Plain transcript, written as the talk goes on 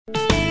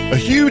A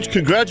huge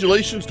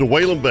congratulations to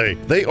Whalen Bay.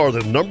 They are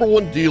the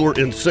 #1 dealer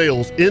in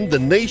sales in the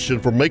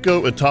nation for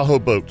Mako and Tahoe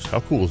boats.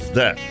 How cool is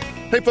that?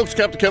 Hey folks,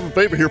 Captain Kevin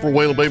Faber here for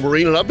Whalen Bay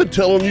Marine, and I've been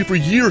telling you for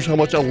years how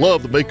much I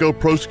love the Mako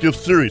Pro Skiff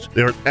series.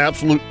 They're an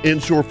absolute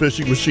inshore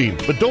fishing machine.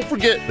 But don't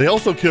forget, they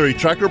also carry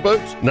tracker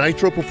boats,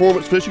 Nitro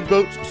Performance fishing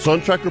boats,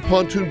 Sun Tracker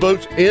pontoon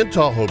boats, and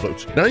Tahoe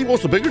boats. Now you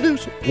want some bigger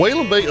news?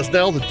 Whalen Bay is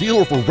now the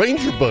dealer for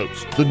Ranger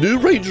boats. The new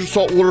Ranger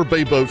saltwater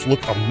bay boats look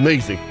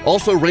amazing.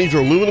 Also Ranger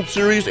aluminum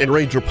series and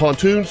Ranger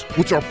pontoons,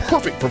 which are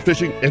perfect for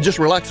fishing and just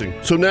relaxing.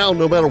 So now,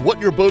 no matter what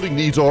your boating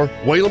needs are,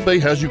 Whalen Bay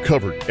has you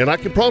covered. And I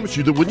can promise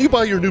you that when you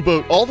buy your new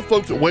boat, all the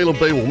folks at Whalen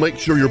Bay will make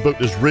sure your boat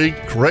is rigged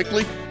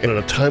correctly and in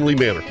a timely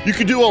manner. You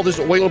can do all this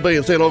at Whalen Bay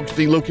in St.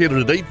 Augustine, located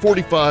at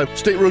 845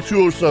 State Road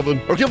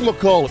 207, or give them a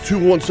call at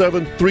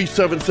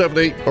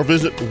 217-3778, or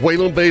visit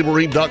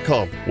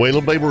WhalenBayMarine.com.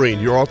 Whalen Bay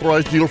Marine, your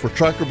authorized dealer for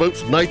tracker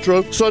boats,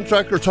 Nitro, Sun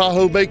Tracker,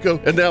 Tahoe, Mako,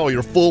 and now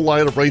your full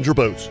line of Ranger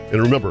boats. And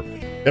remember,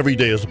 every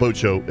day is a boat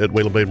show at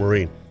Whalen Bay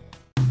Marine.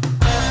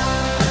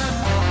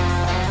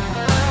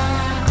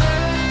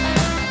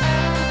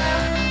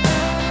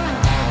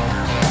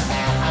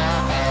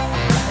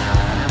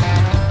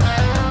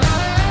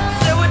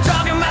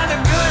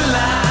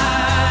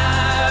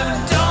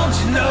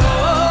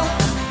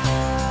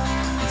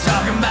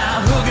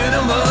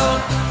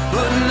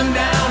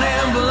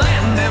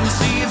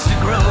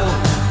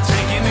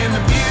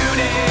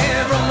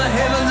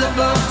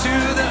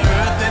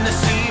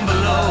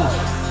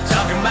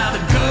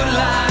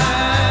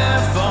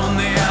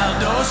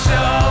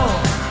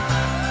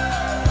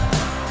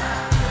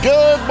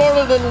 Good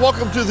morning and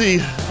welcome to the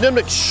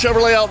Nimnik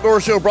Chevrolet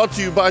Outdoor Show, brought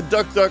to you by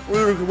Duck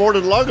Rooter. Good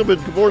morning,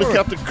 Loggeman. Good morning,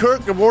 Captain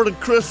Kirk. Good morning,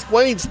 Chris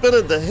Wayne,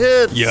 spinning the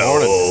head.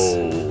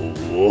 Morning.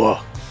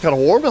 Kind of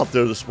warm out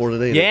there this morning,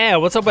 ain't it? Yeah,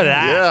 what's up with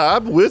that? Yeah,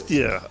 I'm with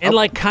you. And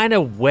like kind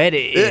of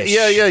wet-ish.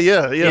 Yeah.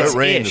 It's It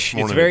rained ish. this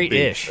morning It's very at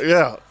the beach. ish.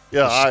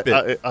 Yeah.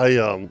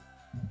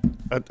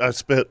 I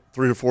spent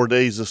 3 or 4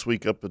 days this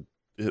week up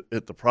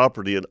at the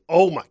property, and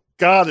oh my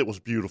God, it was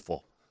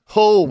beautiful.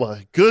 Oh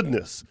my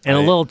goodness. And a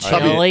little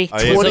chilly.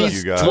 I envy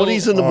you guys.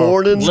 20s in the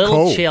morning. Little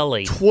cold.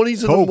 chilly.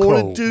 20s in Cold, the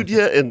morning, cold. dude.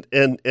 Yeah,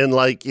 and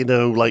like, you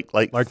know, like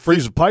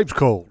freeze the pipes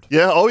cold.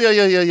 yeah. Oh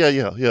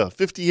yeah.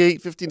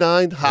 58,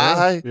 59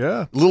 high.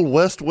 Yeah. Little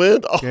west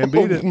wind. Oh Can't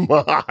beat it.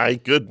 my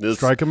goodness.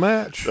 Strike a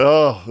match.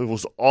 Oh, it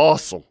was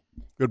awesome.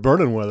 Good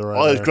burning weather right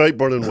Oh, it was there. great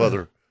burning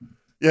weather.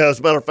 Yeah, as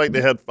a matter of fact,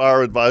 they had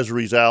fire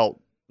advisories out.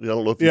 I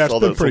don't know if you Yeah, it's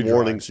saw been that. Some pretty dry.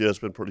 warnings. Yeah, it's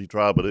been pretty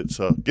dry, but it's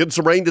getting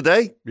some rain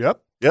today. Yep.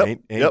 Yep.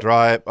 Ain't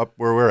dry up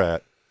where we're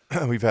at.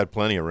 We've had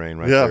plenty of rain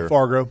right Yeah. there.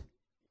 Fargo.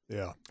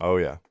 Yeah. Oh,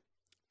 yeah.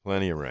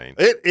 Plenty of rain.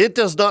 It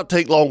does not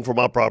take long for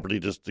my property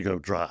just to go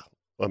dry.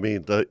 I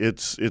mean,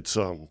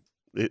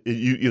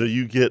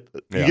 you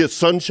get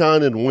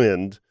sunshine and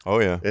wind, Oh,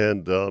 yeah.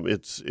 and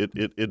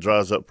it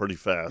dries up pretty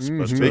fast. Mhm.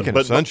 But, Speaking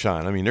of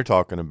sunshine, I mean, they're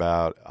talking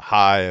about a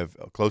high of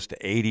close to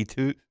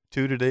 82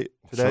 today.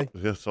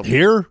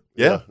 Here?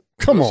 Yeah.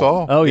 Come That's on.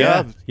 all. Oh,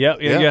 yeah.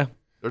 Yeah.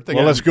 They're thinking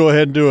Well, let's go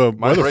ahead and do a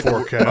Might weather break the-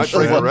 forecast. might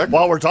break the then. record.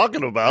 While we're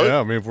talking about Yeah,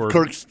 it, I mean, if we're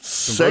Kirk's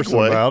conversing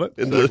segue about it.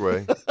 into-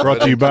 segue.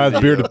 brought to you by the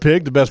Bearded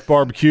Pig, the best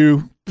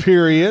barbecue,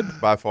 period.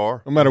 By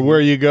far. No matter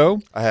where you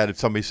go. I had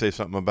somebody say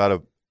something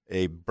about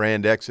a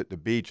brand X at the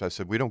beach. I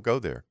said, we don't go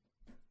there.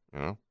 You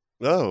know?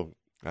 No,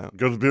 Yeah.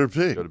 go to Beer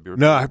Pig. Go to Beer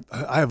No,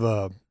 I have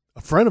a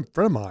friend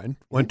of mine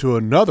went to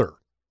another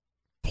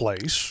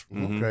place,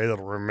 Mhm. okay,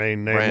 that'll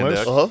remain Brand nameless.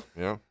 X. Uh-huh.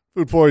 Yeah.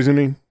 Food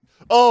poisoning.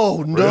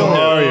 Oh no!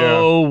 Oh, yeah.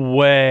 No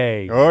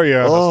way. Oh,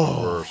 yeah.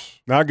 Oh. Worse.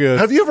 Not good.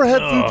 Have you ever had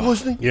food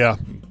poisoning? Yeah.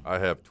 I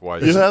have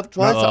twice. You have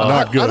twice.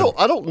 Not good.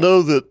 I don't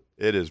know that.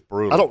 It is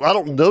brutal. I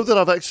don't know that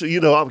I've actually.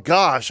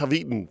 I've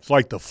eaten. It's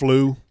like the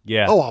flu.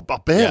 Yeah. Oh, I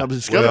bet. Yeah.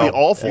 It's got to be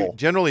awful.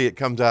 Generally, it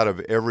comes out of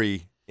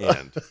every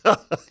end.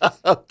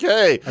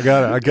 Okay.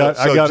 I got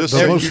So the just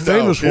so most you know.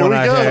 famous Here one we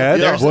I go. had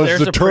Yeah. was There's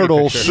the a pretty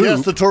turtle picture. soup.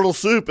 Yes, the turtle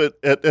soup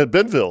at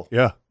Bentonville.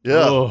 Yeah,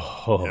 Yeah.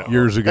 Oh.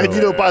 years ago.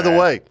 And by the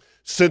way,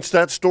 since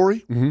that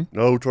story,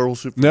 no turtle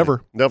soup. for me.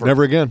 Never,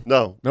 Never again.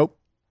 No. Nope,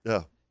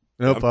 Yeah.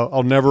 nope.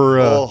 I'll never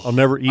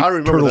eat I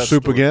remember turtle that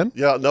soup story. again.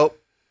 Yeah. Nope.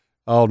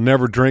 I'll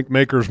never drink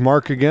Maker's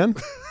Mark again.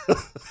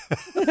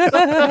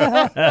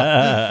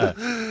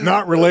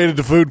 Not related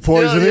to food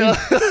poisoning. Yeah.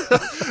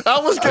 I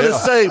was going to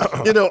say,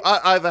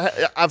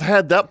 I've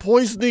had that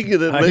poisoning,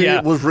 and maybe yeah.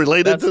 it was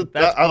related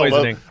That's I don't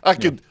poisoning.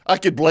 know. I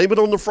could blame it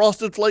on the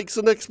Frosted Flakes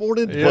the next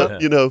morning,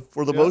 but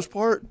for the most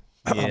part,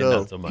 Yeah, no.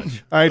 not so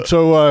much. All right,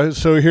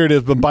 so here it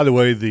is. But by the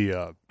way,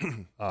 the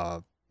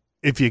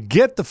if you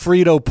get the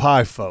Frito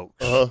pie,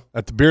 folks,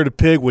 at the Bearded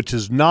Pig, which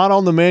is not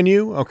on the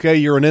menu, okay,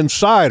 you're an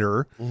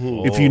insider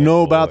if you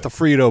know about the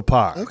Frito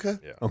pie. Okay.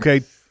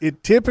 Okay,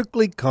 it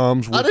typically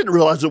comes with. I didn't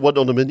realize it wasn't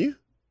on the menu.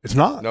 It's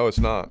not. No, it's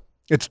not.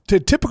 It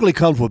typically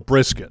comes with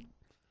brisket.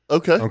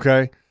 Okay.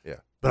 Okay. Yeah.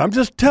 But I'm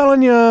just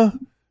telling you,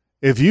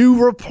 if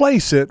you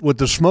replace it with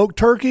the smoked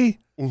turkey,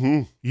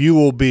 you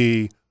will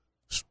be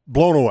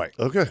blown away.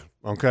 Okay.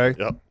 Okay.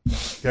 Yep.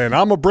 Okay. And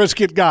I'm a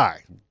brisket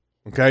guy.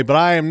 Okay. But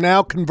I am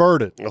now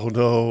converted. Oh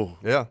no.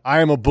 Yeah.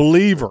 I am a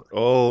believer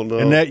Oh no.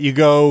 in that you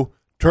go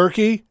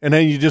turkey, and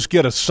then you just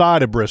get a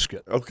side of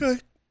brisket. Okay.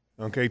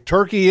 Okay,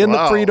 turkey in the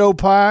Frito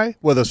pie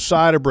with a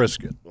side of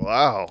brisket.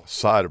 Wow.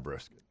 Side of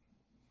brisket.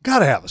 Got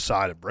to have a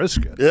side of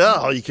brisket.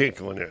 Yeah, you can't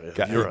go in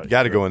there. You're right.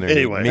 Got to go in there.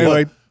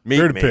 Anyway,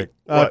 here to pick.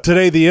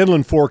 Today, the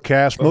inland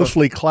forecast,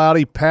 mostly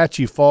cloudy,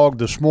 patchy fog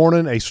this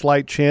morning, a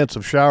slight chance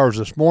of showers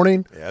this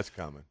morning. Yeah, that's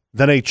coming.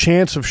 Then a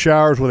chance of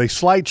showers with a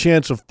slight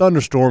chance of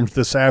thunderstorms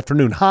this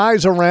afternoon.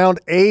 Highs around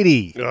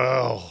 80.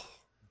 Oh.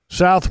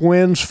 South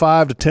winds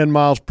 5 to 10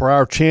 miles per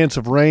hour. Chance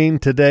of rain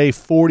today,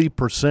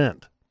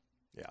 40%.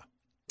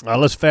 Yeah.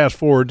 Let's fast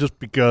forward just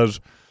because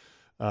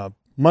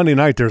Monday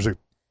night there's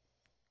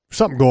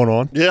something going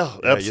on. Yeah,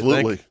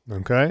 absolutely.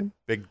 Okay.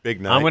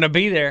 Big night. I'm going to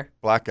be there.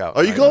 Blackout.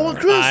 Are you going,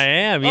 Chris? I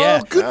am, yeah.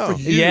 Oh, good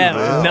for you. Yeah,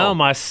 man. no,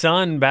 my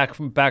son back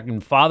in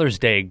Father's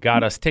Day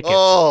got us tickets.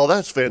 Oh,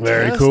 that's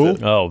fantastic. Very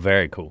cool. Oh,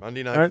 very cool.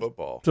 Monday Night Right.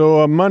 Football.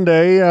 So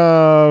Monday,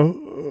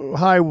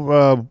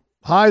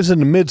 highs in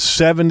the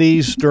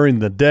mid-70s during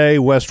the day.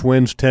 West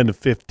winds 10 to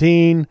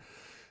 15.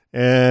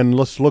 And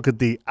let's look at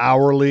the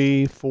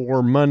hourly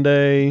for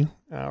Monday.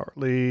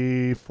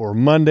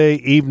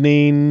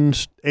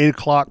 Evenings, 8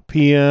 o'clock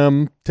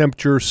p.m.,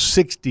 temperature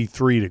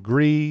 63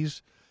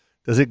 degrees.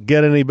 Does it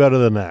get any better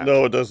than that?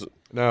 No, it doesn't.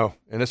 No,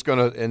 and it's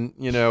gonna, and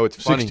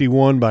it's funny.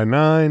 61 by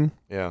 9.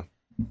 Yeah,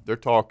 they're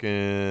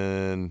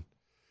talking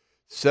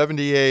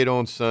 78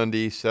 on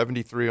Sunday,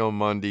 73 on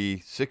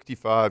Monday,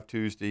 65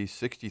 Tuesday,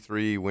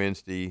 63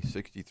 Wednesday,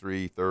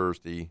 63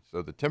 Thursday.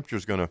 So the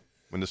temperature's gonna,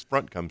 when this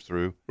front comes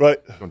through, Right.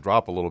 it's gonna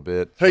drop a little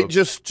bit. Hey, So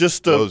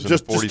just lows in the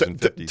 40s and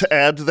 50s. to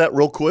add to that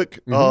real quick.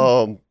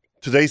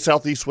 Today,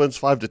 southeast winds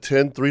 5 to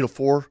 10, 3 to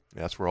 4.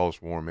 that's where all this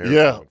warm air.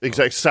 Yeah, comes from.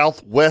 exactly.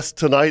 Southwest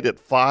tonight at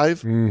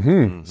 5.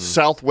 Mm-hmm.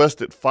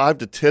 Southwest at 5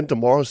 to 10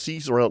 tomorrow.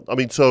 Seas around. I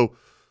mean, so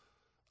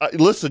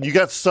listen, you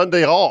got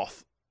Sunday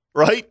off,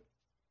 right?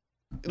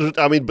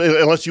 I mean,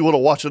 unless you want to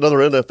watch another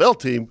NFL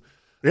team.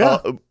 Yeah.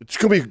 It's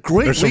going to be a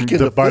great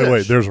weekend to by the way,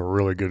 fish. there's a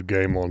really good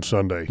game on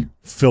Sunday.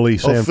 Philly,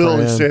 San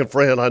Philly, Fran. San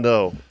Fran, I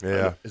know.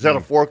 Yeah. Is that a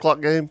 4 o'clock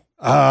game?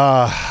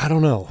 I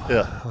don't know.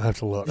 Yeah. I'll have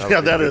to look.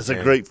 Yeah, that good is a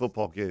game. great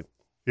football game.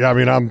 Yeah, I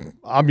mean,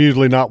 I'm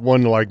usually not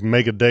one to like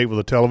make a date with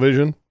a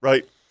television.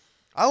 Right.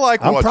 I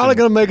like I'm watching. probably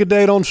going to make a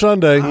date on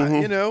Sunday.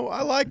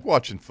 I like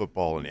watching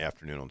football in the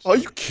afternoon on Are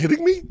Sunday. you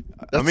kidding me?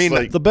 I mean,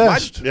 like, the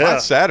best. My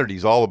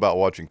Saturday's all about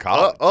watching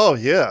college. oh,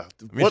 yeah.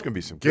 it's gonna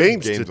be some good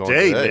games games on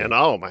today, today. man.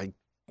 Oh, my.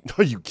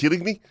 Are you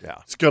kidding me? Yeah.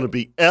 It's going to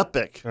be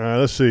epic.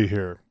 Let's see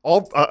here.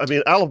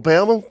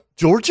 Alabama,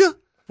 Georgia?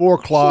 4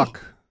 o'clock,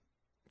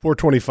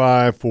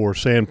 4:25 for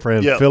San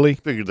Fran, Yeah, Philly.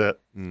 figured that.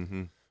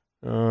 Mm-hmm.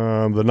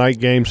 The night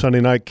game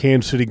Sunday night,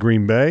 Kansas City,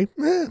 Green Bay.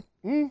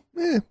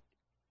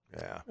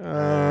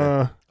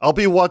 Yeah. I'll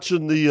be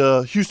watching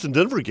the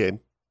Houston-Denver game.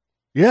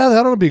 Yeah,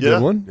 that'll be a Yeah,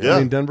 good one. yeah. I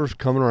mean, Denver's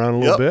coming around a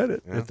little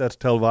bit Yeah. if that's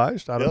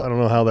televised. I don't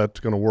know how that's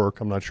going to work.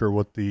 I'm not sure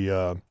what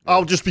the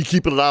I'll just be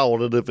keeping an eye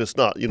on it if it's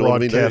not. You know what I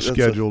mean? broadcast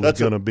schedule is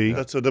going to be.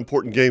 That's an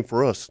important game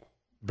for us.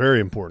 Very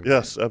important.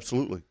 Yes,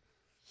 absolutely.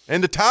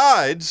 And the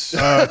Tides.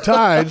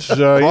 Tides.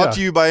 Brought Yeah.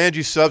 to you by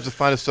Angie Subs, the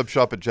finest sub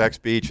shop at Jack's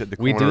Beach at the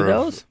We corner do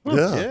of-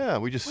 those? Yeah,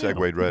 we just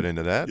segued right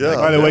into that. Yeah.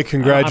 By the way, I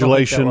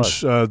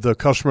congratulations. The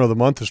customer of the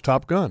month is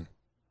Top Gun.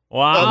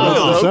 Wow.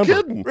 no December.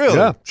 kidding. Really?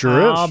 Yeah, sure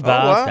How is.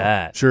 about wow.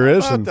 that? Sure How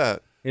is. about And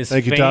that? His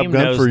Thank you, fame Top Gun,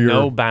 knows for your-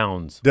 no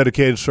bounds.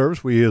 dedicated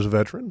service. We as a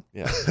veteran.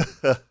 Yeah.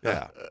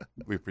 Yeah.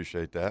 We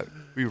appreciate that.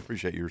 We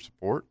appreciate your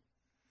support.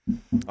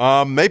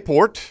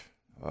 Mayport,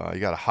 you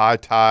got a high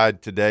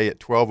tide today at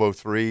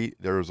 12:03.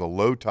 There was a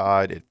low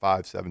tide at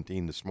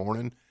 5:17 this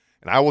morning.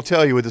 And I will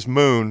tell you, with this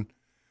moon,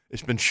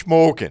 it's been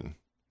smoking.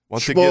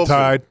 Once it gets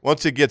Tide.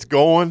 once it gets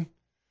going,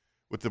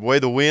 with the way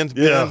the wind's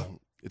been, Yeah.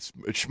 it's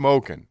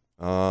smoking.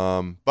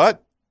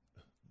 But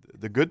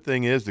the good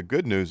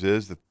news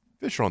is the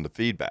fish are on the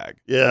feed bag.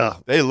 Yeah.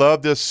 They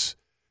love this.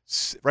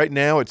 Right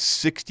now it's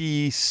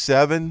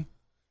 67.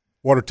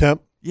 Water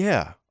temp.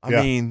 Yeah. I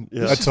Yeah. mean,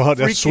 Yeah. this That's is a that's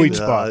freaking- sweet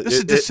spot. This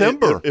is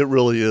December. It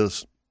really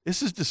is.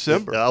 This is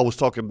December. Yeah, I was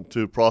talking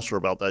to Prosser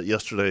about that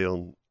yesterday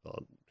on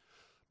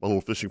my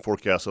little fishing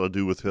forecast that I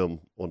do with him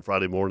on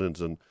Friday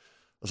mornings, and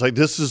I was like,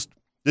 "This is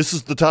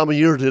the time of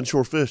year to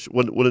inshore fish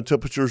when the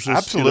temperatures is,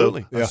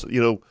 Absolutely.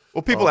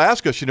 Well, people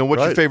ask us, what's your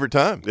right. favorite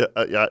time?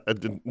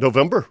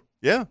 November.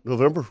 Yeah.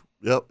 November.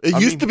 Yeah, it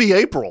used to be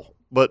April,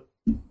 but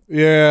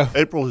Yeah.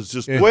 April is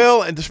just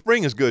Well, and the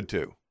spring is good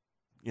too.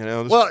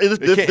 Well,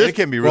 it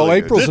can be really Well,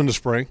 good. April's in the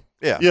spring.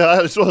 Yeah. Yeah,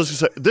 that's what I was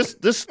going to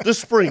say. This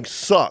spring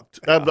sucked.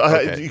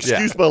 okay. Excuse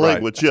Yeah, my right.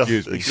 language. Yeah.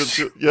 Excuse me.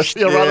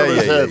 Yeah, right over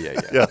his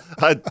head. yeah.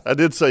 I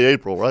did say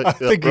April, right? I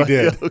think you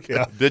did. Yeah, okay.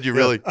 Yeah. Did you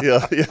really?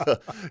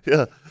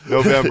 Yeah.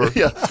 November.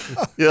 Yeah.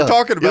 We're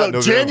talking about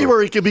November.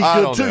 January can be I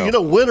good don't too.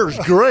 know. Winter's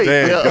great.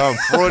 Damn, yeah. come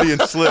Freudian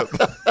slip.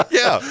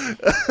 Yeah.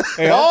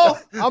 Hey,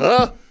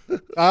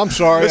 I'm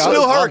sorry. It's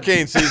still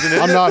hurricane season,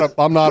 isn't it?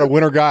 I'm not a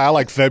winter guy. I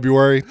like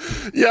February.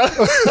 Yeah.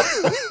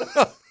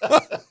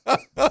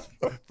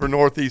 For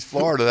Northeast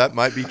Florida, that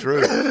might be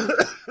true.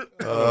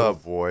 Oh,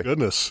 boy.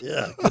 Goodness.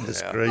 Yeah.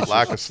 Goodness gracious.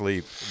 Lack of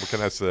sleep. What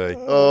can I say?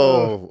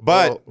 Oh.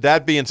 But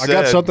that being I said,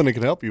 got something that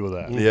can help you with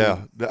that.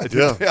 Yeah.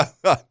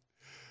 Yeah.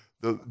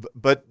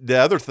 But the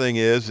other thing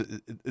is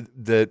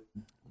that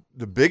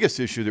the biggest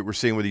issue that we're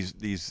seeing with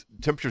these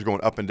temperatures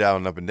going up and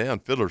down,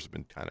 fiddlers have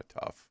been kind of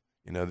tough.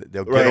 You know,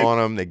 they'll get on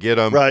them, they get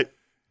them. Right.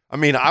 I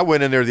mean, I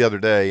went in there the other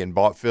day and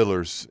bought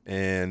fiddlers,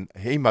 and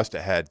he must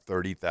have had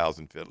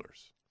 30,000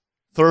 fiddlers.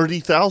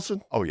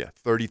 30,000? Oh, yeah,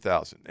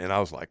 30,000. And I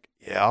was like,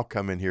 yeah, I'll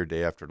come in here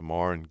day after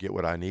tomorrow and get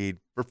what I need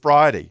for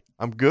Friday.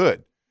 I'm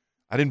good.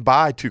 I didn't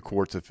buy 2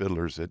 quarts of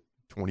fiddlers at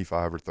 $25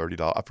 or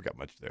 $30. I forgot how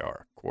much they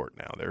are a quart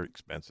now. They're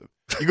expensive.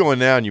 You go in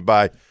now and you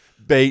buy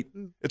bait,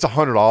 it's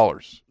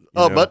 $100.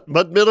 Oh,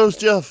 mud minnows,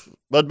 Jeff.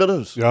 Mud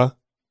minnows. Yeah.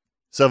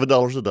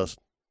 $7 a dozen.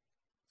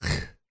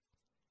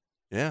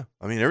 Yeah.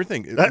 I mean,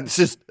 everything. That's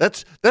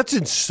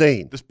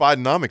insane. This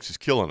Bidenomics is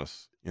killing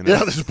us. You know?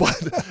 Yeah, this is why.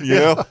 You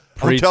know, I'm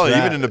Preach telling you,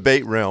 that. even in the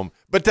bait realm.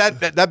 But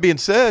that being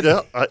said,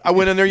 Yeah, I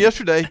went in there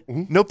yesterday,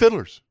 no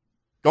fiddlers,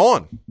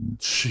 gone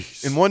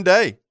Jeez. in one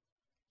day.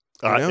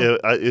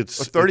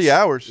 It's 30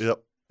 hours. Yep.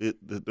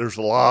 There's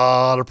a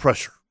lot of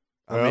pressure.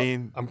 I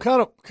mean, I'm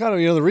kind of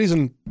the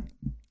reason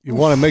you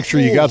want to make sure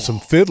you got some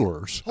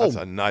fiddlers. that's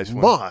a nice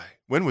one. My.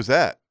 When was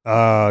that?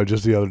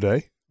 Just the other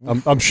day.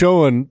 I'm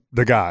showing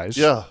the guys.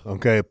 Yeah.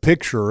 Okay, a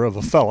picture of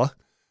a fella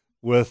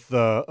with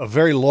a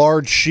very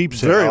large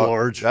sheep's Very head.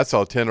 large. That's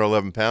all 10 or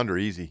 11 pounder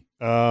easy.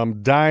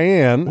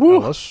 Diane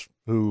Ellis,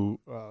 who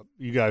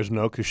you guys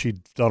know because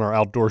she'd done our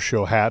outdoor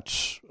show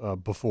hats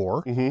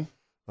before. Mm-hmm.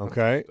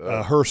 Okay,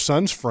 her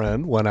son's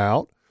friend went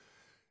out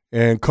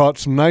and caught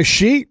some nice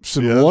sheeps,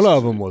 and Yes. one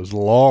of them was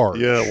large.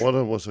 Yeah, one of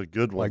them was a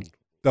good one. Like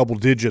double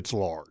digits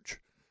large.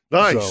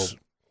 Nice.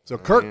 So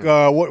Kirk,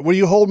 what are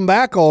you holding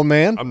back on,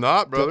 man? I'm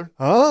not, brother.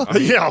 Huh? I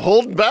mean, yeah,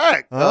 holding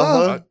back.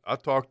 I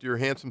talked to your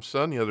handsome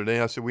son the other day.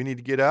 I said, we need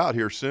to get out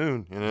here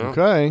soon. You know,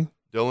 Okay.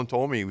 Dylan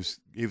told me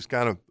he was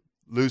kind of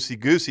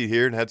loosey-goosey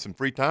here and had some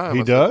free time.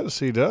 He I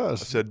does. I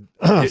said,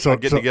 I'll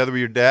get together with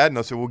your dad, and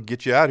I said, we'll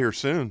get you out here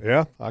soon.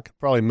 Yeah, I could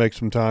probably make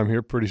some time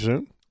here pretty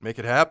soon. Make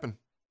it happen,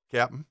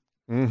 Captain.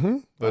 Mm-hmm.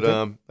 But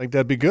I think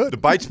that'd be good. the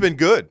bite's been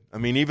good. I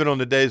mean, even on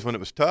the days when it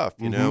was tough.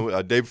 You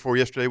know, day before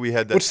yesterday we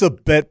had that. What's the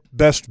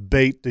best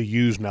bait to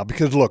use now?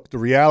 Because look, the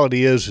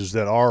reality is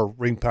that our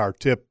Ring Power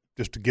tip,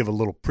 just to give a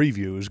little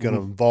preview, is going to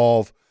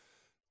involve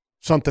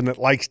something that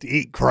likes to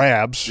eat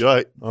crabs.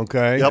 Right.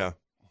 Okay. Yep. Yeah,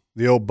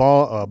 The old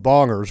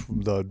bongers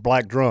from the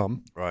Black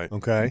Drum. right.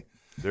 Okay.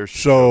 They're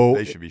So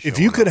they should be if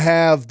showing you could up.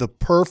 have the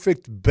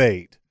perfect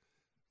bait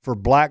for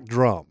Black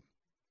Drum,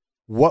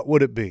 what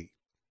would it be?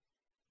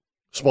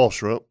 Small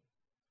shrimp.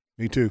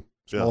 Me too.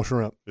 Small Yeah.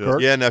 shrimp. Yeah.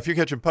 Kirk? Yeah, now if you're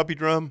catching puppy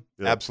drum,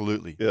 Yeah.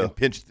 absolutely. Yeah. And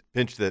pinch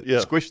the Yeah.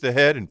 squish the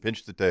head and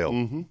pinch the tail.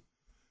 Mm-hmm.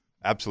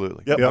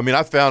 Absolutely. Yep. I mean,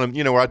 I found them.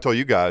 You know where I told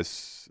you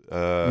guys.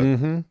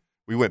 Mm-hmm.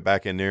 We went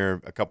back in there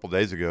a couple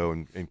days ago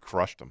and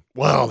crushed them.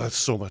 Wow, that's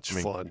so much I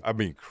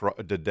mean, fun.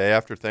 The day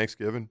after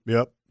Thanksgiving,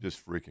 Yep.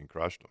 just freaking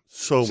crushed them.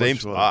 So Same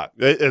much fun. spot.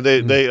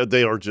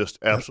 They are just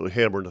absolutely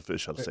hammering the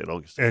fish out of St.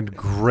 Augustine. And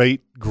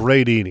great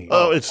eating.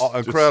 Oh, it's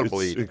incredible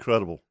It's eating.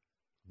 incredible.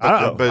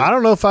 I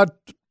don't know if I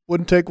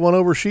wouldn't take one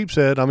over sheep's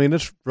head. I mean,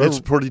 it's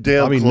Pretty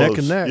damn. I mean, close. neck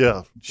and neck.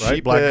 Yeah.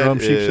 Right? Black drum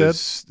sheep's head?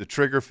 is the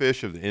trigger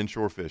fish of the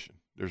inshore fishing.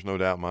 There's no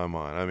doubt in my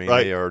mind. I mean,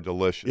 Right. they are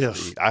delicious. to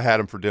Yes. eat. I had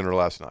them for dinner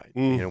last night.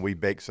 Mm. You know, we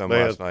baked some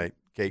Man. last night.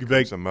 Kate You cooked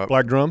baked some up.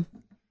 Black Drum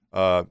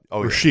Oh,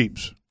 or yeah.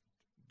 sheep's?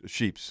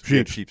 Sheep's. We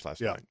had Sheep's. sheep's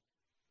last Yeah.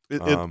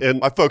 night.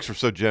 And My folks were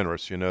so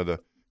generous. You know, the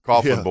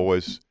Coughlin Yeah.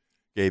 boys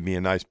gave me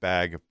a nice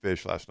bag of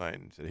fish last night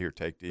and said, "Here,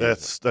 take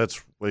these."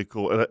 that's way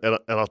cool. And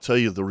I'll tell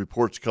you, the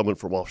reports coming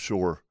from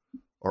offshore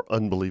are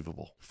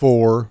unbelievable.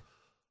 For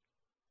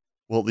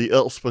Well, the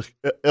El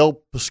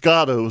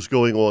Pescado is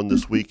going on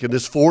this week, and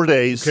it's 4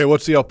 days. okay,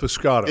 what's the El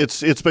Pescado?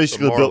 It's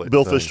basically a Marlin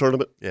billfish thing.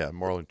 tournament. yeah,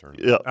 Marlin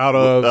tournament. Yeah, Out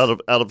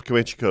of-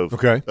 Comanche Cove.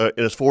 okay. And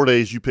it's 4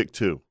 days. You pick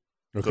two.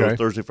 So Okay.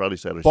 Thursday, Friday,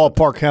 Saturday. Sunday.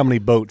 Ballpark, how many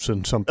boats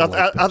and something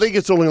like I this? think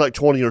it's only like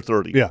 20 or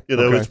 30. Yeah, you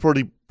know, okay. it's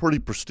pretty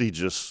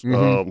prestigious.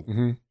 Mhm,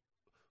 mhm.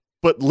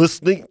 But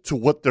listening to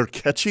what they're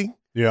catching,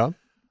 Yeah.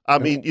 I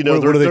mean, you know,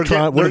 what are they they're trying?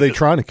 getting- What are they they're-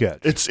 trying to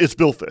catch? It's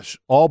billfish,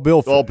 All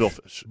billfish. all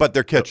billfish. But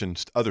they're catching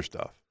other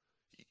stuff.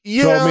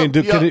 Yeah, So I mean,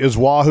 is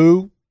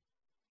Wahoo?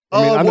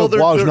 I mean, I know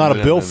Wahoo's not a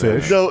No, no, no,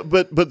 billfish. No,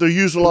 but they're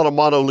using a lot of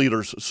mono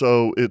leaders,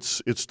 so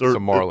it's their a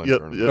marlin yeah,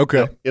 tournament. yeah,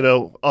 Okay. you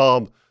know,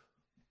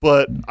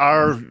 but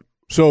our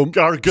So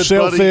good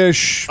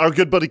sailfish,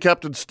 buddy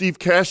Captain Steve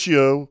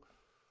Cascio,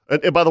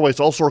 and by the way, it's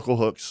all circle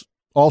hooks,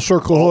 all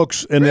circle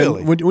hooks, and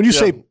really? then when you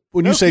say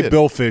No kidding.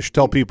 billfish,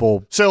 tell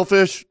people.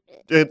 sailfish,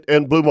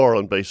 and blue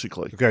marlin,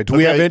 basically. Okay, do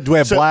we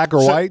have So- black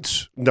or so-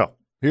 whites No.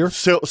 here?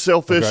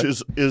 Sailfish Okay.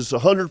 is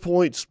 100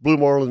 points. Blue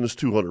marlin is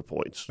 200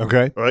 points.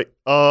 Okay, All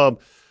right.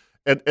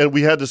 And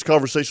we had this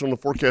conversation on the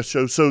forecast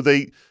show. So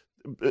the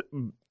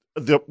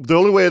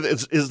only way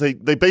is they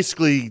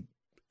basically,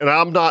 and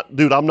I'm not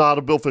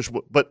a billfish,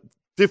 but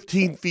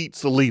 15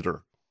 feet's the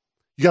leader.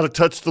 You got to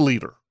touch the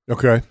leader.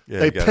 okay, Yeah,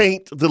 They you got it.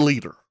 paint the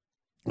leader.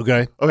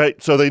 okay. Okay,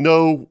 so they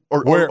know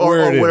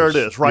where it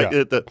is, right?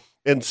 Yeah.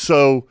 And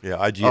so Yeah,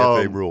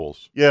 IGFA Um,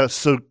 rules. yeah,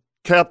 so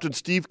Captain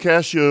Steve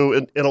Cascio,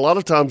 and a lot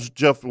of times,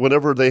 Jeff,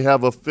 whenever they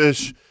have a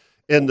fish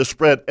in the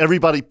spread,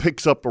 everybody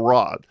picks up a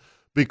rod.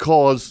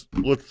 because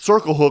with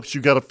circle hooks,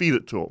 you got to feed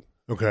it to them.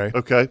 Okay.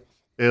 Okay.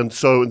 And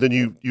so then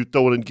you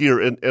throw it in gear.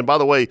 And by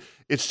the way,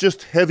 it's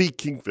just heavy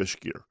kingfish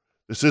gear.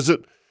 This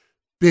isn't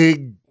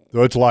big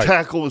So it's light.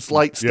 tackle. It's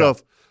light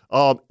stuff.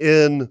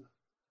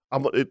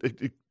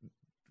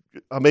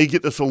 I may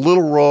get this a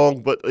little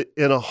wrong, but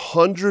in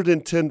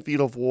 110 feet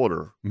of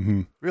water,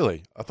 Mm-hmm.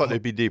 Really? I thought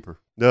they'd be deeper.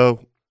 no,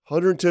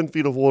 110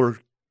 feet of water,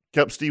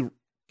 kept Steve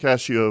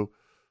Cascio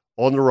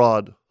on the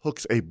rod,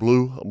 hooks a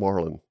blue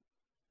marlin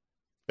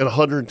in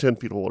 110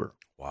 feet of water.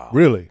 Wow.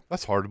 Really?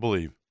 That's hard to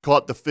believe.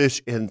 Caught the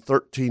fish in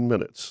 13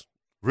 minutes.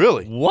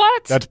 Really?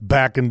 What? That's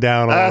backing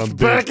down on That's them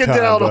big backing time,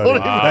 down buddy. on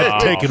him.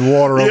 That's taking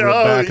water over the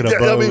back of the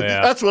boat. I mean,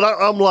 Yeah. that's what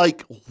I'm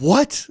like,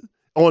 what?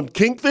 On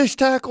kingfish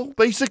tackle,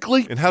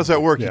 basically? And how does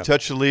that work? Yeah. You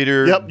touch the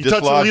leader, Yep, you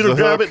touch the dislodge leader,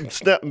 grab hook. it, and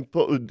snap and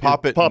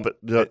Pop it, Pop it.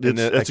 and- Yeah, and it's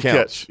it a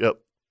counts. catch. Yep.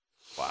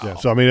 Wow. Yeah,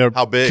 so I mean,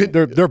 How big?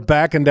 they're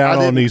backing down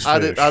on these fish. I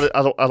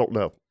don't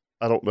know.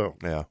 I don't know.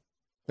 Yeah.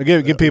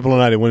 Give people an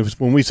idea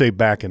when we say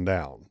backing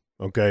down.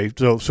 Okay,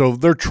 so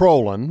they're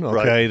trolling. Okay,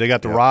 Right. they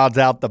got the Yeah. rods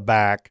out the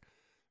back,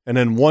 and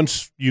then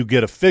once you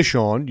get a fish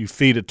on, you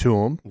feed it to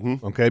them.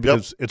 Mhm. Okay,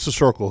 because it's a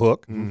circle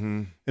hook,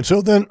 Mm-hmm. and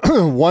so then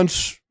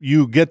once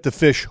you get the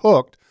fish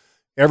hooked,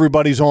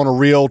 everybody's on a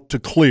reel to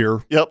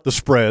clear Yep. the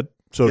spread,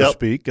 so to Yep.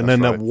 speak, and That's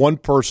then right. that one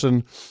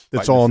person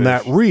that's Fighting the on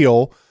that fish.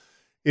 reel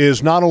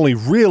is not only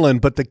reeling,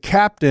 but the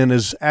captain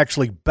is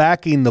actually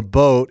backing the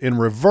boat in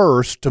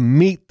reverse to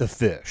meet the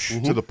fish.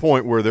 To the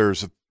point where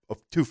there's a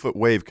 2-foot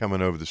wave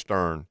coming over the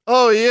stern,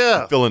 Oh,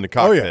 yeah. filling the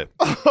Oh, yeah.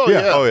 cockpit. Oh,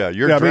 Yeah. yeah. Oh, yeah.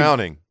 You're Yeah, I mean,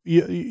 drowning.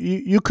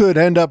 You could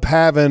end up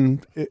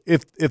having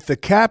if the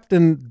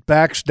captain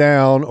backs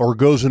down or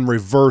goes in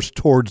reverse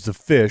towards the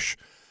fish,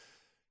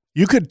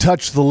 you could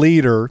touch the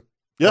leader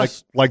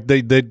Yes. like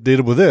they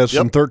did with this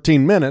in Yep.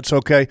 13 minutes.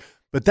 Okay,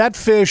 but that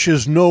fish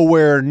is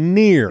nowhere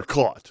near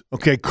Caught.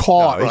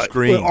 caught. No, he's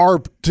green. Our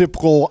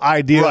typical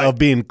idea Right. of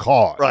being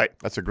caught. Right.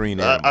 That's a green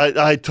animal.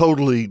 I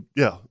totally,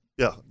 yeah.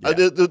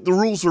 The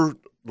rules are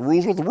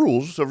the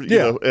rules. So, you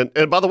know,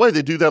 and by the way,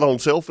 they do that on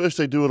sailfish.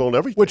 They do it on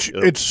everything. Which you know.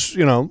 it's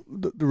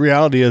the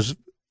reality is,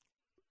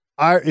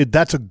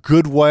 that's a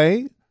good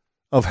way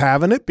of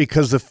having it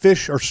because the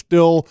fish are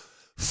still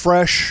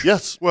fresh.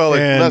 Yes. Well,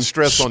 and less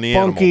stress on the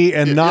animal. spunky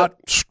and Yeah, not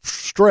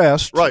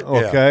stressed, Right. Yeah,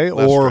 okay,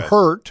 less or stress.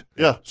 hurt,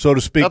 Yeah. so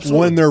to speak, Absolutely.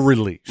 when they're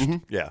released.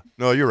 Mhm. Yeah.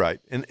 No, you're right.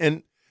 And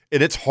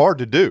it's hard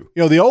to do.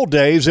 The old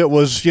days it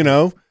was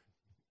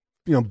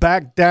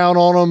back down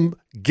on them,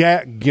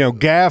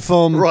 gaff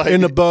them Right.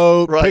 in the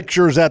boat, Right.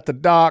 pictures at the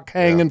dock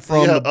hanging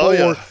from Yeah. the Oh,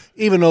 board. yeah.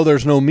 Even though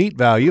there's no meat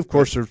value, of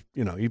course, there's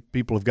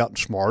people have gotten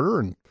smarter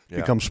and Yeah.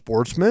 become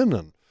sportsmen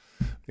and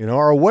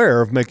are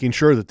aware of making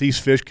sure that these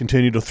fish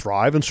continue to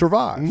thrive and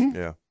survive. Mhm.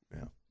 Yeah.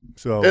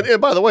 So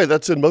And by the way,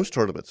 that's in most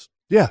tournaments.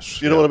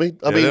 yes, You know what I mean?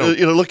 I Yeah, mean,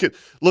 they don't-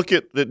 look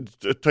at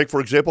take for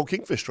example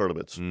kingfish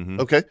tournaments. Mhm.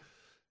 Okay,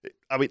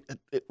 I mean,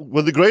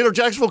 when the Greater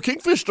Jacksonville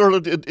Kingfish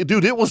tournament,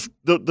 dude, it was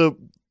the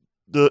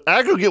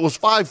aggregate was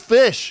 5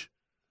 fish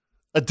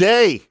a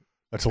day.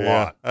 that's a Yeah,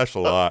 lot. That's a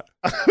lot.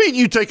 I mean,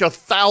 you take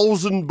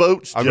 1,000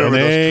 boats. I Jim. remember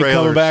They those ain't coming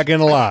trailers. back in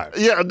alive.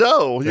 Yeah,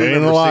 no. I They ain't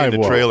remember alive, seeing the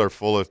well. trailer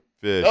full of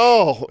fish.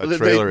 Oh, A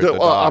trailer at the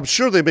well, I'm dock.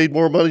 sure they made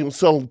more money on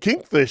selling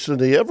kingfish than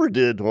they ever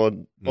did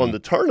on the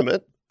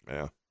tournament.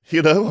 Yeah.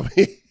 You know,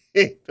 I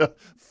mean,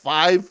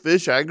 5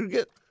 fish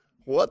aggregate.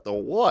 What the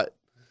what?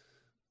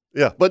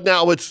 Yeah, but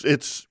now it's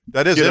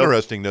That is you know-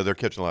 interesting, though. They're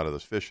catching a lot of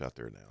those fish out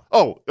there now.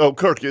 oh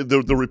Kirk,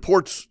 the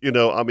reports.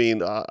 I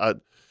mean, I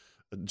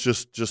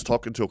just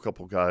talking to a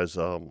couple guys.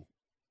 And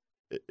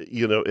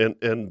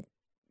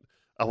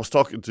I was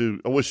talking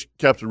to. I wish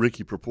Captain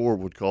Ricky Perpour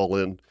would call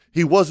in.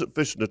 He wasn't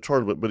fishing a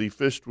tournament, but he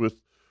fished with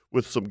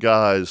some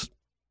guys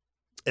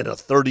in a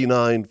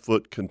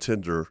 39-foot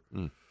contender,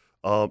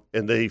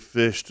 and they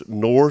fished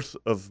north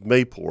of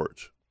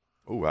Mayport.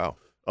 Oh, wow.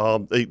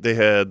 They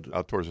had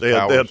Out towards the they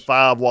had towers.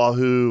 5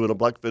 wahoo and a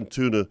blackfin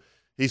tuna.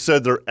 He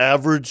said their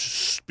average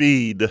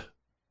speed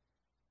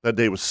that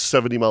day was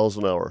 70 miles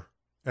an hour,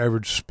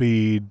 Average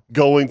speed.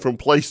 going from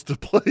place to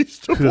place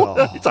to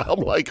Oh. place. I'm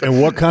like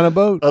And what kind of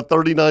boat? a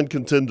 39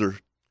 contender,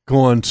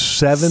 Going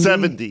 70?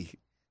 70.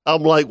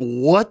 I'm like,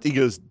 what? He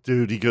goes,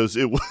 dude. He goes,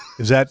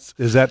 Is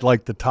that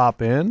like the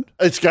top end?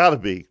 it's got to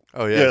be.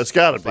 Oh, yeah. it's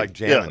got to be. like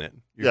jamming Yeah. it.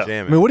 You're Yeah.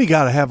 jamming I mean, what do you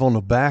got to have on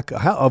the back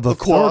of a The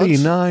quads.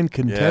 39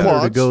 contender to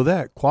Quads. go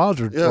that? Quads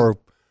or, Yeah. or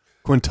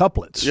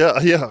quintuplets? Yeah.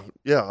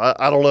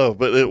 I don't know,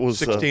 but it was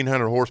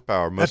 1,600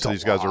 horsepower. Most That's of a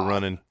these guys are lot.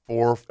 running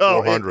Oh,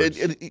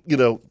 400s.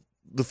 and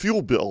the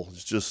fuel bill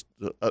is just.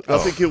 I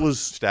think it was.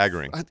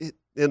 Staggering.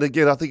 And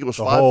again, I think it was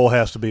The hole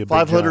has to be a big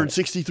giant.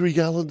 563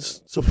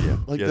 gallons,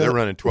 something like Yeah, that. they're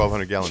running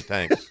 1,200-gallon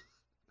tanks.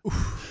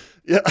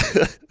 Yeah.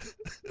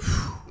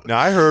 Now,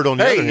 I heard on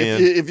the other Hey,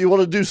 hand, if you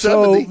want to do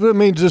So, 70, I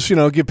mean, just,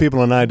 give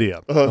people an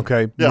idea. Uh-huh.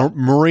 Okay. Yeah.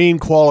 Marine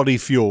quality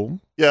fuel,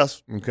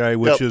 yes. okay,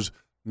 which Yep. is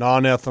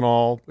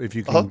non-ethanol, if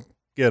you can Uh-huh.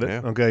 get it.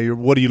 Yeah. Okay.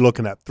 What are you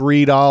looking at?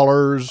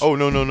 $3? oh,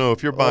 no.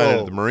 If you're buying it Oh.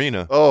 at the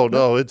marina, Oh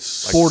no,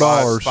 it's like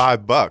 $4.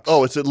 $5.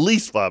 Oh, it's at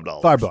least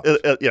 $5.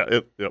 $5. Yeah.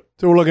 Yep.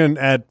 So we're looking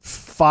at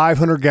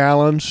 500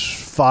 gallons,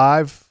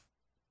 5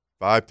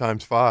 5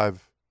 times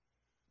 5.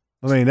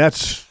 I mean,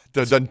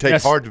 Doesn't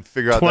take hard to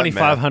figure out that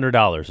math.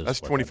 $2,500.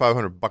 That's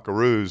 2,500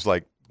 buckaroos,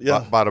 like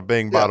Yeah. bada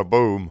bing, bada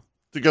boom.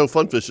 To go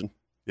fun fishing.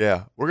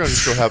 Yeah, we're going to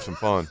still have some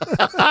fun.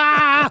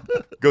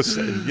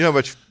 You know how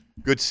much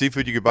good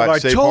seafood you could buy I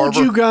at Safe told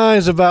Harbor? you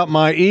guys about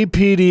my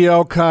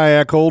EPDL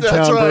kayak Old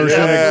That's Town right. version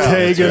Yeah. of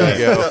Kagan. There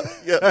you go.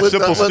 Yeah, with,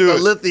 Simple with the Stewart.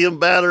 lithium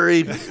battery.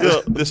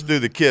 Yeah. Let's do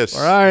the kiss.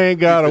 Or I ain't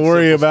got to Keep it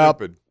worry simple, about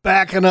stupid.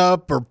 backing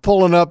up or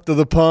pulling up to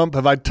the pump.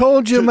 Have I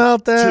told you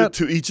about that?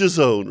 To each his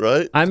own,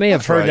 right? I may have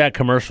That's heard right. that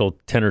commercial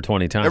 10 or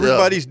 20 times.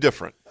 Everybody's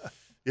different.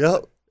 Yeah.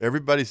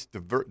 Everybody's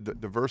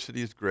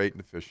diversity is great in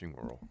the fishing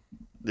world.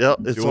 Yeah.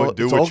 It's Do all, what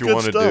it's you all good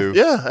wanna stuff. do.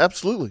 Yeah,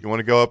 absolutely. You want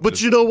to go up But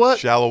to you know what?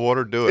 shallow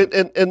water, do it.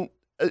 And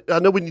I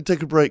know we need to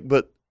take a break,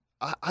 but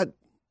I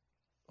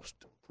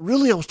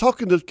was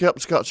talking to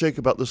Captain Scott Shake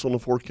about this on the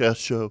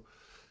Forecast show.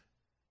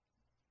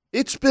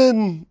 It's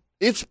been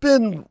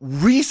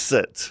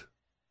recent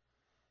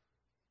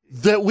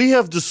that we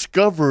have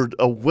discovered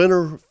a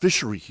winter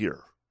fishery here.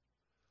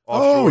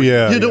 Oh,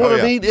 yeah. You know what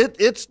yeah. I mean?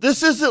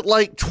 This isn't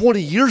like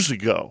 20 years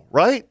ago,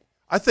 right?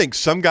 I think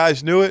some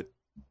guys knew it,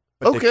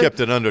 but they Okay. kept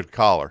it under the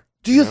collar.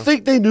 Do you know?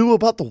 think they knew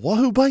about the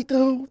wahoo bite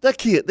though? They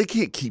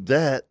can't keep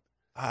that.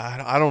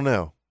 I don't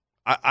know.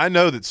 I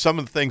know that some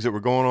of the things that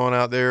were going on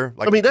out there,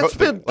 like I mean, that's the,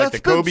 been like that's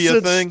the been cobia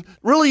since, thing.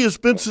 Really, it's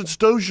been since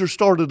Dozier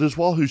started his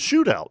wahoo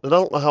shootout, and I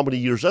don't know how many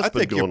years that's I been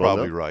think going you're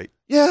probably on. Now. right.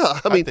 Yeah,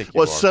 I mean, think you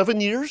what, are. 7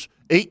 years,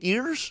 8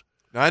 years?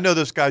 Now I know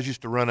those guys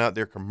used to run out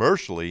there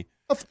commercially,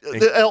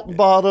 The Elton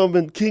Bottom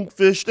and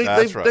Kingfish, That's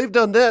they've right. they've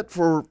done that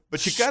for.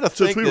 but you got to since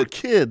think we that were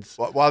kids.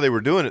 while they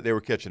were doing it, they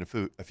were catching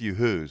a few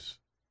whoos.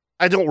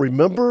 I don't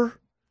remember.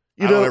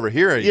 I don't ever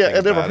hear anything. Yeah,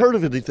 I never about heard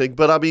of anything.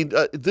 But I mean,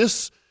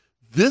 this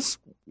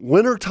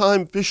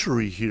wintertime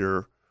fishery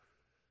here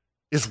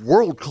is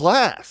world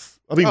class.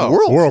 I mean, Oh,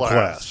 world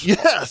class. class.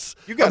 Yes.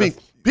 You gotta- I mean,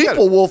 you gotta-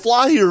 people will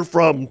fly here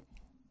from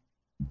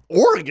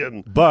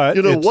Oregon. But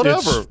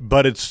whatever.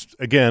 But it's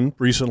again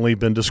recently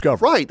been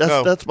discovered. Right.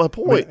 That's my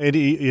point.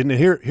 And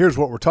here's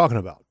what we're talking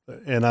about.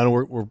 And I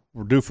know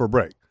we're due for a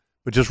break,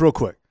 but just real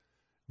quick,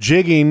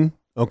 jigging.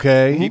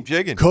 Okay, Keep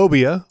jigging.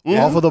 cobia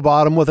off of the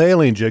bottom with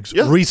alien jigs.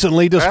 Yeah.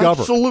 Recently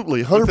discovered.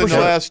 Absolutely, Within 100%. the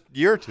last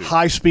year or two.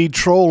 High speed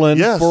trolling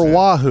Yes. for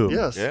wahoo.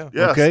 Yes. Yeah.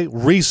 Yes. Okay,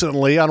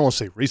 recently, I don't want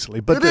to say recently,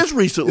 but It is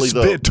recently, it's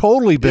though.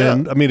 totally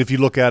been. Yeah. I mean, if you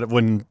look at it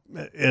when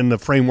in the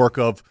framework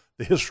of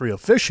the history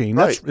of fishing,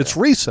 Right. it's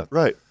recent.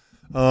 Right.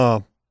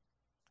 What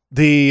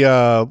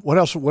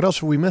else? What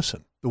else are we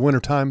missing? The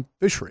wintertime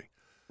fishery,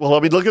 Well,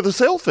 I mean, look at the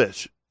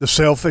sailfish. the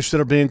sailfish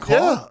that are being caught.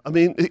 Yeah. I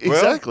mean,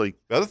 exactly.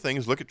 The other thing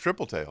is look at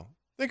triple tail.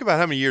 Think about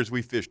how many years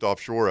we fished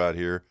offshore out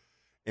here,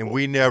 and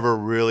we never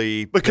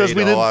really Because paid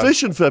we a didn't lot-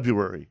 fish in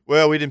February.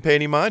 Well, we didn't pay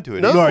any mind to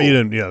it. No. either. No, you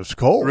didn't. Yeah, it's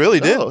cold.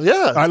 Really did. Oh, yeah.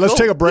 All right, let's Cool.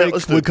 take a break. Yeah,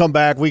 let's do we it. come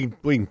back. We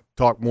can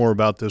talk more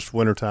about this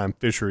wintertime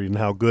fishery and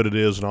how good it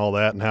is and all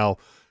that, and how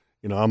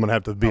I'm going to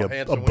have to be How a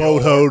handsome we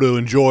boat all hoe to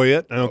enjoy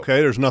it.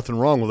 Okay, there's nothing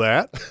wrong with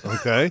that.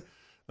 Okay,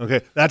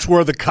 okay, that's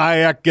where the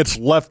kayak gets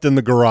left in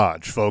the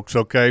garage, folks.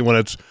 Okay, when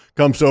it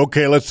comes to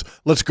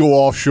let's go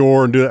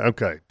offshore and do that.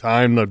 Okay,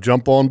 time to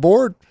jump on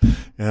board.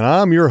 And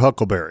I'm your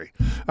Huckleberry.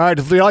 All right,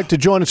 if you'd like to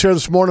join us here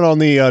this morning on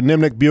the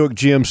Nimnik Buick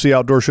GMC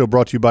Outdoor Show,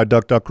 brought to you by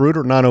Duck Duck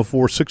Rooter,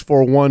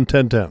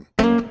 904-641-1010.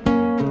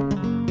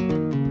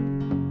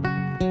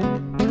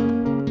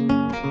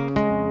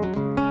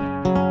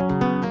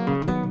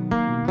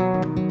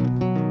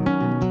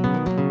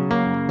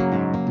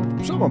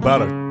 Something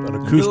about an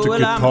acoustic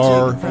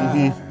guitar.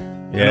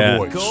 Yeah,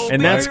 And a voice,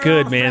 and that's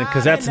good, man,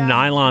 because that's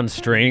nylon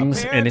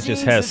strings, and it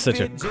just has such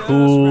a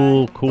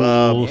cool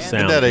sound.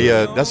 Isn't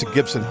that that's a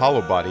Gibson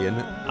hollow body, isn't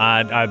it?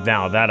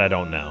 Now that I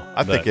don't know.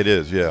 I think it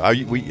is. Yeah, I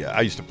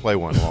used to play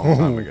one a long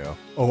time ago.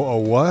 Oh,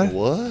 what?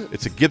 What?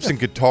 It's a Gibson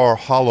guitar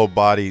hollow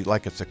body,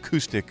 like it's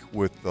acoustic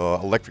with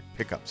electric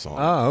pickups on.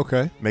 Ah,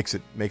 okay. Makes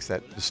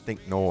that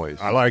distinct noise.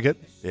 I like it.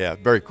 Yeah,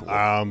 very cool.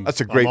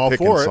 That's a I'm great all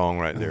picking for it. song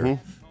right there.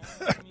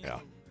 Yeah,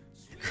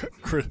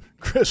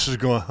 Chris is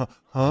going, huh?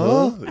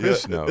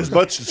 Chris knows. As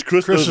much as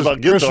Chris knows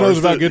about guitars. Chris knows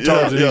about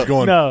guitars, and yeah. he's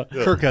going, No.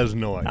 Kirk has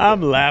no idea.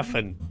 I'm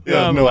laughing.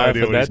 Yeah, I'm no laughing.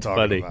 idea what he's That's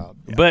talking funny.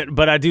 about.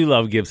 But I do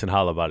love Gibson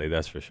hollow body.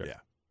 That's for sure. Yeah.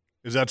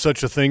 Is that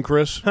such a thing,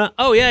 Chris? Huh?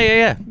 Oh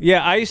yeah.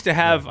 I used to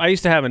have an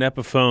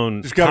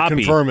Epiphone. Just got to copy.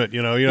 confirm it,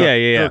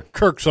 Yeah.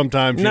 Kirk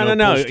sometimes, No.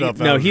 pulls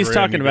stuff out of his He's rear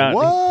talking and you go,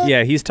 about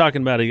what? he's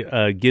talking about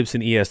a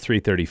Gibson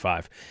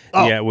ES335.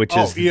 Oh, yeah, which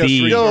is the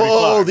ES335.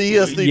 Oh, the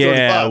ESD35.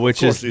 yeah, of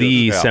which course is he the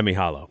Yeah.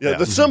 semi-hollow. Yeah,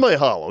 the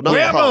semi-hollow. Not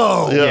Rambo! the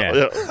hollow.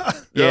 Yeah. Yeah.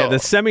 Yeah, the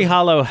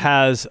semi-hollow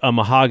has a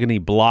mahogany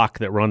block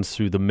that runs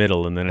through the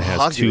middle, and then it has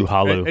Mahogany. two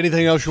hollow.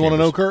 Anything else you want to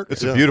know, Kirk?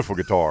 It's a beautiful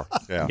guitar.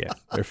 Yeah. Yeah,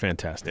 they're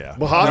fantastic. Yeah.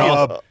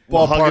 Mahogany.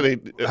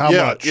 Ballpark, how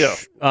yeah, much? Yeah.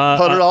 A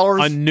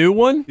 $100? new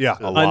one? Yeah.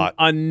 A lot.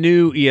 A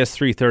new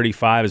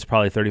ES335 is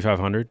probably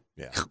 $3,500.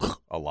 Yeah,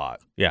 a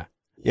lot. Yeah.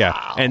 Yeah.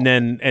 And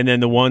then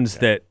the ones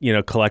that,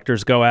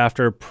 collectors go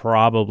after,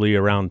 probably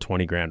around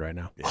 20 grand right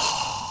now.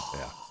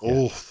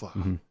 Oh, fuck.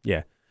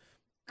 Yeah.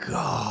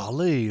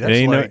 Golly, It that's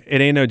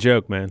ain't no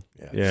joke, man.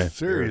 Yeah.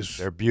 serious.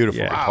 They're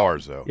beautiful Yeah.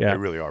 cars, though. Yeah. They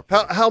really are.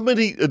 How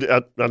many?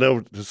 I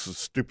know this is a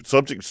stupid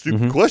subject,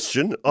 stupid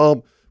question.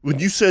 When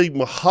you say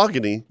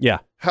mahogany, Yeah.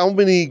 how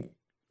many?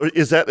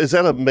 Is that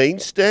a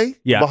mainstay?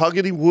 Yeah.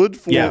 Mahogany wood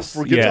for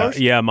guitars.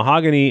 Yeah.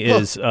 Mahogany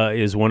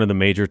is one of the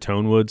major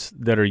tone woods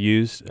that are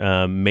used.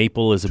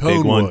 Maple is a big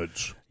Tone one.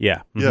 woods.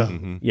 Yeah. Yeah.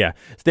 Mm-hmm. Yeah.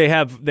 They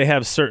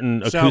have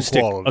certain Sound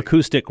quality.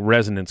 acoustic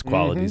resonance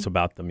qualities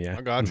about them. Yeah.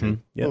 I got you.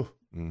 Yeah. Oh.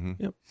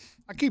 Mm-hmm.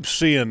 I keep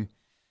seeing,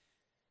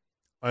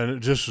 and it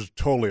just is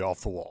totally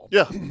off the wall.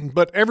 Yeah.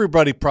 But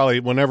everybody probably,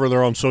 whenever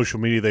they're on social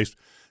media,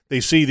 they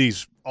see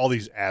all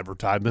these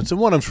advertisements, and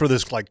one of them's for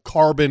this like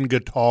carbon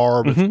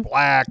guitar, but it's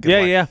black. And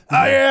Yeah.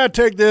 Oh yeah,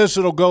 take this;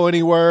 it'll go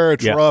anywhere.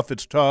 It's Yeah. rough,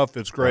 it's tough,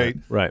 it's great.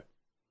 Right.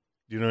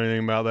 Do you know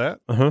anything about that?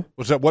 Uh-huh.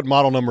 What's that? What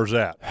model number is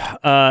that?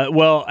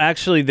 Well,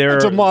 actually, there.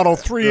 It's a model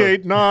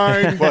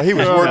 389. Well, he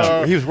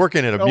was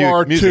working at a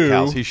LR2. music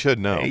house. He should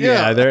know.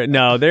 Yeah,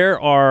 there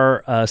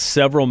are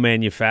several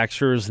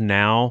manufacturers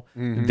now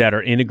that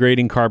are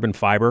integrating carbon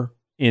fiber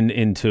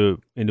into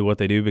what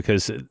they do,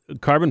 because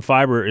carbon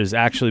fiber is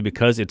actually,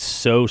 because it's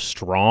so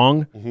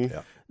strong,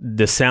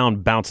 the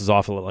sound bounces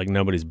off like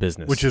nobody's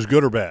business. Which is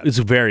good or bad? It's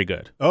very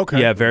good. Okay.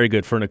 Yeah, very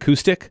good for an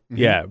acoustic.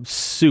 Yeah,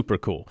 super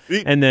cool.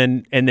 And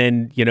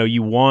then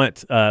you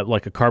want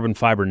like a carbon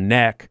fiber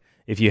neck.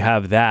 If you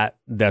have that,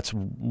 that's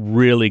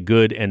really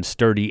good and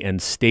sturdy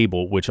and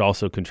stable, which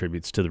also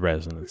contributes to the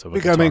resonance of a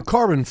Because, guitar.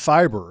 carbon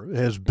fiber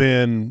has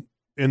been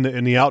in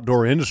the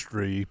outdoor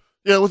industry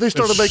Yeah, well, they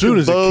started as making soon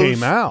as bows. it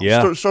came out.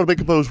 Yeah. Started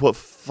making bows,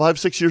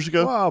 5-6 years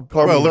ago? Wow.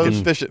 Carbon Well,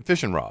 look bows. at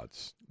fishing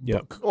rods.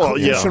 Yep. Oh,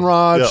 yeah. Fishing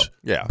rods,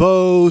 Yeah.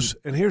 bows,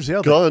 and here's the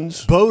other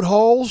Guns. boat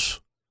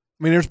hulls.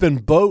 I mean, there's been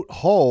boat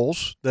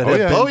hulls that Oh, have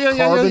yeah. been Oh, yeah,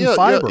 carbon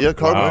fiber. Yeah,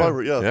 carbon Wow.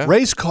 fiber, yeah. Yeah.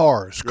 Race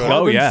cars, Right.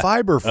 carbon yeah.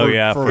 fiber for, Oh,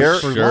 yeah, for, for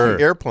for sure.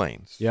 life.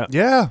 Airplanes. Yeah.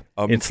 Yeah.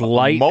 It's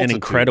light and multitude.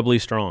 incredibly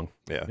strong.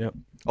 Yeah. Yep.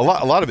 A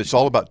lot of it's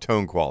all about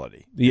tone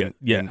quality. Yeah,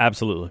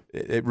 absolutely.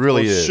 It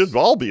really Well, it is. should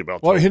all be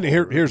about Well, that.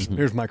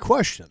 here's my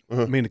question.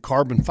 I mean, the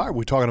carbon fiber.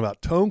 We're talking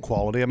about tone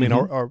quality. I mean,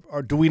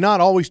 do we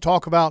not always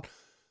talk about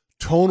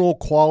tonal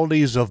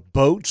qualities of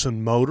boats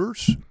and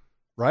motors?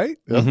 Right.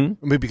 Mhm.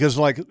 I mean, because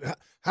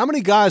how many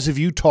guys have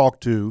you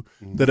talked to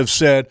that have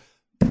said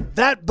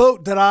that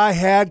boat that I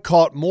had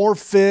caught more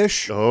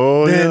fish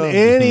Oh, than yeah.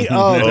 any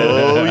other?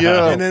 Oh,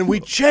 yeah. And then we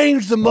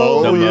changed the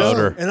motor, Oh, The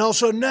motor. and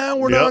also now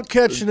we're Yep. not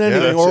catching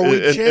anything, That's- or we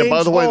changed and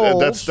by the way,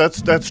 holes.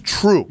 that's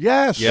true.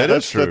 Yes. Yeah,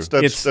 that's true.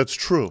 That's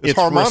true. It's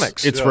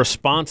harmonics. It's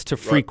response to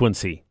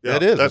frequency. Yeah,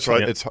 it is. That's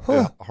right. It's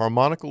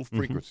harmonical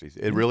frequencies.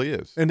 It really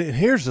is. And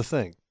here's the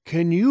thing.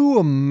 Can you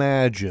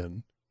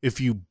imagine if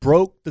you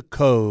broke the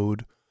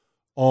code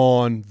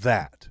on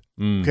that?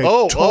 Okay,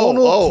 tonal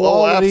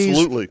qualities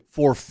absolutely.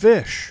 for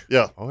fish.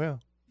 Yeah. Oh yeah.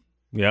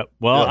 Yep.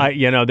 Well,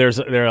 Yeah.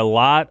 there are a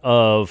lot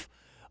of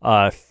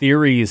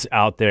theories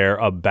out there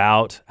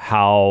about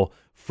how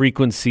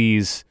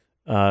frequencies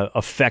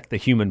affect the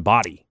human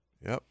body,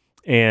 Yep.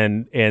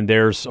 and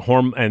there's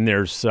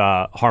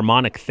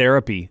harmonic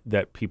therapy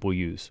that people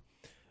use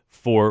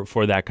for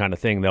that kind of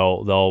thing.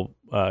 They'll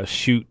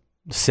shoot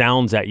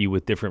sounds at you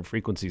with different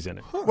frequencies in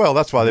it. Well,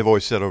 that's why they've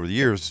always said over the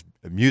years,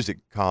 music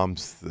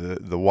calms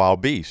the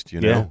wild beast. You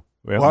know. Yeah.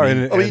 Well, Well,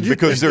 I mean,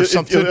 because there's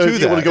something to if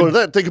you want that. to go into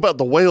that, think about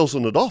the whales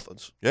and the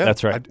dolphins. Yeah.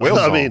 that's right. Whale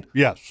I song. mean,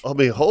 Yes.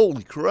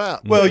 holy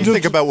crap. Well, you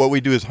think about what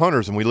we do as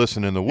hunters and we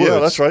listen in the woods. yeah,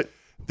 that's right.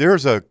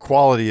 There's a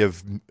quality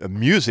of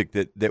music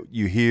that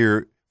you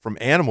hear from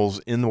animals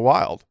in the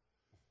wild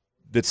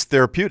that's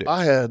therapeutic.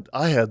 I had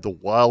the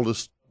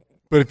wildest.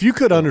 But if you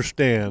could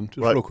understand, just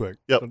Right. real quick,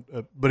 Yep.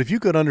 but if you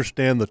could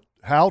understand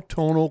how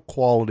tonal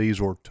qualities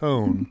or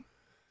tone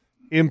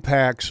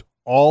impacts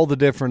all the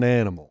different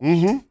animals,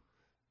 Mm-hmm.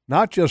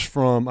 not just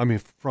from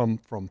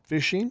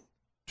fishing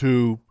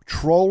to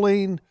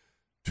trolling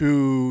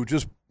to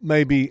just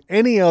maybe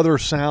any other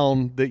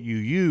sound that you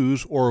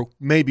use or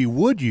maybe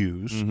would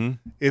use Mhm.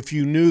 if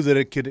you knew that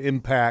it could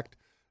impact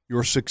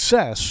your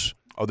success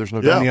Oh, there's no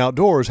in Yeah. doubt. the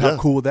outdoors, how Yeah.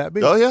 cool would that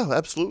be? Oh yeah,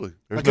 absolutely.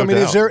 There's Like, no I mean,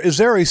 doubt. is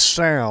there a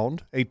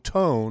sound, a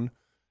tone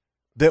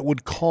that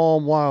would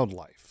calm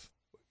wildlife,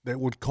 that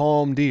would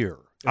calm deer?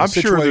 In a I'm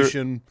sure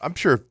situation, I'm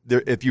sure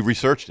if you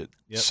researched it,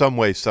 some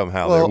way,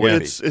 somehow, Well, there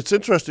would it's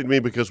interesting to me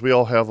because we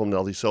all have them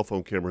now, these cell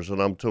phone cameras,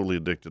 and I'm totally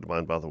addicted to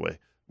mine, by the way.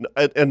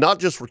 And not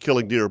just for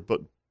killing deer,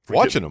 but for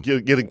Watching them.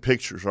 getting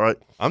pictures. All right.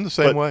 be. I'm the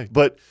same way.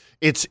 But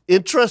it's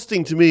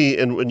interesting to me,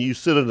 and when you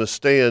sit in a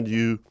stand,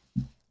 you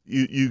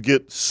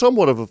get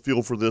somewhat of a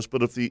feel for this.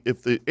 But if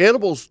the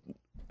animals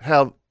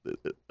have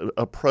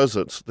a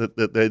presence that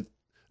they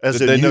as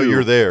That they in know you,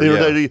 you're there,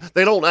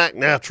 they don't act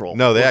natural.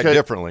 No, they act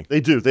differently. They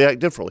do. They act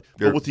differently.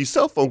 You're- But with these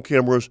cell phone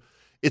cameras,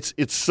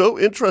 it's so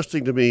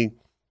interesting to me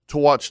to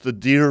watch the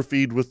deer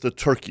feed with the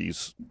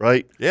turkeys,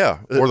 right? Yeah,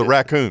 or the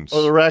raccoons.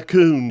 Or the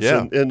raccoons,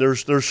 Yeah. and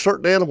there's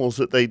certain animals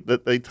that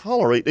they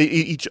tolerate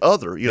each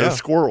other. You know, Yeah.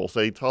 squirrels,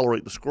 they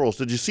tolerate the squirrels.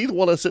 Did you see the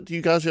one I sent to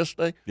you guys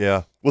yesterday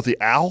Yeah, with the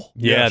owl?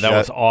 Yeah, Yes, that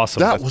was awesome.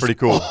 That that's was pretty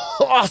cool.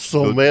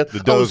 awesome, man. The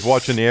doe's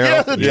watching the owl.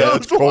 Yeah, the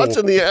doe's cool.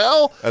 watching the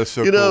owl. That's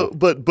so cool.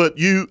 But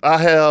I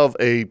have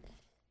a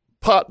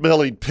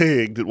pot-bellied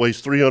pig that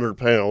weighs 300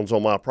 pounds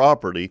on my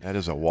property. That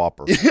is a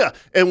whopper. Yeah,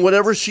 and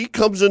whenever she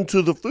comes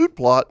into the food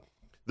plot,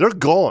 they're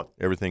gone.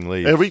 Everything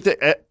leaves.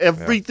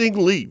 Everything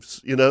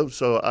leaves.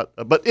 So,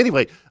 but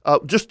anyway,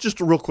 just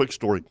a real quick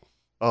story.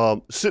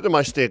 Sitting in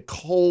my stand,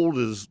 cold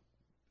as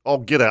all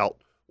get out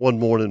one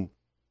morning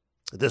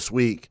this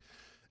week,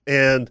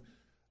 and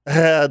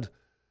and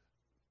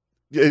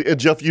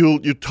Jeff, you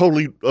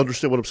totally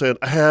understand what I'm saying.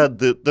 I had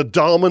the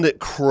dominant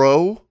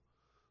crow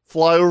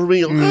fly over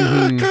me,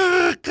 and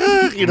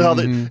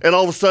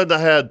all of a sudden I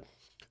had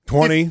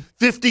 20,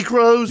 50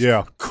 crows.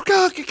 Yeah.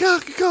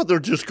 They're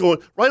just going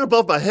right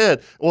above my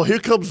head. Well, here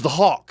comes the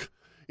hawk.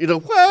 He's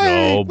doing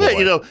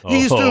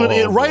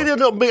it right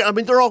into me. I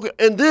mean, they're all,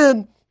 and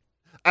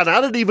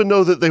I didn't even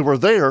know that they were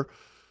there.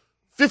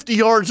 50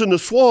 yards in the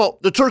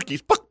swamp, the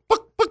turkeys, buck,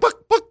 buck, buck,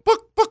 buck, buck, buck,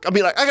 buck. I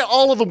mean, I got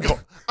all of them going.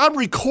 I'm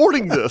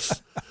recording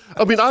this.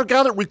 I mean, I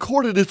got it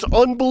recorded. It's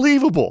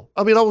unbelievable.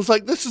 I mean, I was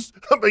like,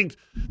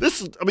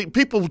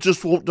 people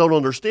just don't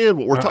understand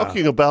what we're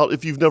talking about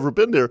if you've never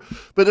been there.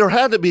 But there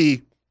had to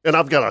be, and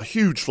I've got a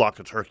huge flock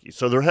of turkeys,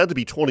 so there had to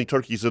be 20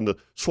 turkeys in the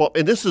swamp.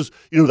 And this is,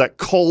 that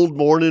cold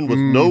morning with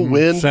no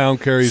wind.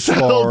 Sound carries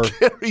far.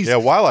 Yeah,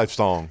 wildlife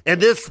song.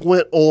 And this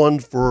went on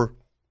for,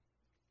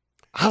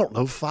 I don't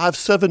know,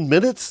 5-7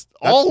 minutes.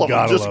 All of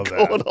them just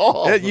going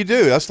off. Yeah, you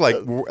do. That's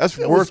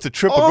worth the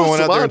trip of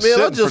going out there and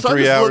sitting for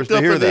 3 hours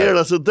to hear that. And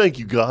I said, "Thank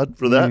you, God,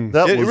 for that."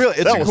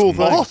 It's a cool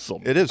thing.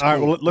 Awesome. It is. Cool. All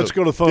right, well, let's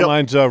go to the phone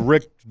lines.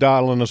 Rick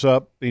dialing us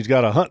up. He's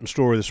got a hunting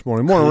story this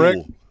morning. Morning,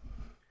 Rick.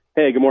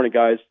 Hey, good morning,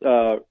 guys.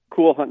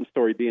 Cool hunting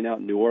story being out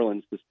in New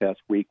Orleans this past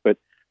week. But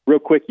real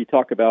quick, you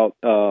talk about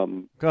what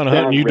kind of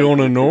hunting you doing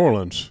in New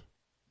Orleans?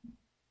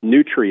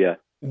 Nutria.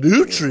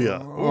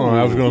 Oh,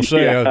 I was going to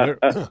say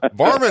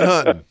varmint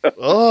hunting.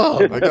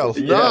 Oh, nice.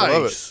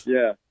 Love it.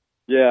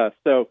 Yeah.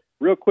 So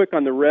real quick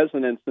on the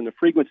resonance and the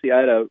frequency,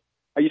 I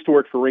used to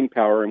work for Ring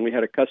Power, and we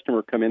had a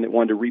customer come in that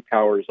wanted to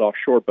repower his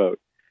offshore boat,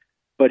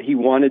 but he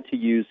wanted to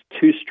use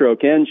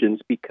 2-stroke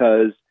engines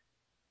because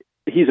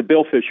he's a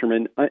bill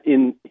fisherman.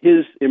 In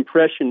his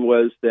impression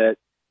was that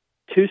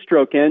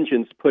 2-stroke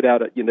engines put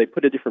out they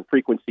put a different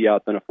frequency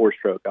out than a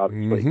 4-stroke,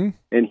 obviously,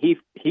 and he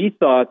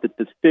thought that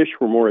the fish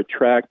were more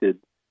attracted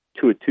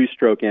to a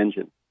 2-stroke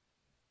engine.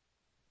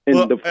 And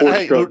well, the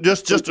 4-stroke.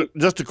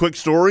 Just a quick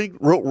story.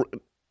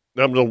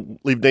 I'm going to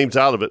leave names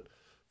out of it.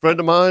 Friend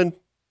of mine,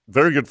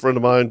 very good friend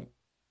of mine,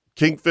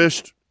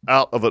 kingfished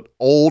out of an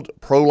old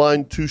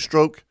Proline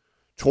 2-stroke,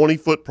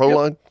 20-foot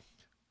Proline,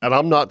 and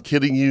I'm not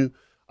kidding you.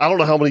 I don't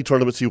know how many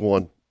tournaments he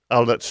won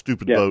out of that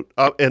stupid boat,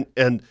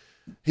 and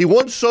he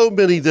won so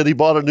many that he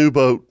bought a new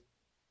boat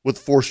with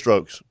 4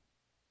 strokes.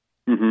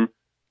 Mm-hmm.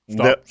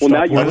 Now you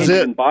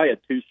can buy a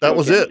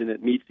 2-stroke engine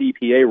that meets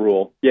EPA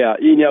rule. Yeah,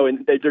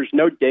 and there's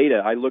no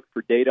data. I look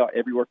for data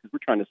everywhere because we're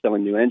trying to sell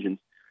him new engines,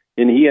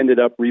 and he ended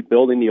up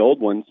rebuilding the old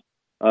ones.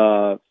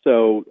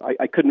 So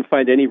I couldn't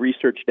find any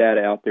research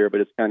data out there, but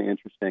it's kind of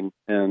interesting.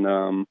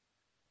 And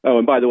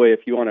and by the way,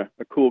 if you want a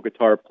cool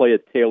guitar, play a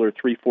Taylor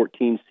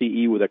 314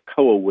 CE with a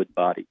Koa wood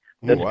body.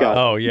 The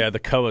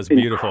Koa is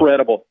beautiful.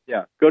 Incredible.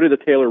 Yeah, go to the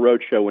Taylor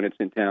Roadshow when it's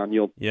in town.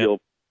 You'll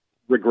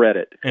regret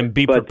it. And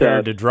be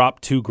prepared to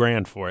drop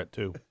 $2,000 for it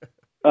too.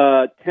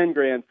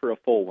 $10,000 for a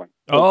full one.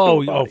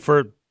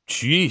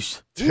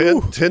 Jeez.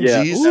 10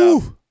 G's.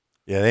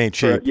 Yeah, they ain't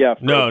cheap.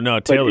 No,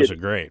 Taylors are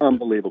great.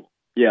 Unbelievable.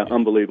 Yeah,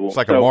 unbelievable. It's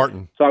like a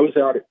Martin. So I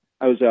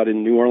was out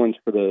in New Orleans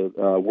for the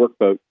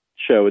Workboat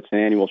show. It's an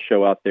annual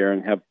show out there,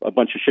 and have a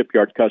bunch of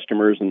shipyard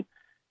customers, and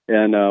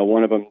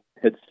one of them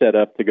had set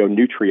up to go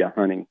nutria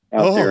hunting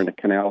out there in the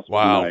canals.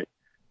 Wow. Night.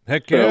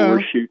 Heck yeah.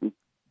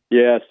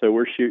 So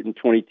we're shooting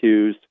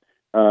 22s,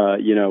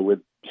 with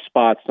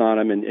spots on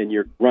them, and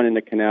you're running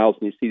the canals,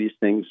 and you see these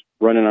things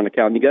running on the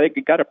canal. And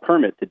you got a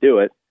permit to do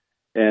it,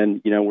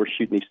 and we're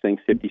shooting these things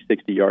 50,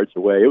 60 yards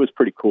away. It was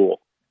pretty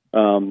cool.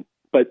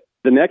 But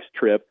the next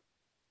trip,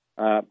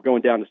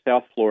 going down to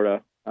South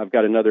Florida, I've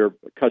got another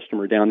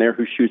customer down there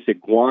who shoots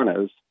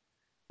iguanas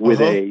with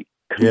a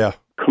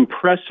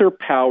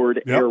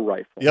compressor-powered air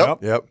rifle.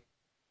 Yep.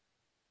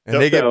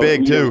 And they get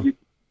big too.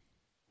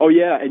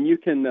 And you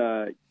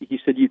can. He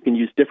said you can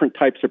use different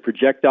types of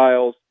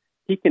projectiles.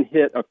 He can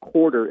hit a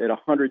quarter at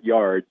 100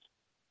 yards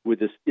with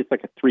this. It's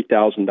like a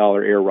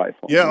 $3,000 air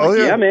rifle. Yeah,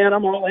 yeah, man,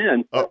 I'm all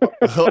in.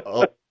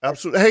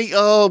 Absolutely. Hey,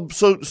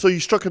 so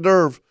you struck a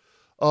nerve.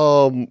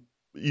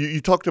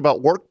 You talked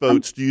about work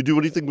boats. Do you do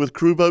anything with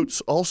crew boats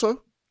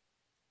also?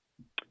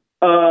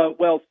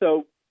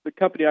 So the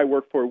company I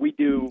work for, we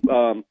do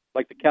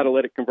like the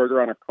catalytic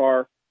converter on a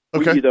car.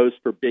 We do those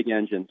for big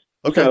engines.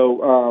 Okay.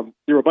 So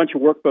there were a bunch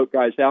of workboat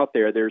guys out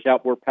there. There's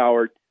outboard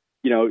powered.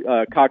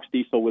 Cox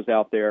Diesel was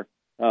out there.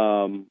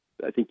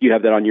 I think you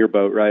have that on your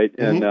boat, right?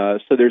 Mm-hmm.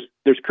 And so there's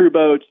crew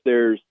boats,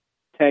 there's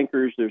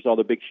tankers, there's all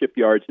the big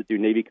shipyards that do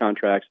Navy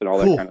contracts and all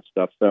that kind of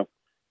stuff. So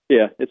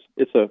yeah, it's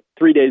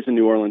 3 days in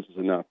New Orleans is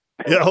enough.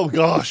 Yeah. Oh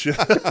gosh. Yeah.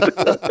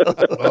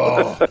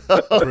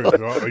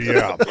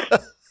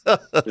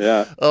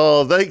 Yeah.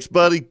 Oh, thanks,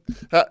 buddy.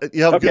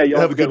 You have Okay, y'all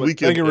have a good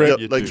weekend. Thank you, Rick.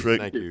 Yep, thanks,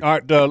 Rick. Thank you. All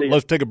right,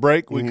 let's take a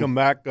break. We come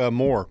back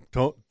more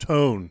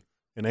tone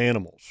and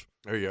animals.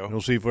 There you And go.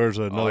 we'll see if there's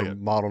another yeah.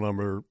 model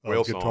number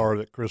Whale of guitar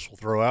that Chris will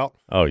throw out.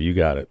 Oh, you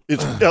got it.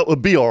 It's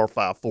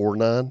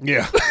BR549.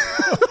 Yeah.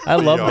 I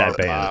love that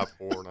band.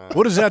 549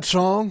 What is that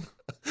song?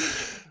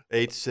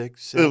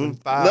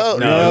 8675. No,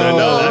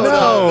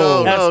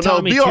 No. That's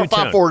Tommy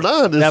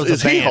BR549 That was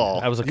is a band.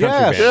 Hee-Haw. That was a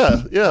country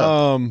Yes. band.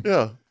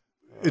 Yeah.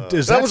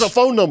 Is That was a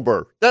phone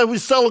number. That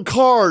was selling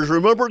cars,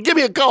 remember? Give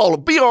me a call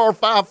at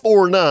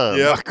BR549.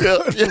 Yeah.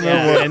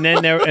 Yeah, and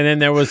then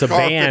there was a Car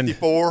band.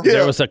 54.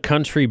 There was a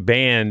country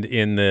band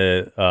in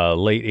the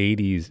late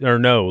 80s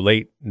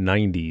late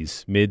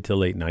 90s, mid to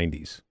late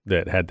 90s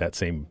that had that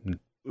same name.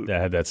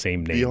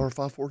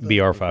 BR549.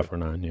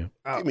 BR549, yeah.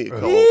 Give me a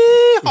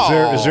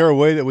call. Is there a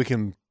way that we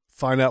can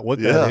find out what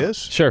that is?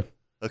 Sure.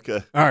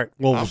 Okay. All right.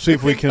 Well, we'll see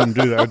if we can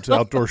do that. It's an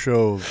outdoor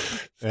show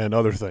and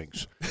other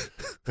things.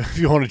 If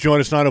you want to join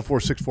us,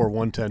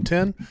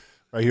 904-641-1010,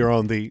 right here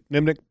on the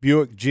Nimnik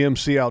Buick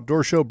GMC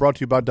Outdoor Show, brought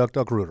to you by Duck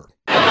Duck Rooter.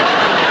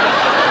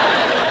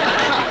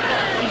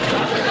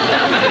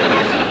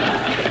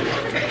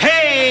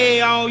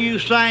 Hey, all you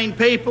sane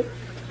people,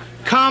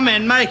 come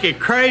and make a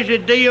crazy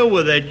deal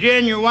with a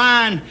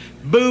genuine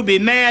booby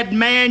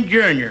madman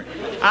junior.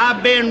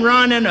 I've been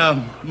running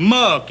a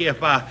muck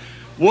if I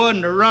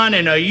wasn't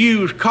running a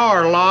used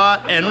car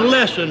lot, and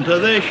listen to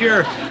this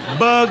here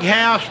Bug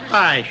House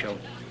special.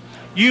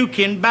 You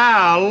can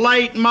buy a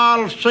late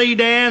model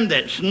sedan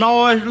that's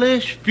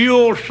noiseless,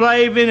 fuel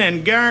saving,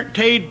 and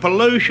guaranteed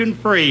pollution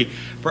free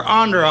for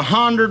under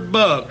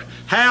 $100.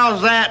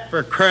 How's that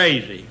for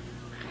crazy?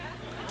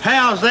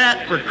 How's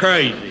that for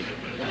crazy?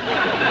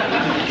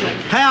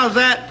 How's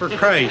that for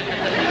crazy?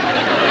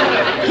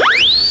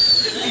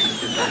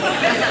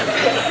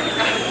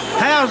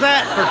 How's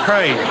that for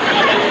crazy?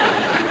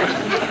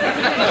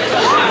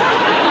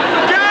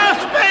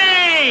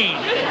 Josephine!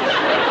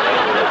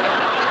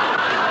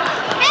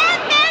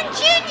 Madman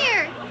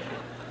Junior!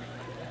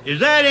 Is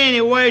that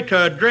any way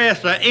to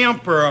address the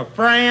Emperor of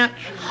France?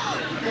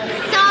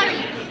 Sorry.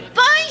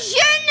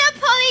 Bonjour,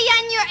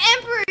 Napoleon, your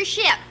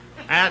emperorship.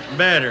 That's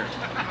better.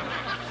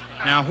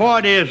 Now,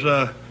 what is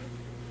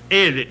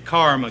it,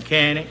 car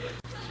mechanic?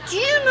 Do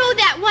you know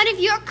that one of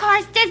your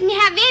cars doesn't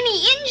have any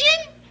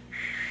engine?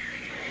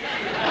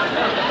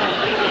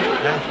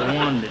 That's the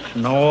one that's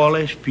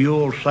noiseless,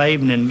 fuel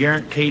saving, and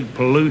guaranteed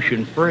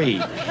pollution free.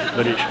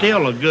 But it's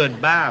still a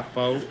good buy,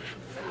 folks.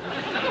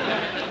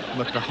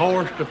 But the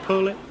horse to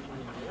pull it,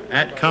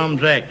 that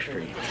comes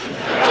extra.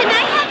 Can I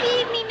have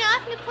the evening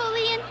off,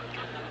 Napoleon?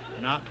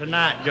 Not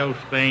tonight,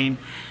 Josephine.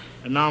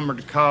 The number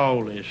to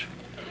call is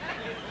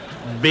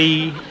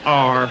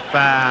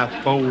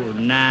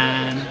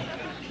BR549.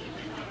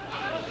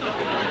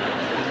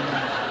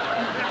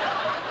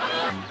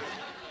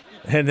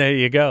 And there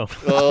you go.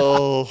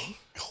 Oh,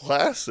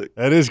 classic.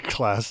 That is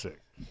classic.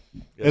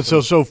 And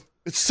so,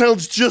 It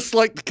sounds just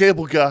like the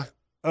Cable Guy,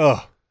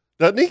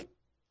 doesn't he?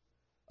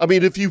 I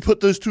mean, if you put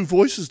those two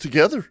voices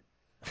together,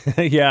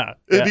 Yeah.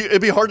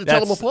 it'd be hard to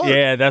tell them apart.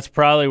 Yeah, that's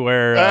probably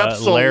where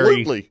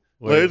Absolutely.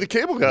 Larry the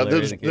Cable Guy. Larry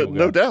There's the Cable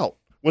no Guy. doubt.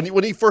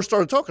 When he first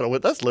started talking, I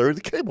went, that's Larry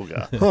the Cable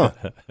Guy.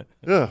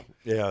 Yeah.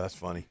 Yeah, that's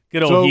funny.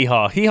 Good old So- Hee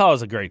Haw. Hee Haw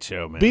is a great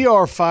show, man.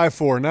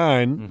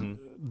 BR549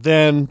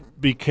 then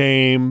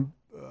became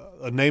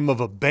a name of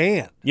a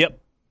band. Yep.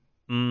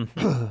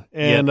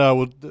 And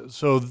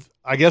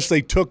I guess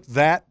they took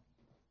that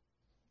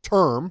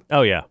term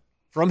Oh, yeah.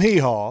 from Hee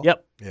Haw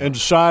Yep. and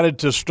decided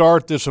to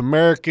start this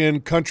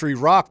American country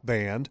rock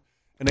band,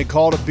 and they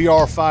called it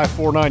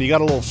BR549. You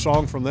got a little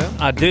song from them?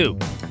 I do.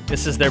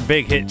 This is their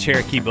big hit,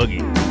 Cherokee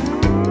Boogie.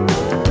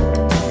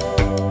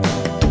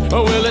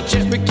 Oh, well, a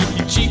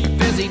Cherokee chief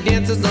as he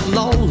dances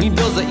along, he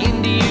does an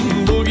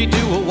Indian boogie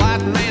to a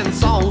white man's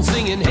song,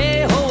 singing,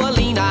 hey ho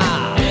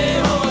Alina, hey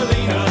ho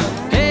Alina,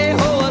 hey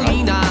ho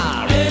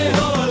Alina, hey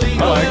ho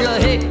Alina,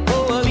 hey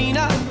ho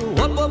Alina,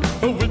 whoop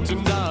whoop,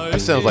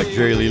 That sounds like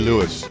Jerry Lee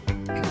Lewis.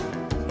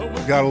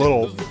 Got a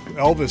little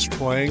Elvis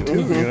twang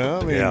too, you know?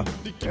 I mean,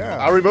 Yeah.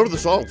 I remember the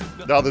song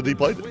now that he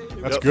played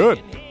it. That's Yep.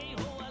 good.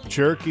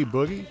 Cherokee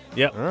Boogie.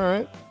 Yep. All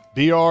right.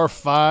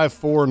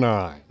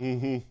 BR549.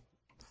 Mm-hmm.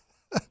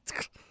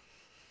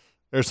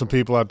 There's some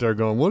people out there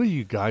going, what are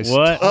you guys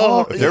What?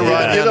 Oh, If they're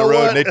riding down the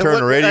road and they turn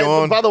the radio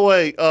on. By the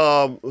way,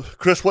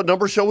 Chris, what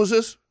number show was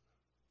this?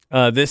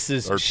 This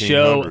is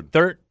show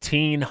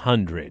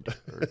 1300. 1300.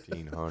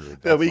 1300.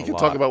 Yeah, we can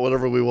talk about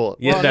whatever we want.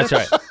 Yeah, that's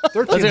right.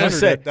 1300.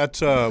 say.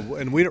 That's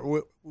and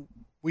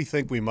we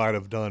think we might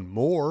have done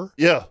more.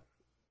 Yeah.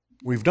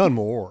 We've done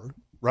more,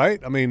 right?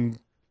 I mean,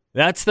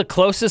 That's the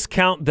closest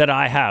count that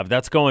I have.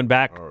 That's going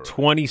back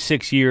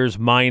 26 years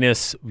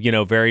minus,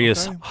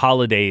 various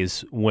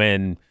holidays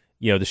when,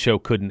 the show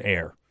couldn't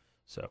air.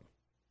 So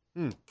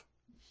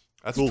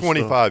That's Cool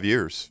 25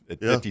 years at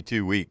Yeah.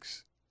 52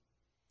 weeks.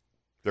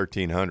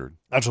 1,300.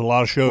 that's a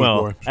lot of shows,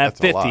 well, boy. at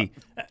That's a lot.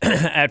 50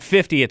 at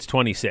 50 it's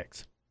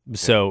 26.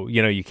 So,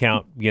 you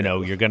count,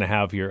 you're going to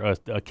have your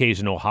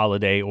occasional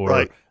holiday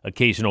or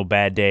occasional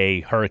bad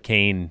day,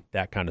 hurricane,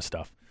 that kind of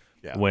stuff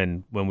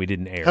when we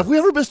didn't air. Have we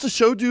ever missed a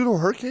show due to a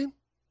hurricane?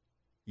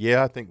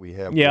 Yeah, I think we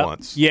have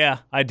once. Yeah,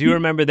 I do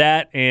remember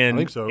that. And I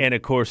think so. And,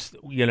 of course,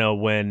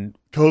 when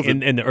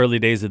COVID. in the early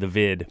days of the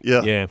vid.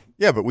 Yeah.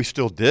 Yeah, but we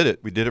still did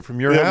it. We did it from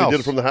your house. We did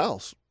it from the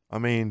house. I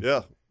mean,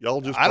 Yeah.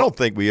 Y'all just. I don't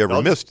think we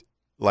ever missed,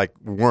 like,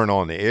 we weren't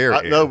on the air.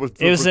 No,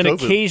 It was an COVID.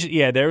 occasion.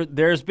 Yeah,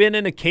 there's been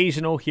an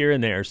occasional here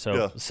and there.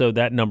 So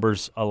that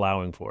number's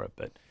allowing for it.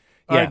 But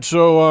All right,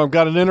 so I've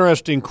got an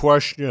interesting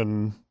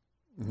question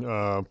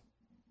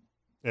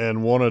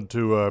and wanted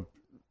to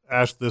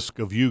ask this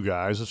of you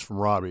guys. It's from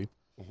Robbie.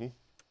 Mm-hmm.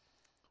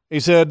 He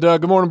said,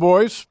 good morning,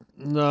 boys.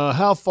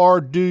 How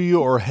far do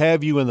you or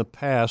have you in the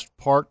past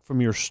parked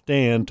from your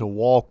stand to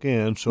walk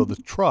in so the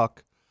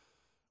truck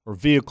or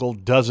vehicle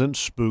doesn't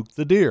spook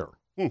the deer?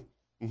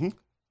 Mm-hmm.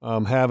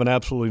 I'm having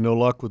absolutely no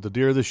luck with the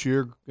deer this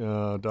year,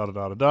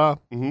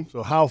 Mm-hmm.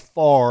 So how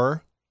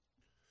far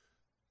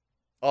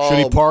should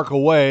he park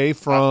away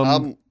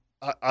from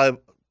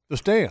the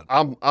stand?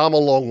 I'm a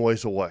long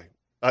ways away.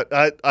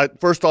 I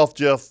first off,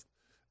 Jeff,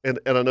 and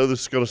I know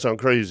this is going to sound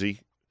crazy,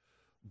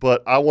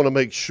 but I want to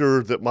make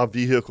sure that my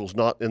vehicle's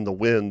not in the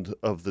wind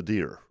of the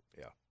deer.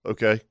 Yeah.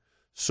 Okay.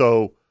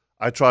 So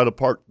I try to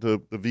park the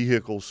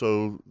vehicle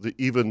so that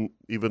even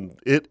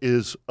it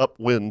is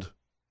upwind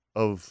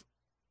of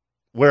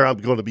where I'm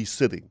going to be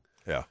sitting.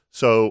 Yeah.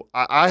 So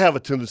I have a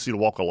tendency to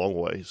walk a long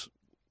ways.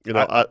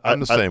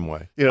 I'm the same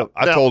way.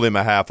 I now, told him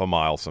a half a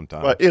mile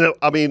sometimes. Right.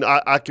 I mean,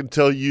 I can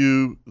tell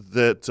you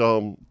that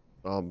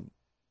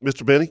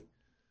Mr. Benny,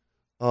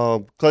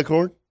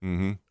 Cleghorn.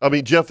 Mm-hmm. I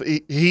mean, Jeff,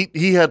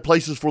 he had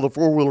places for the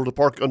four-wheeler to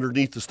park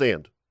underneath the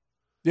stand.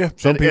 Yeah,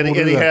 some people and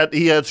do that.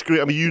 he had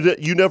screen. I mean,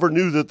 you never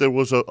knew that there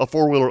was a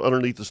four-wheeler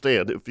underneath the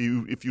stand if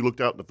you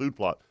looked out in the food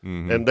plot,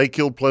 and they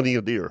killed plenty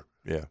of deer.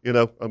 Yeah,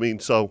 I mean,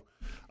 so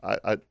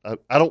I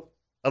don't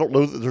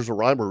know that there's a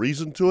rhyme or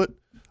reason to it,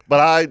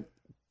 but I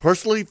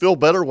personally feel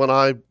better when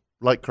I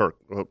like Kirk.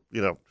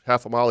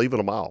 Half a mile, even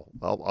a mile.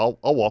 I'll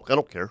walk. I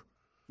don't care.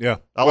 Yeah,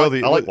 I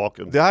like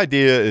walking. The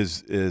idea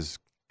is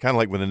kind of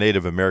like when the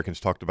Native Americans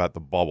talked about the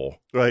bubble.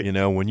 Right.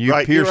 When you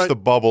pierce the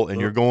bubble and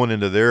you're going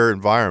into their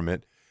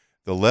environment,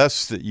 the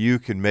less that you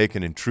can make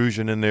an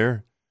intrusion in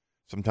there,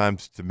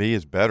 sometimes to me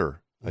is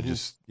better. Mm-hmm. I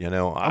just,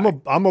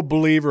 I'm a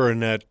believer in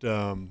that.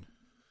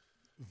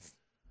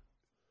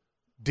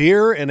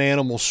 Deer and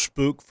animals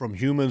spook from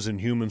humans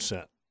and human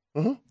scent.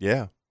 Mm-hmm.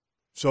 Yeah.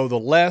 So the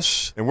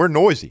less, and we're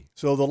noisy.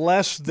 So the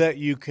less that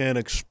you can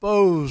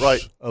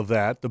expose of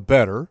that, the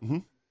better. Mm-hmm.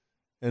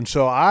 And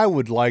so I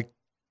would like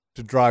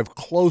to drive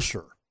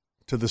closer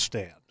to the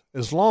stand,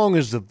 as long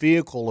as the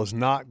vehicle is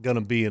not going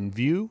to be in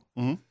view,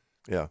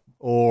 yeah,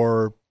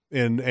 or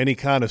in any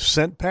kind of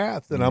scent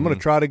path. And I'm going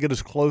to try to get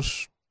as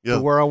close to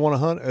where I want to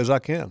hunt as I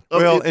can.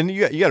 Well, and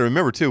you got to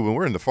remember too, when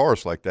we're in the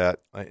forest like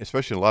that,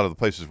 especially in a lot of the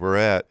places we're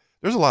at,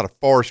 there's a lot of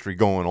forestry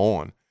going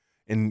on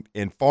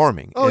in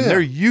farming,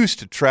 they're used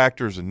to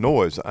tractors and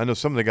noise. I know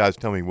some of the guys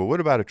tell me, "Well, what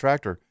about a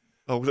tractor?"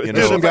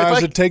 There's some guys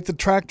that take the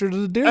tractor to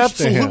the deer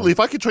stand. Absolutely. If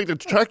I could take the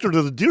tractor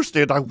to the deer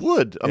stand, I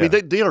would. I mean,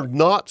 they are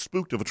not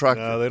spooked of a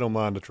tractor. No, they don't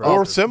mind the tractor.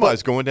 Or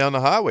semis going down the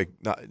highway,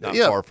 not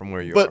far from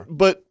where you are.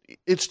 But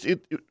it's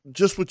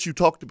just what you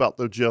talked about,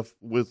 though, Jeff,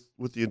 with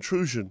the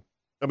intrusion.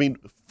 I mean,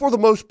 for the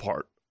most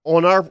part,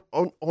 on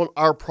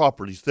our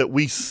properties that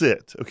we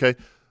sit, okay,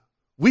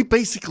 we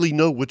basically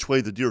know which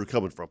way the deer are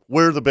coming from,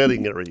 where the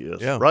bedding area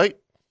is, right?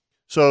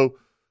 So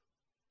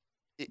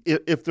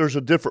if there's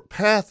a different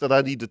path that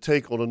I need to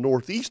take on a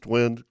northeast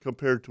wind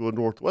compared to a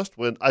northwest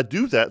wind, I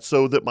do that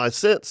so that my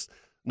scent's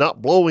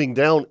not blowing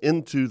down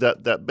into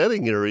that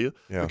bedding area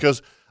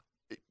because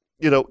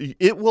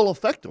it will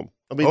affect them.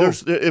 I mean,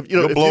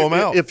 blow them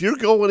out. If you're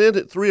going in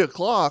at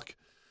 3:00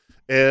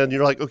 and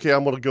you're like, okay,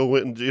 I'm going to go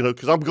in,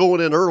 because I'm going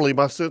in early,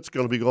 my scent's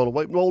going to be going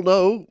away. Well,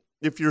 no,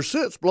 if your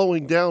scent's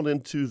blowing down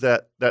into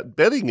that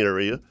bedding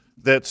area,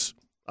 that's,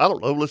 I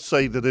don't know, let's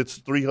say that it's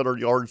 300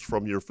 yards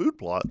from your food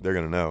plot. They're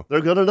going to know.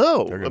 They're going to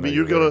know. I mean,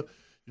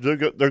 they're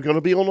going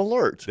to be on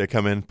alert. They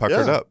come in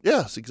puckered up.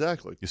 Yes,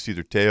 exactly. You see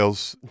their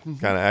tails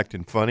kind of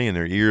acting funny, and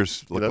their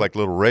ears look like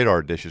little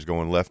radar dishes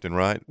going left and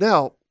right.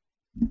 Now,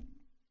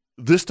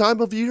 this time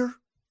of year,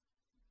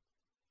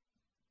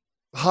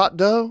 hot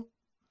doe,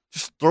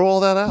 just throw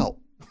all that out.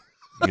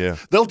 Yeah,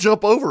 they'll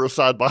jump over a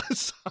side by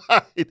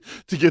side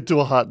to get to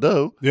a hot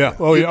doe. Yeah.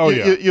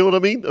 You know what I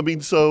mean? I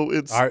mean, so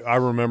it's. I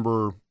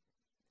remember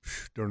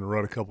during the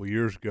rut a couple of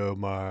years ago,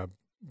 my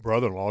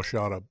brother-in-law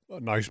shot a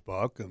nice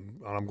buck,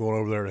 and I'm going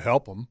over there to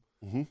help him,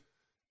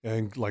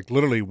 and like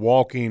literally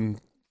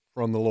walking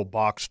from the little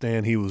box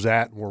stand he was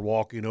at, and we're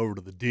walking over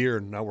to the deer,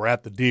 and now we're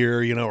at the deer.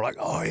 We're like,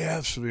 oh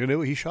yes,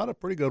 he shot a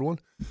pretty good one,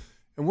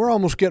 and we're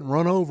almost getting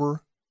run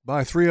over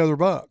by 3 other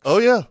bucks. Oh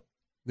yeah.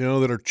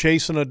 That are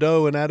chasing a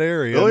doe in that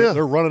area. Oh, yeah.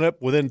 They're running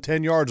up within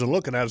 10 yards and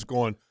looking at us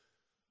going,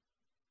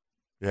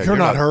 you're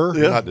not her.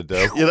 You're not the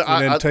doe.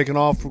 And then taking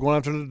off, going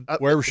after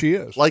wherever she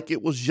is. Like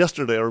it was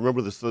yesterday. I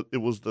remember this. It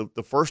was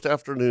the first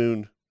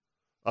afternoon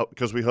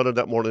because we hunted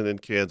that morning in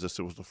Kansas.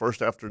 It was the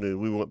first afternoon.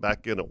 We went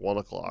back in at 1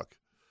 o'clock,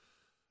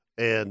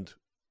 and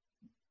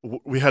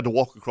we had to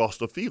walk across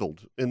the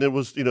field. And there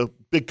was,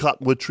 big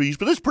cottonwood trees,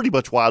 but it's pretty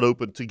much wide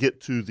open to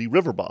get to the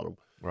river bottom.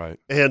 Right.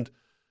 And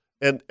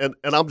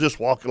I'm just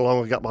walking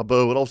along. I got my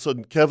bow, and all of a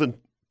sudden, Kevin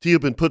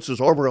Teobin puts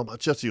his arm around my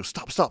chest. He goes,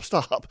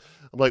 stop.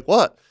 I'm like,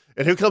 what?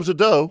 And here comes a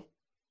doe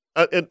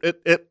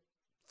at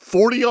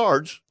 40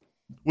 yards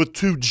with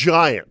two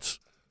giants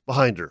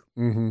behind her.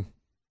 Mm-hmm.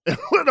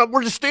 And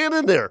we're just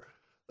standing there.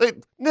 They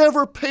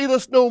never paid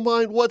us no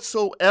mind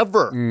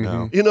whatsoever.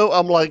 No.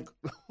 I'm like,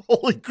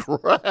 holy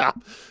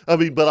crap. I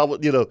mean, but I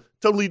would,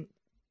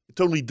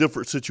 totally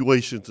different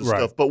situations and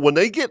stuff. But when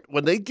they get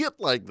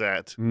like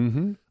that,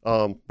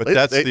 but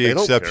that's the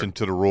exception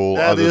to the rule.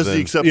 That is the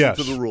exception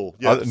to the rule.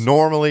 Yes.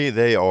 Normally,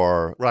 they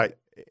are right.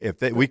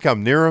 If we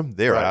come near them,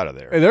 they're out of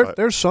there. And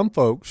there's some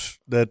folks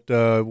that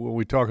when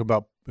we talk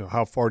about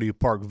how far do you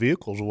park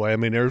vehicles away, I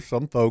mean, there's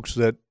some folks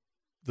that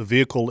the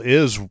vehicle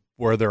is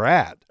where they're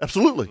at.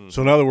 Absolutely.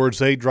 So in other words,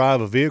 they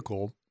drive a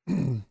vehicle.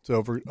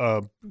 So for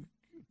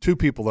two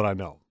people that I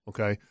know,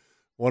 okay,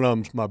 one of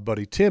them's my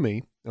buddy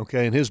Timmy,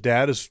 okay, and his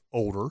dad is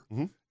older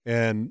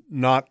and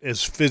not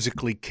as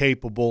physically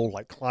capable,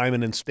 like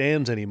climbing in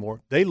stands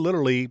anymore. They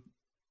literally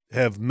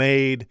have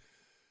made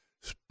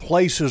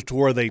places to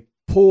where they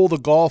pull the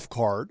golf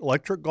cart,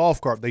 electric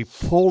golf cart, they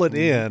pull it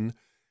in,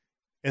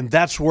 and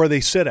that's where they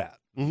sit at.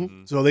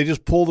 So they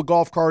just pull the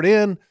golf cart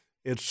in.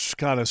 It's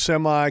kind of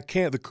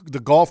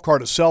the golf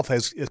cart itself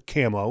is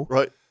camo.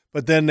 Right.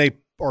 But then they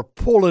are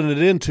pulling it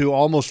into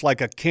almost like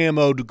a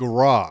camoed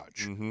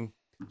garage.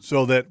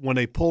 So that when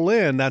they pull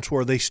in, that's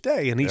where they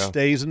stay. And he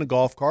stays in the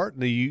golf cart,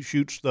 and he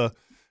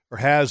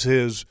has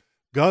his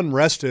gun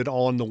rested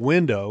on the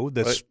window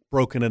that's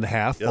broken in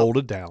half,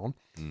 folded down.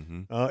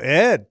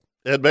 Ed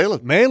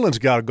Malin. Malin's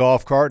got a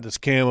golf cart that's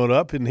camoed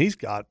up, and he's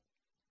got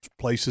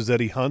places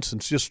that he hunts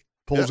and just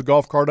pulls the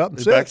golf cart up and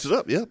he sits. backs it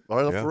up,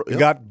 He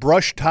got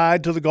brush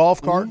tied to the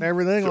golf cart and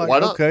everything. Sure, like, why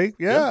not? Okay,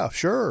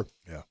 sure.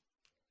 Yeah.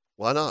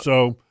 Why not?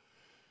 So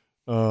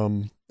I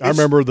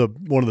remember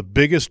one of the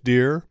biggest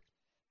deer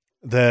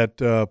that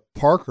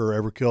Parker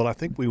ever killed. I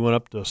think we went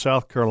up to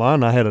South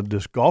Carolina. I had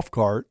this golf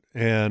cart,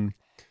 and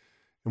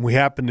we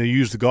happened to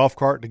use the golf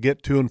cart to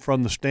get to and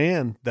from the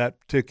stand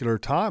that particular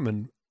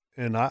time.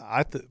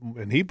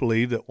 And he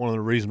believed that one of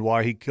the reasons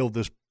why he killed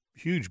this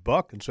huge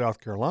buck in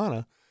South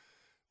Carolina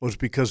was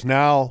because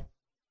now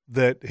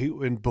that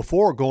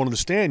before going to the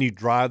stand, you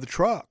drive the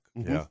truck.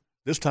 Yeah.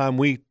 This time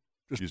we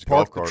just Use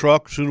parked golf the cart.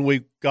 truck as soon as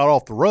we got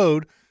off the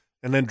road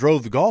and then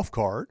drove the golf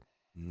cart.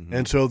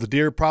 And so the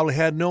deer probably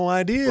had no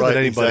idea that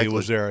anybody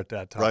was there at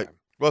that time. Right.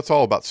 Well, it's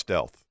all about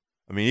stealth.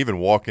 I mean, even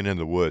walking in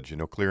the woods,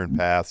 clearing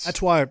paths.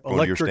 That's why going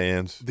to your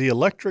stands. the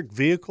electric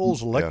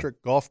vehicles,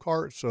 electric golf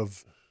carts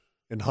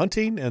in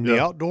hunting and the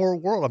outdoor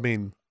world, I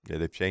mean,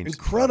 they've changed.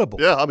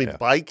 Incredible. Yeah, I mean,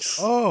 bikes,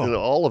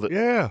 all of it.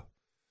 Yeah.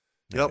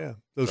 Yep. Yeah.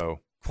 Those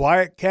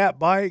quiet cat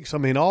bikes, I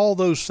mean, all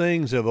those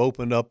things have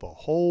opened up a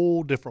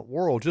whole different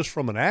world just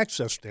from an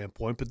access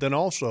standpoint, but then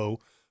also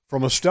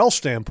from a stealth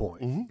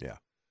standpoint. Yeah.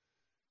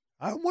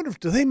 I wonder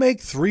do they make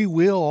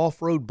 3-wheel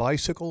off-road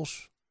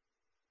bicycles?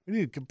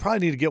 We probably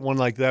need to get one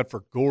like that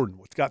for Gordon.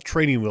 It's got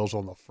training wheels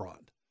on the front.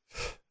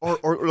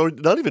 Or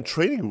not even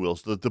training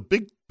wheels, the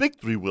big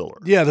 3-wheeler.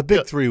 Yeah, the big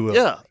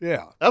 3-wheeler.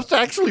 Yeah. That's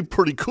actually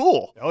pretty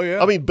cool. Oh,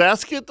 yeah. I mean,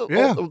 basket on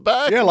the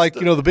back. Yeah, like,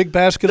 the big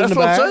basket in the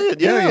back. That's what I'm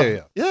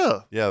saying. Yeah.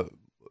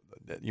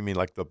 You mean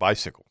like the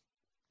bicycle?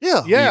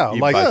 Yeah. Yeah.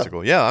 Like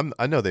bicycle. Yeah,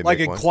 I know they like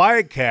make a one.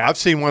 quiet cat. I've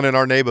seen one in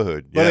our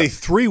neighborhood. But a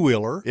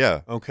 3-wheeler.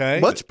 Yeah. Okay.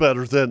 Much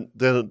better than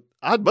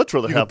I'd much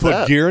rather You have can put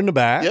that. gear in the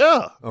back.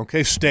 Yeah.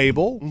 Okay.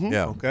 Stable.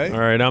 Yeah. Okay. All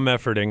right, I'm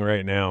efforting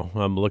right now.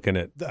 I'm looking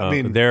at. I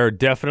mean, there are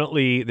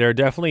definitely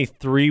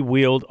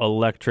 3-wheeled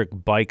electric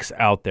bikes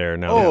out there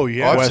now. Oh, the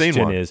yeah. I've question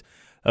seen one. is,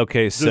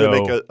 okay, Do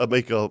so they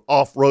make a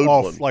off-road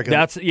one? Like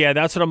that's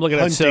what I'm looking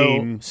at.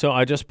 hunting So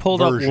I just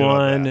pulled up version of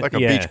one. that. Like a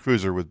beach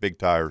cruiser with big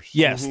tires.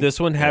 Yes, this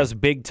one has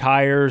big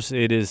tires.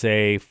 It is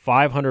a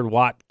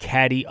 500-watt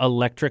Caddy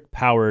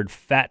electric-powered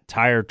fat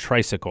tire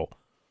tricycle.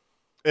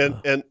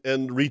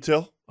 and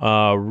retail?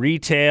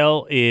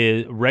 Retail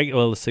is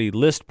regular. Let's see.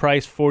 List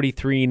price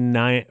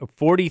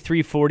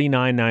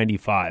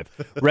 $43.49.95.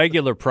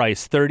 Regular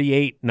price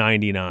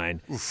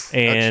 $38.99,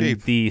 and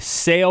cheap. the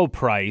sale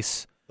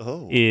price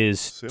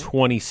is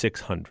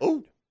 $2,600.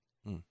 Oh,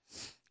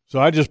 So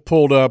I just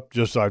pulled up.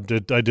 I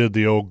did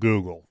the old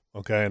Google.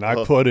 Okay, and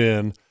I put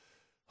in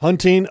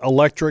hunting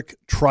electric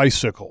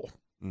tricycle.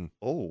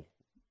 oh,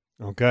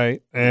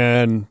 Okay,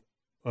 and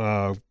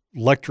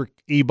electric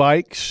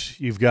e-bikes.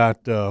 You've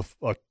got a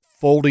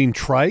folding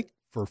trike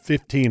for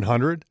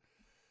 $1,500.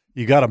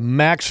 You got a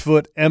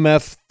Maxfoot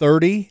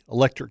MF30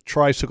 electric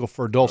tricycle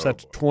for adults.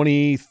 That's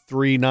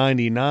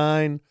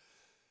 $23.99.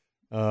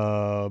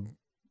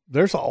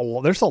 There's a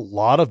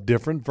lot of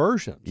different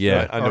versions.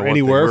 Yeah. I know or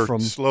anywhere we're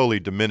from slowly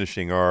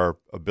diminishing our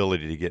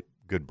ability to get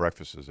good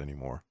breakfasts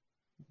anymore.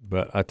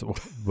 But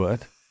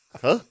what?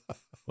 huh?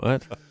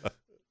 What?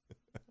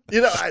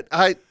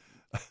 I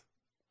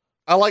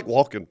like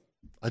walking.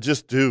 I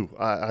just do.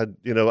 I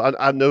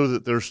know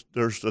that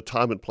there's a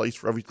time and place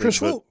for everything. Chris,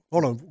 hold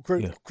on.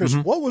 Chris,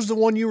 what was the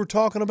one you were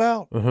talking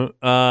about?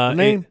 The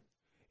name?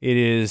 It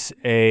is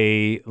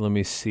let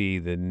me see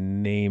the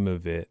name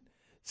of it.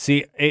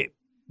 See,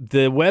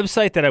 the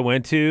website that I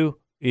went to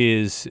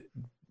is,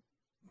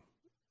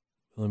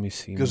 let me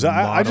see. Because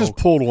I just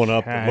pulled one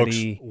up that looks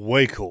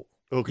way cool.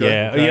 Okay.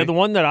 Yeah. The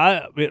one that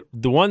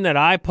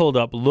I pulled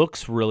up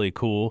looks really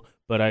cool,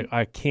 but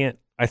I can't.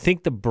 I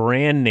think the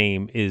brand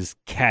name is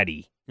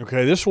Caddy.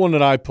 Okay, this one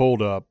that I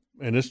pulled up,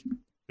 and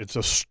it's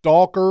a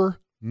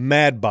Stalker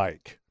Mad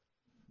Bike.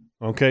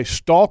 Okay,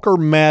 Stalker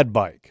Mad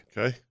Bike.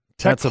 Okay.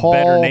 That's a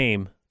better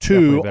name.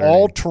 2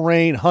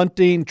 all-terrain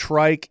hunting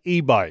trike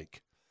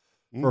e-bike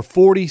for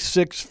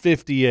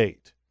 $46.58.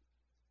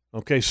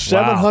 Okay,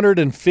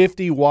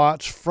 750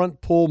 watts front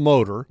pull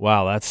motor.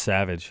 Wow, that's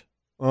savage.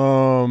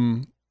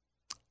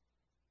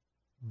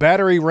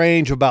 Battery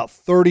range about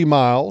 30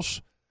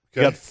 miles.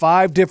 Okay. You got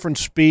 5 different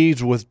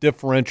speeds with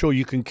differential.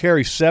 You can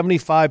carry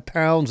 75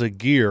 pounds of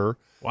gear.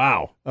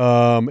 Wow.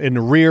 In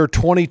the rear,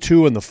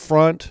 22 in the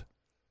front.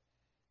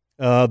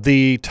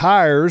 The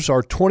tires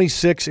are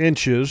 26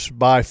 inches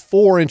by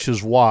 4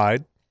 inches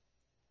wide,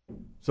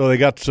 so they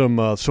got some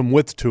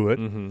width to it.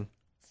 Mm-hmm.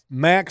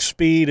 Max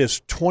speed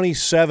is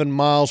 27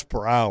 miles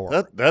per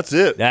hour. That's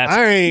it.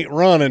 I ain't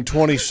running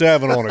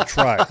 27 on a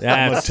trike.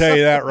 I'm going to tell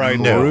you that right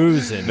now.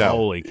 Cruising.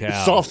 Holy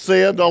cow. Soft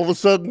sand, all of a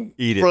sudden,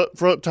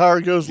 front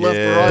tire goes left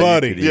or right.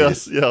 Buddy.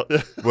 Yes, yeah.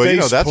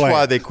 Well, that's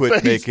why they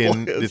quit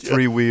making the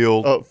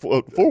three-wheel,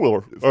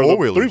 four-wheeler,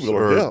 four-wheelers,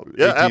 three-wheeler.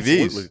 Yeah, ATVs.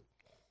 absolutely.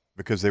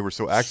 Because they were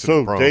so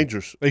accident-prone. So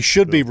dangerous. They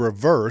should be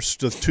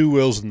reversed, the 2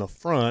 wheels in the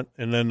front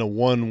and then the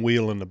 1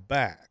 wheel in the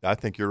back. I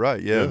think you're right.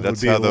 Yeah,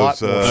 that's be how a lot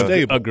those more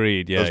stable.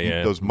 Agreed.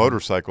 Yeah, those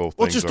motorcycle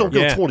Well, things just don't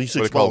are. go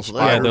 26 What are miles they an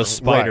called? hour. Yeah, those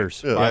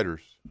spiders. Right.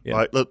 Spiders. Yeah. All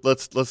right,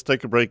 let's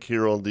take a break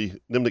here on the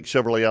Nimnick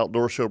Chevrolet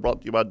Outdoor Show,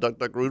 brought to you by Duck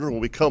Duck Rooter. When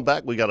we come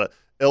back, we got a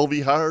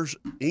LV Hires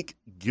Inc.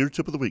 Gear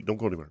Tip of the Week. Don't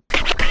go anywhere.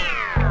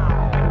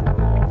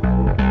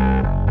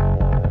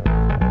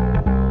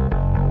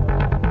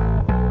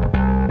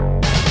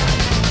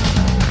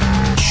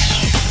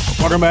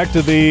 Welcome back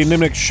to the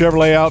Nimnick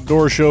Chevrolet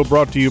Outdoor Show,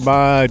 brought to you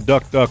by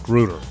Duck Duck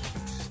Rooter.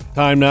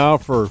 Time now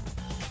for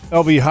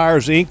LV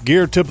Hires Inc.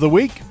 Gear Tip of the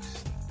Week.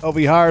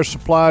 LV Hires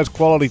supplies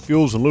quality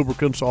fuels and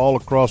lubricants all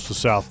across the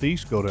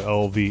Southeast. Go to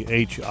lvhires.com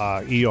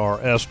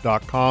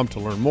to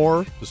learn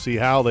more, to see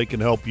how they can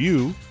help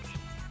you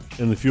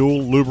in the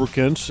fuel,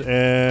 lubricants,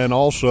 and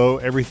also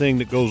everything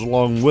that goes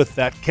along with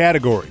that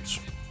categories.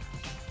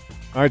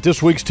 All right,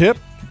 this week's tip.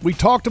 We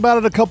talked about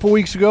it a couple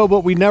weeks ago,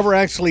 but we never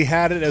actually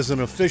had it as an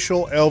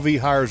official LV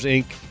Hires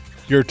Inc.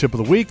 Gear Tip of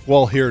the Week.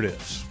 Well, here it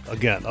is.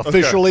 Again,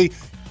 officially.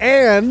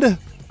 And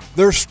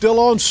they're still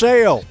on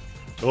sale.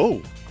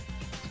 Oh.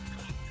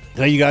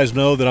 Now, you guys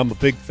know that I'm a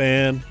big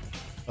fan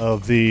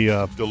of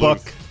the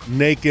Buck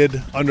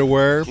Naked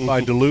underwear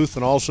by Duluth,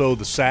 and also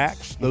the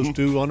Saks, those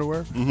 2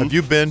 underwear. Have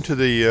you been to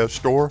the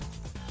store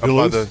up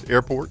by the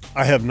airport?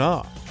 I have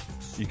not.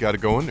 You got to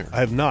go in there.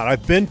 I have not.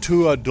 I've been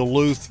to a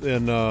Duluth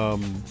in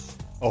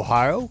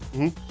Ohio,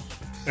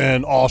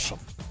 and awesome.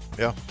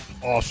 Yeah.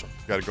 Awesome.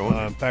 Got to go in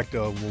there. In fact,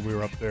 when we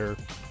were up there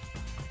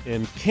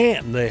in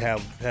Canton, they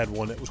had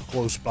one that was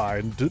close by.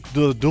 And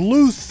the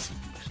Duluth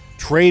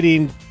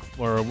Trading,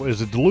 or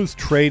is it Duluth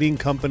Trading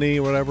Company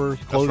or whatever,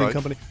 clothing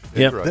company?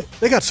 Yeah, right.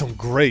 They got some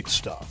great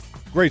stuff.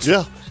 Great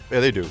stuff. Yeah,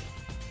 they do.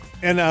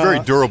 And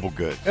Very durable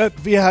good.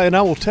 Yeah, and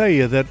I will tell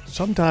you that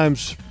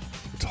sometimes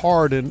it's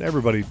hard, and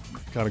everybody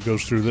kind of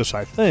goes through this,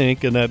 I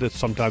think, and that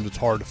sometimes it's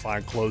hard to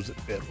find clothes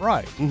that fit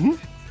right. Mm-hmm.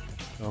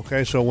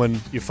 Okay, so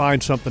when you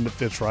find something that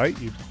fits right,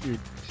 you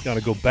kind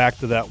of go back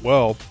to that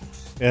well.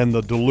 And the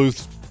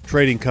Duluth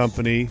Trading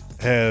Company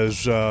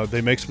has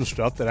they make some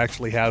stuff that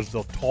actually has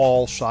the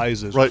tall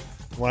sizes. Right.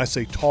 When I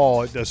say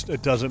tall,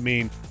 it doesn't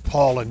mean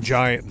tall and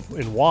giant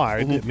and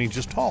wide. It means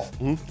just tall.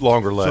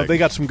 Longer legs. So they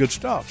got some good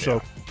stuff. Yeah.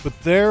 So, but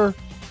their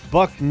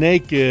Buck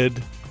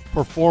Naked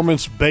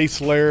Performance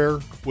Base Layer,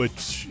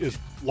 which is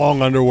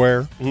long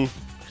underwear,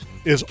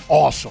 is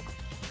awesome.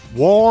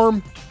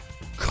 Warm,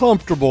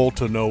 comfortable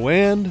to no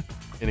end.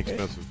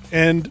 Inexpensive.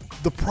 And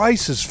the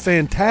price is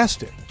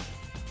fantastic.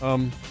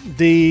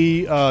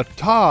 The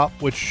top,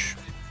 which,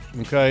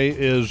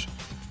 is,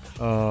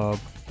 I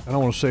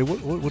don't want to say,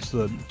 what's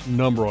the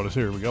number on it?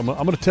 Here we go. I'm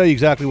going to tell you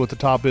exactly what the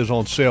top is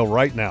on sale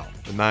right now.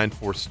 The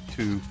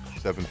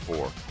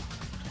 94274.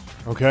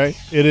 Okay,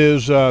 it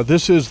is.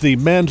 This is the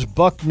men's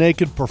Buck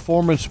Naked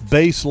Performance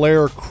Base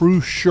Layer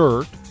Crew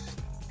Shirt.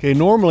 Okay,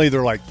 normally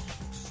they're like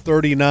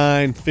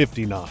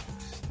 $39.59.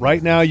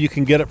 Right now you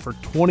can get it for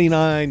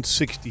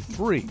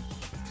 $29.63,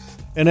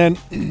 and then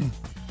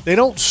they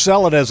don't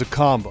sell it as a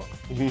combo.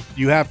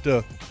 You have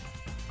to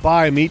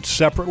buy them each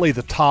separately,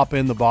 the top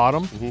and the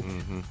bottom.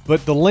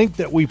 But the link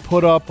that we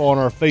put up on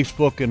our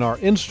Facebook and our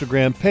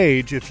Instagram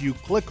page, if you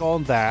click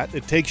on that,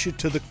 it takes you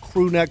to the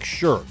crew neck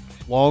shirt,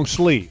 long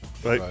sleeve.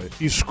 Right.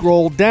 You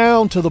scroll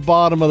down to the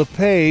bottom of the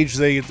page,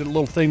 the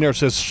little thing there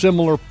says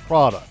similar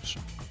products.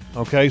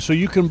 Okay, so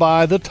you can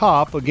buy the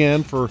top,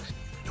 again, for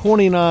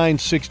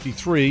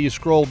 $29.63. You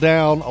scroll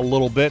down a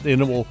little bit,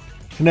 and it will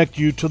connect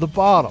you to the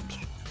bottoms.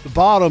 The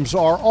bottoms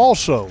are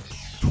also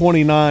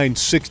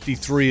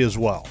 $29.63 as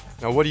well.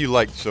 Now, what do you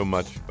like so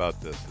much about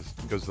this? Is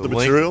because The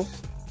material?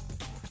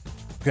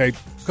 Okay,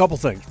 a couple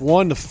things.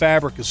 One, the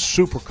fabric is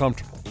super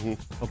comfortable.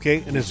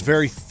 Okay, and it's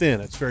very thin.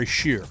 It's very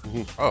sheer.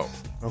 Oh,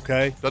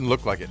 okay. Doesn't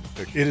look like it in the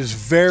picture. It is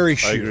very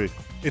sheer. I agree.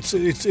 It's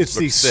the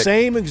thick.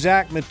 same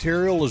exact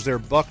material as their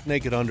buck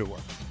naked underwear,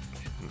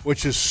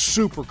 which is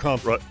super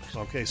comfortable. Right.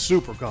 Okay,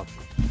 super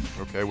comfortable.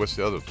 Okay, what's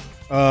the other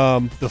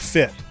thing? The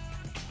fit.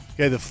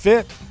 Okay, the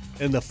fit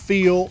and the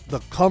feel, the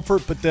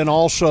comfort, but then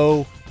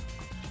also,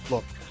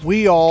 look,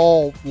 we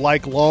all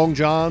like long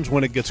johns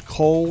when it gets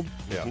cold.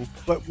 Yeah.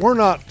 But we're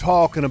not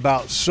talking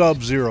about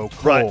sub-zero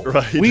cold.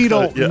 Right. We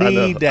don't Yeah, I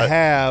know. need to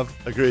have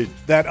Agreed.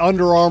 that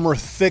Under Armour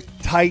thick,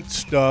 tight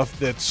stuff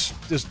that's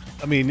just,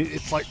 I mean,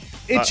 it's like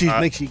itchy,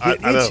 makes you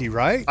get I know. itchy,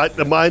 right?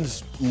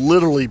 Mine's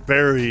literally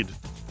buried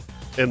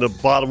in the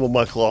bottom of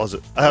my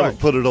closet. I haven't Right.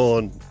 put it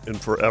on in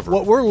forever.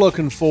 What we're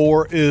looking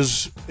for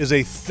is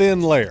a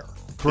thin layer,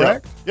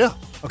 correct? Yeah.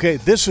 Okay,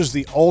 this is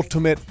the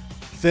ultimate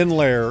thin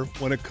layer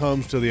when it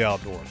comes to the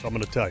outdoors, I'm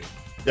going to tell you.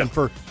 Yeah. And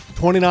for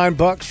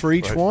 $29 for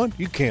each Right. one,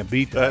 you can't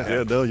beat that.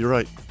 Yeah, no, you're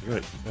right. You're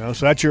right. You know,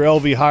 so that's your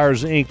LV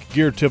Hires Inc.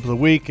 gear tip of the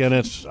week, and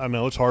I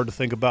know it's hard to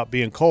think about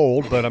being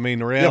cold, but I mean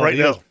the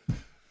reality right is,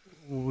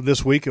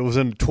 this week it was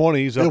in the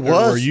 20s up It there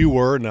was. where you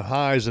were, and the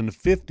highs in the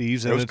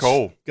 50s, and was it's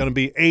cold. going to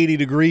be 80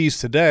 degrees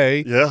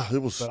today. Yeah,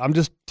 it was. But I'm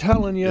just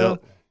telling you, Yeah.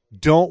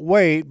 don't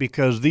wait,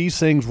 because these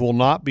things will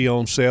not be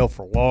on sale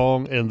for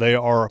long, and they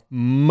are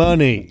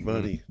money.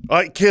 Money. All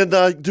right, can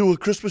I do a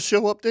Christmas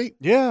show update?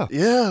 Yeah.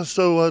 Yeah,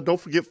 so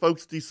don't forget,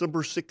 folks,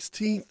 December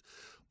 16th.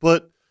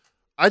 But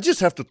I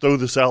just have to throw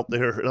this out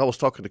there, and I was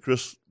talking to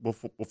Chris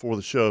before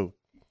the show.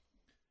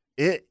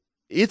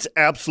 It's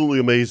absolutely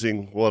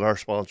amazing what our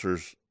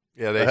sponsors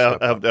Yeah, they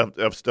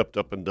have stepped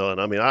up and done.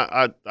 I mean,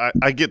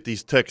 I get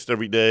these texts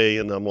every day,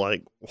 and I'm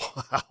like,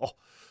 wow.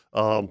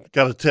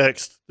 Got a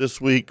text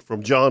this week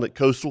from John at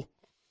Coastal,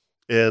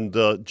 and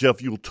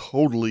Jeff, you'll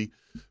totally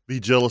be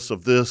jealous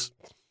of this.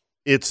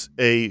 It's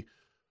a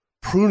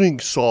pruning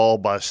saw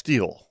by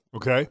Steel.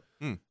 Okay.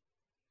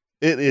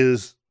 It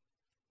is.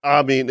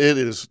 I mean, it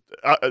is.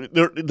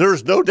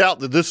 There's no doubt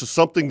that this is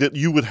something that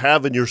you would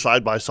have in your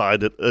side by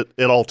side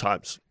at all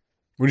times.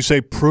 When you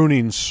say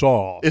pruning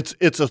saw, It's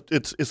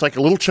like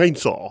a little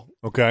chainsaw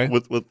okay.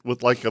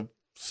 with like a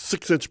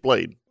 6-inch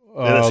blade.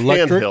 And it's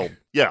Electric? handheld.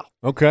 Yeah,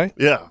 Okay.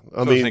 yeah.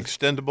 I I mean, mean,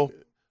 extendable.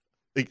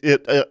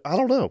 I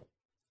don't know.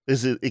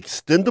 Is it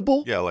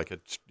extendable? Yeah, like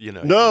it's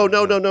No.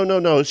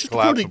 It's just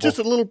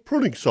Collapsible. a little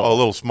pruning saw. Oh, a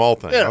little small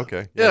thing. Yeah.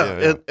 Okay.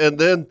 Yeah. And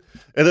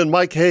then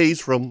Mike Hayes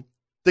from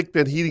Thick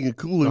Bend Heating and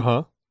Cooling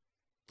Uh-huh.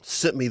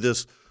 sent me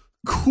this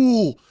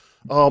cool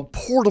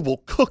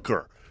portable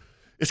cooker.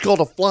 It's called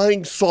a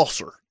Flying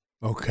Saucer.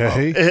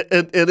 Okay.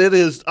 And it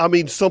is, I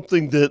mean,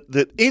 something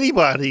that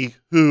anybody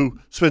who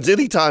spends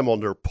any time on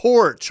their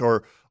porch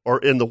or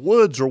in the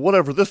woods or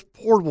whatever, this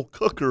portable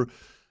cooker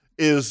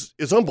is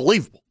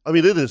unbelievable. I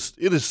mean, it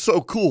is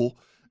so cool.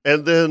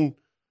 And then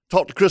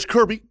talked to Chris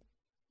Kirby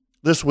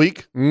this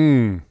week,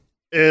 and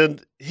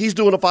he's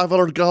doing a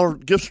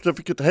 $500 gift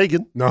certificate to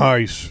Hagen.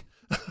 Nice.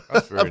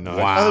 That's very nice.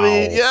 Wow. I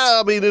mean,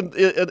 yeah, I mean, and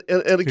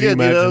Can again, you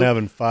imagine know,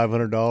 having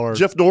 $500?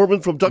 Jeff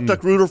Norman from Duck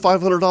Duck Rooter,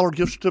 $500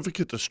 gift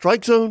certificate to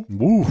Strike Zone.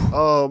 Woo.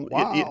 Wow.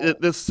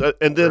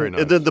 And Very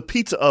nice. then the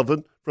pizza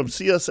oven from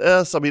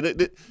CSS. I mean,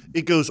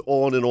 it goes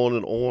on and on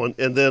and on.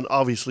 And then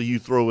obviously you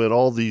throw in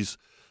all these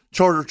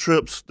charter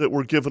trips that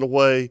we're giving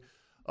away.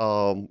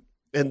 And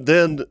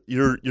then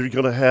you're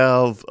going to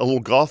have a little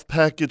golf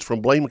package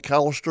from Blaine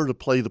McAllister to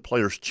play the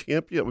Players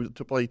Champion,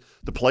 to play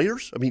the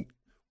Players. I mean,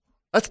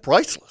 that's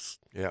priceless.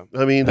 Yeah.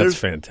 I mean, That's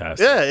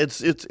fantastic. yeah,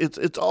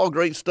 it's all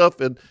great stuff.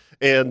 And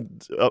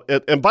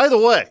by the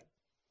way,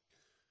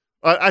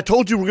 I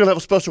told you we're going to have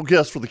a special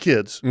guest for the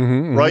kids,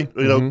 right?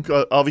 You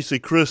know, obviously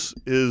Chris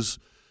is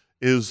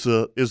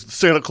the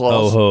Santa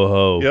Claus. Ho,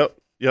 ho, ho.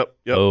 Yep.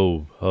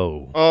 Ho,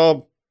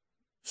 ho.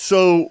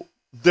 So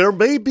there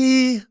may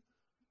be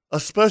a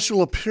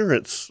special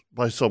appearance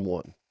by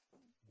someone.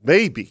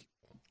 Maybe.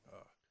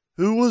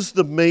 Who was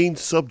the main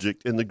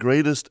subject in the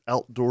greatest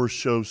outdoor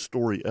show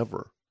story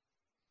ever?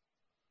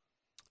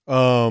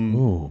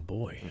 Oh,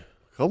 boy.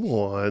 Come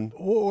on.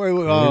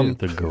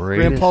 The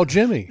greatest. Grandpa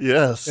Jimmy.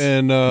 Yes.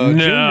 And No.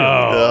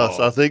 Yes,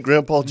 I think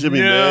Grandpa Jimmy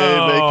may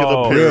make an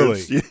No.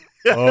 appearance. Really?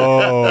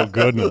 Oh,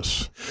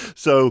 goodness.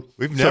 So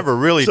We've never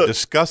really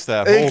discussed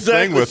that whole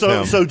thing with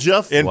him So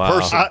Jeff, in Wow.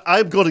 person.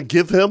 I'm going to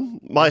give him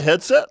my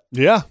headset,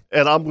 Yeah.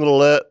 and I'm going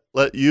to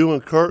let you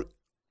and Kurt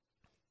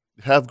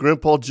have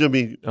Grandpa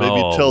Jimmy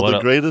maybe Oh, tell what the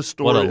a- greatest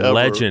story what a ever.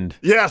 legend.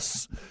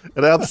 Yes,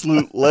 an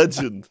absolute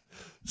legend.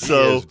 He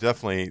So is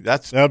definitely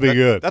That'd be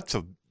good.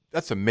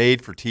 That's a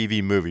made for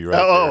TV movie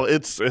right there.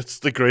 it's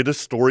the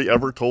greatest story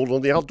ever told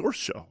on the Outdoor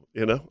Show.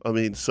 You know, I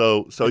mean,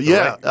 so Get the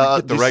yeah, right-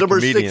 get the right December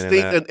comedian in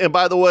 16th, that. and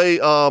by the way,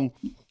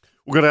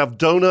 we're gonna have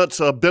donuts.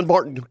 Ben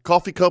Martin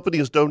Coffee Company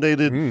has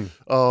donated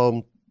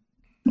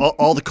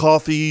all the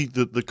coffee,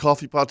 the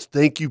coffee pots.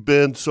 Thank you,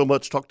 Ben, so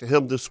much. Talked to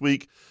him this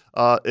week.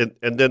 And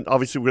then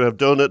obviously we're gonna have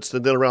donuts,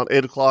 and then around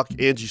 8:00,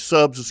 Angie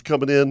Subs is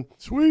coming in.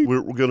 Sweet.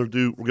 We're gonna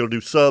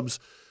do subs.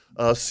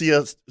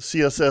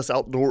 CSS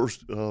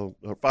Outdoors,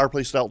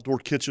 Fireplace and Outdoor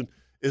Kitchen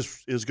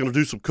is gonna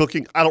do some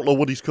cooking. I don't know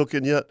what he's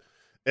cooking yet.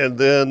 And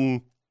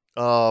then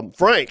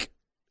Frank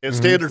at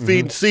Standard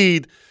Feed and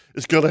Seed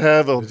is gonna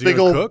have a big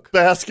old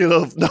basket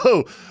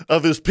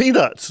of his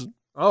peanuts.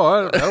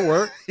 Oh, that'll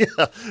work. Yeah,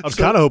 I was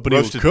kind of hoping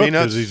he would cook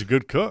because he's a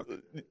good cook.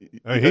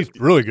 I mean, he's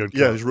really good cook.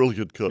 Yeah, he's a really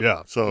good cook.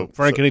 Yeah. So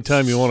Frank,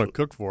 anytime you want to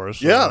cook for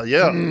us. Yeah. So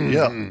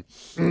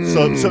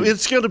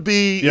it's going to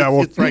be. Yeah,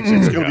 well, Frank's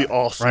it's going to be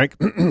awesome. Frank,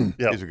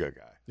 yeah, He's a good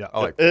guy. Yeah. I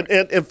like Frank.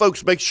 and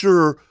folks, make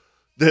sure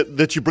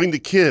that you bring the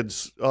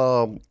kids.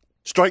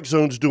 Strike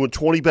Zone's doing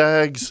 20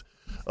 bags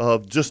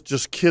of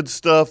just kid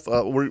stuff.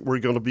 We're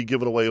going to be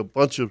giving away a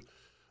bunch of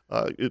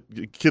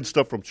kid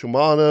stuff from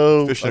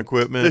Shimano, Fishing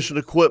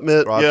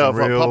equipment, rods and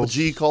reels. Papa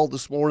G called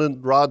this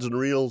morning, rods and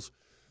reels.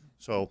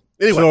 So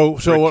anyway,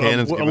 so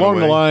along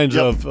the lines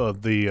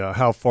of the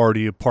how far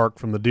do you park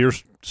from the deer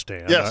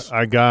stand? Yes.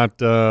 I got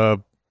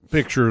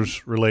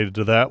pictures related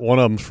to that. One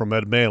of them's from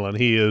Ed Malin.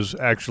 He is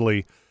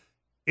actually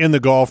in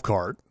the golf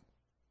cart.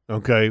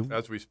 Okay,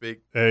 as we speak.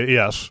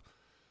 Yes.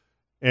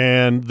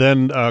 And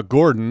then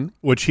Gordon,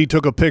 which he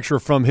took a picture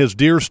from his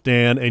deer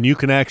stand, and you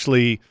can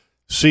actually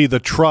see the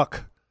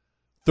truck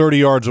 30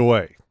 yards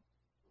away.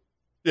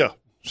 Yeah.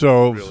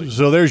 So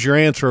there's your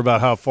answer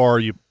about how far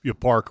you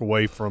park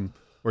away from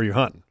where you're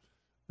hunting.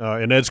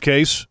 In Ed's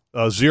case,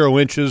 0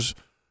 inches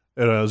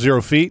at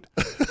 0 feet.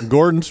 In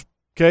Gordon's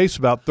case,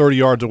 about 30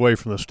 yards away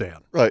from the stand.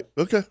 Right.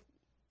 Okay.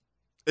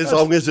 As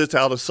long as it's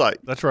out of sight.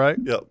 That's right.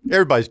 Yeah.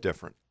 Everybody's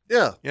different.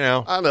 Yeah. You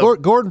know. I know.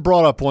 Gordon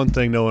brought up one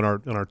thing, though, in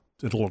our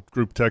little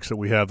group text that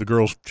we have, the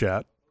girls'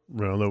 chat,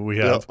 that we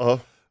have. Yeah.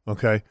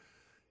 Okay.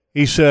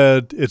 He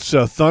said it's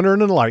thunder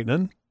and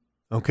lightning.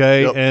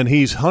 Okay, Yep. and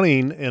he's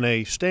hunting in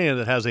a stand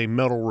that has a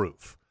metal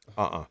roof.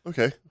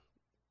 Okay.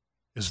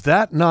 Is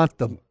that not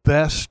the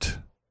best?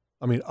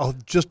 I mean,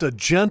 just a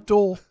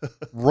gentle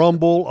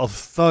rumble of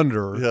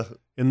thunder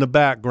in the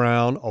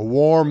background, a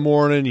warm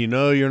morning,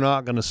 you're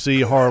not going to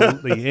see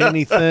hardly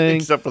anything.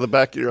 Except for the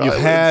back of your You've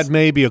eyelids. had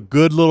maybe a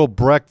good little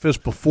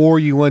breakfast before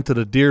you went to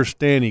the deer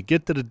stand. You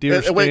get to the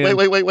deer stand.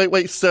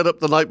 Wait. Set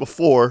up the night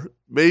before.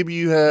 Maybe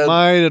you had.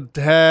 Might have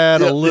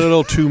had a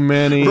little too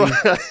many.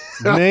 Right.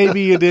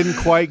 Maybe you didn't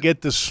quite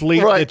get the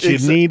sleep that you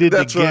needed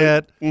to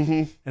get.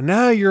 Mm-hmm. And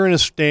now you're in a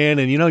stand,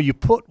 and you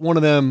put one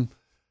of them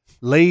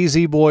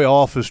lazy boy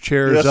office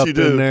chairs up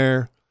in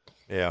there.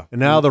 Yeah. And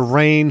now the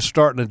rain's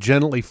starting to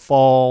gently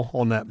fall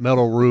on that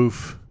metal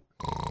roof.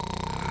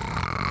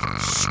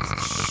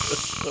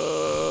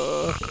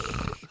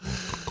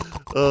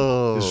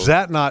 Is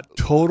that not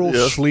total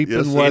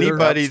sleeping weather?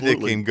 Anybody that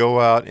can go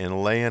out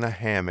and lay in a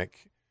hammock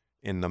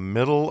in the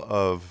middle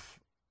of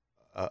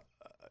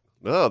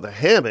the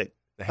hammock.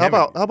 How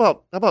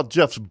about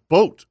Jeff's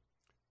boat?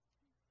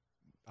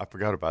 I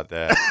forgot about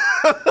that.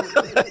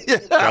 Yeah.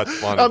 That's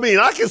funny. I mean,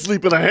 I can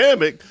sleep in a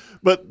hammock,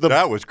 but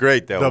that was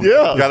great though.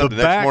 Yeah. Got up the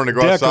next morning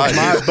to go outside. He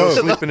was still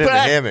sleeping in the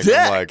hammock.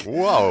 Deck. I'm like,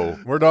 whoa.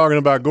 We're talking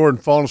about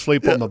Gordon falling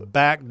asleep on the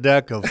back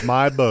deck of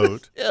my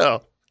boat. Yeah.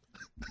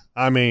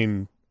 I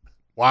mean,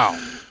 wow.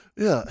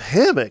 Yeah,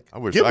 hammock.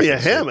 Give me a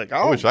hammock.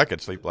 I wish I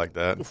could sleep like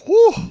that.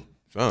 Whew.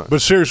 Son.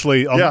 But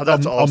seriously,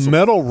 that's awesome. A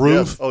metal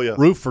roof, Yes.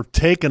 roof for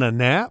taking a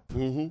nap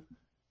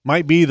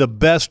might be the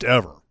best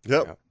ever.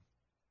 Yep. Yeah.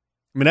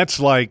 I mean, that's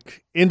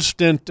like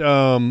instant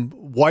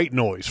white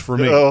noise for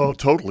me. Oh,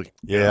 totally.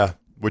 Yeah,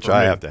 which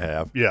I have to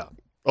have. Yeah.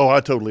 Oh, I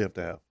totally have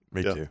to have.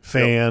 Me too.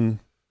 Fan,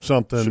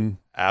 something.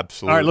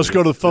 Absolutely. All right, let's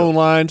go to the phone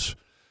lines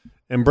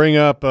and bring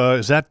up,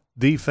 is that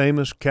the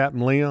famous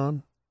Captain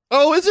Leon?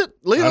 Oh, is it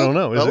Leon? I don't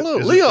know. Is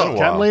it Leon.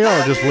 Captain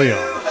Leon or just Leon?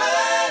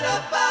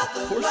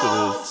 Of course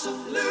it is.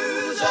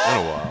 Been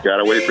a while.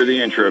 Gotta wait for the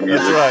intro music.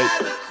 That's right.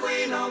 The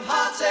queen of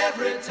hearts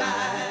every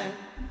time.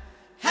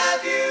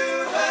 Have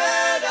you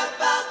heard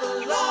about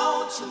the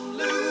lonesome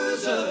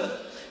loser?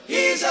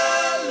 He's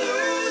a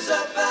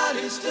loser, but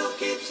he still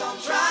keeps on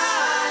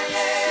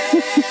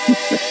trying.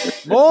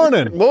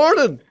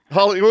 Morning,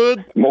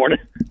 Hollywood.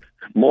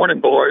 Morning,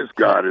 boys.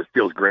 God, it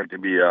feels great to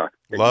be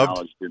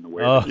acknowledged in the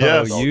way. Oh,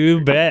 you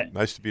bet.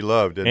 Nice to be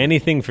loved. Isn't it?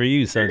 Anything for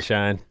you,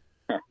 sunshine.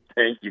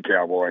 Thank you,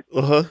 cowboy.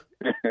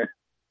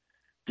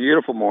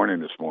 Beautiful morning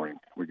this morning.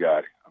 We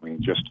got, I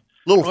mean, just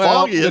a little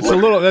foggy. It's a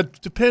little.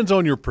 That depends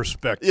on your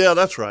perspective. Yeah,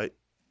 that's right.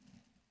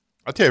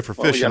 I tell you, for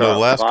fishing, the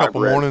last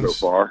couple mornings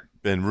so far.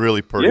 Been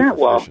really pretty. Yeah, for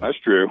well, fishing. that's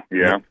true.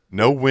 Yeah.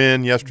 No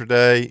wind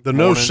yesterday. The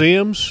morning.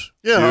 no-see-ums?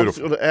 Yeah, I was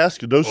Beautiful. going to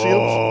ask you. No seals?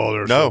 Oh,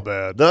 they're so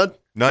bad.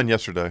 None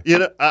yesterday. You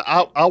know,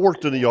 I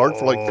worked in the yard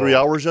for like 3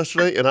 hours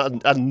yesterday,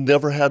 and I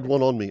never had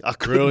one on me. I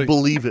couldn't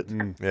believe it.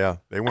 Yeah,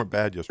 they weren't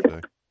bad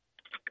yesterday.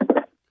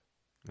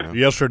 Yeah.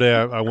 Yesterday,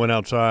 I went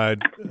outside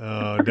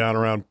down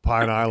around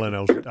Pine Island.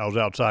 I was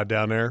outside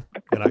down there,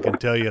 and I can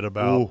tell you at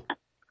about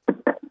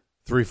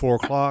 3, 4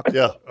 o'clock.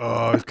 Yeah.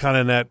 It's kind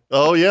of in that.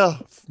 Oh yeah.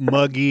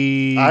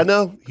 Muggy. I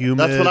know. Humid.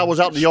 That's when I was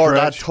out in the yard.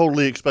 I stretch.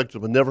 totally expected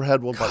them. I never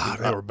had one. God,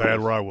 they were bad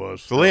where I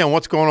was. So, Leon,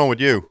 what's going on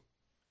with you?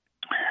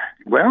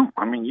 Well,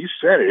 I mean, you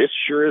said it. It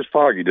sure is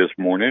foggy this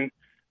morning.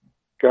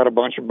 Got a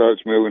bunch of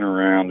boats moving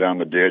around down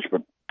the ditch,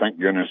 but thank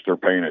goodness they're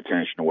paying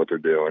attention to what they're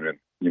doing, and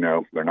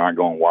they're not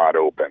going wide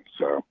open.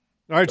 So, all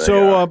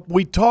right.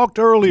 We talked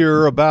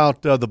earlier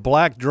about the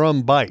black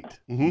drum bite.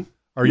 Mm-hmm.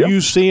 Are you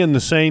seeing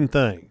the same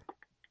thing?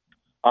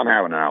 I'm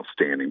having an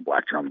outstanding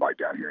black drum bite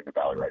down here in the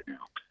valley right now,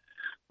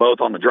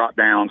 both on the drop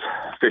downs,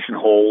 fishing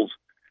holes,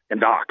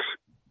 and docks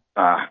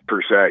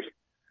per se.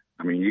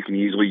 I mean, you can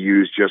easily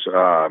use just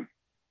a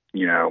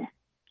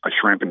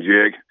shrimp and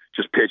jig,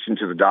 just pitch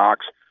into the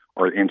docks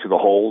or into the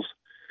holes.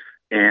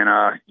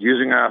 And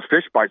using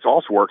fish bites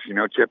also works,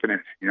 tipping it.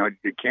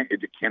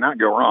 It cannot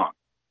go wrong.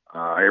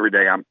 Every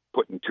day I'm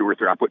putting 2 or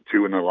 3. I put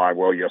 2 in the live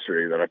well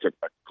yesterday that I took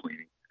back to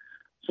cleaning.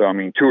 So, I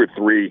mean, 2 or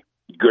 3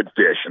 good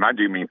fish. And I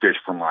do mean fish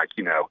from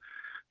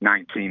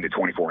 19 to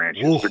 24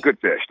 inches. Ooh. They're good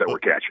fish that we're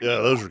catching. Yeah,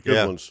 those are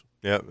good ones.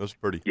 Yeah, those are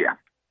pretty. Yeah,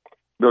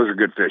 those are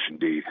good fish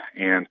indeed.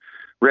 And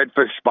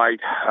redfish bite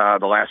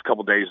the last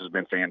couple of days has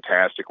been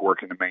fantastic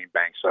working the main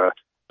banks.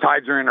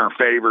 Tides are in our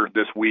favor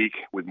this week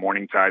with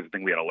morning tides. I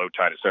think we had a low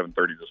tide at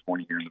 7:30 this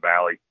morning here in the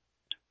valley.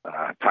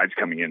 Tides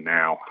coming in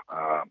now.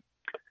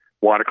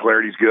 Water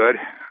clarity's good.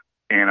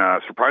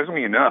 And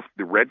surprisingly enough,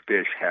 the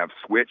redfish have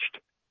switched,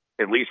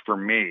 at least for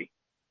me,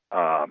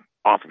 off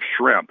of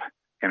shrimp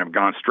and have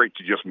gone straight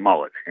to just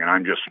mullet. And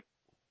I'm just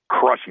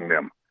crushing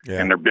them. Yeah.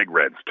 And they're big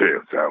reds,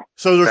 too.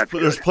 So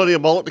there's plenty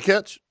of mullet to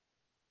catch?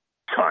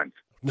 Tons.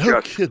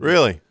 No kidding.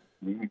 Really?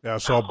 Yeah, I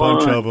saw a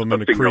bunch of them in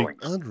the creek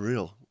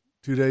Unreal.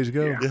 2 days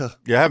ago. Yeah,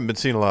 I haven't been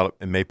seeing a lot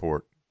in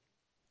Mayport.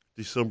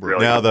 December.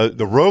 Really? Now,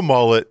 the roe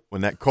mullet,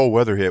 when that cold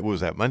weather hit, what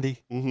was that,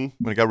 Monday? Mm-hmm.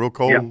 When it got real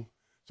cold? Yeah.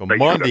 So They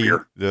showed up Monday,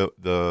 here.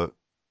 the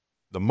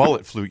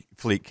mullet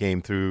fleet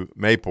came through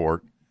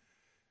Mayport,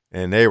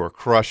 and they were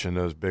crushing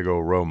those big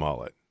old roe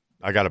mullet.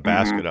 I got a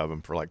basket of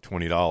them for like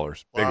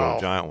 $20, big Wow.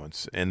 old giant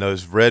ones. And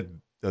those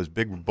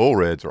big bull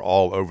reds are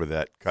all over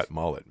that cut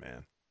mullet,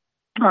 man.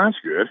 Oh, that's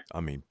good. I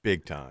mean,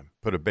 big time.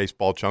 Put a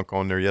baseball chunk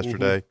on there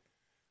yesterday. I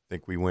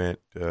think we went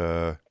We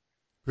were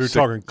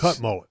talking cut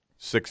mullet.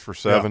 6 for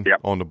 7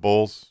 Yep. on the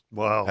bulls.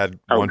 Wow. Had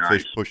Oh, one nice.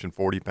 fish pushing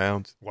 40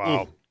 pounds.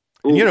 Wow.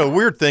 And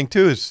weird thing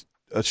too is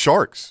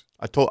sharks.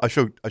 I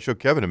showed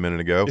Kevin a minute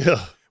ago.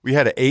 Yeah. We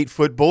had an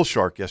 8-foot bull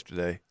shark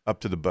yesterday up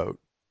to the boat.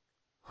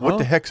 What Huh?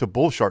 the heck's a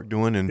bull shark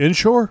doing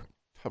Inshore?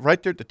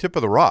 right there at the tip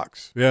of the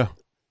rocks? Yeah.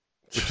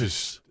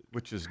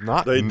 Which is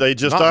not. They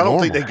just not I don't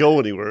think normal. they go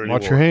anywhere anymore.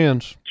 Watch your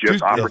hands.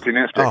 Just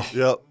opportunistic. Oh,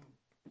 Yep.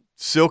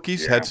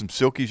 silkies Yeah. had some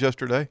silkies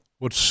yesterday.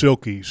 What's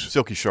silkies?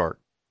 Silky shark.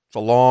 It's a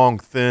long,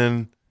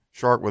 thin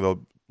shark with a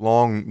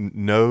long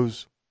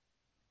nose.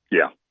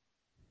 Yeah.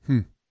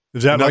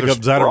 Is that Another is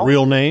that a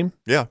real name?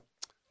 Yeah.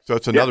 So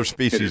it's another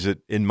species that,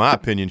 in my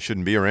opinion,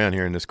 shouldn't be around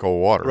here in this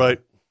cold water. Right.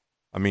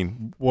 I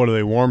mean, What are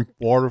they, warm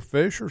water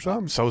fish or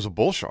something? so is a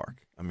bull shark.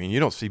 I mean, you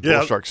don't see bull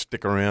Yeah. sharks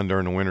stick around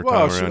during the wintertime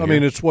Well, around I here.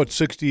 mean, it's what,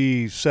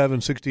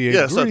 67, 68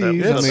 Yeah, it's not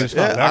degrees? that- I mean, it's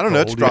not that I don't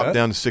know. It's cold dropped yet.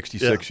 down to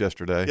 66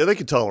 yesterday. Yeah, they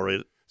can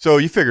tolerate it. So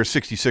you figure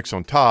 66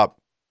 on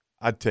top,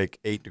 I'd take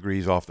 8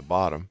 degrees off the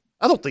bottom.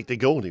 I don't think they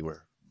go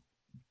anywhere.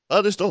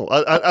 I just don't.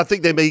 I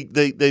think they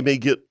may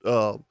get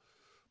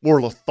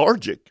more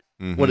lethargic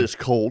when it's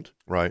cold,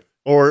 Right.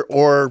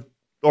 or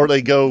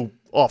they go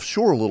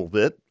offshore a little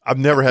bit I've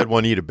never had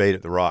one eat a bait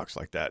at the rocks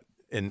like that.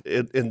 And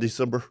in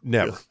December.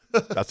 never.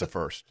 That's a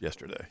first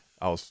yesterday.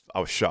 I was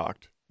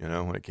shocked,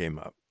 when it came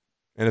up.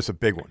 And it's a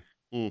big one.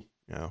 Mm.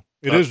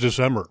 It is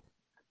December.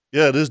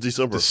 Yeah, it is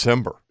December.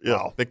 December. Yeah.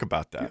 Wow. Think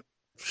about that.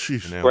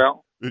 Sheesh.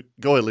 Well,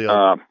 Go ahead,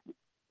 Leon.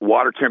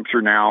 water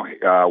temperature now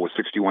was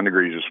 61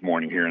 degrees this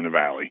morning here in the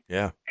valley.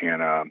 Yeah.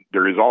 And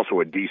there is also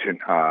a decent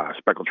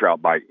speckled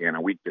trout bite and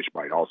a weakfish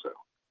bite also.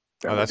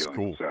 Oh, we're that's doing.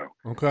 cool. So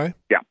Okay.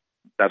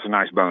 that's a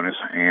nice bonus.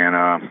 And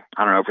I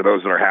don't know, for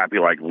those that are happy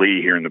like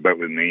Lee here in the boat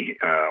with me,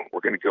 we're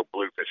going to go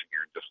bluefishing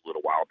here in just a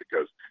little while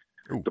because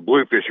the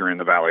bluefish are in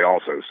the valley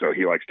also. So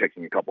he likes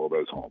taking a couple of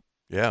those home.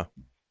 Yeah.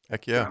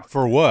 Heck yeah.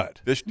 For what?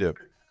 Fish dip.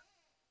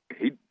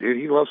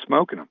 He loves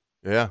smoking them,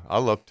 Yeah, I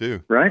love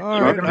to. right?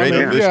 All right. Smoking Great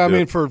them, fish Yeah, I dip.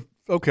 mean, if you're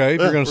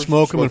going to for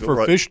smoke them and smoking, for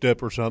right. fish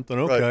dip or something,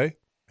 okay.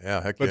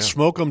 Yeah, heck But yeah.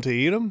 smoke them to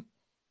eat them?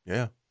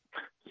 Yeah.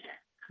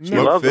 Smoked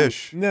Smoked them.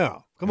 fish.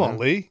 No. Come on,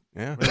 Lee.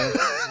 Yeah.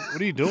 What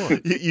are you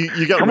doing?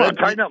 You got Come on, red,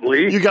 tighten up,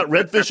 Lee. You got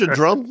redfish and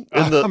drum.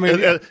 In the, I mean,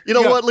 you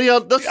know yeah. what,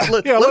 Leon?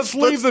 Let's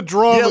leave the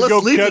drum and let's go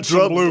leave catch the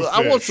drum. some bluefish.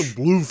 I want some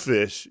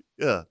bluefish.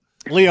 Yeah.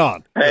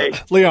 Leon. Hey.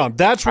 Leon,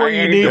 that's where I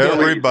you ain't need to doing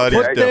Everybody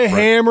put different. the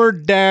hammer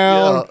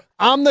down. Yeah.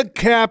 I'm the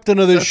captain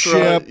of this That's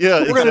ship. right. Yeah,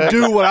 we're going to exactly.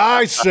 do what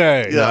I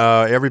say.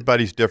 No,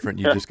 everybody's different.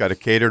 You just got to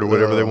cater to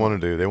whatever they want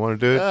to do. They want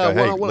to do it.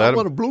 Hey, I let want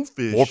a them.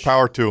 bluefish. More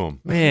power to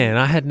them. Man,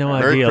 I had no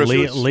Merry idea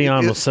Christmas.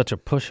 Leon was such a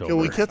pushover. Can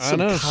we catch I some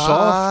know, cod?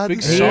 soft,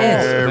 big soft,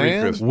 Merry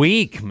man. Christmas.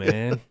 Weak,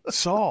 man.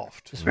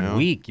 Soft. Just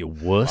weak, you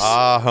wuss.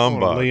 Ah, Come on,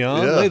 humbug.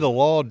 Leon, Yeah. lay the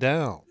law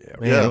down.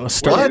 Man, Yeah. we'll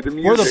start, What?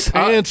 Where the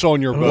pants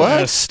on your What? butt?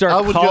 Let's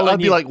start I'd calling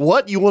be you- like,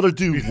 what? You want to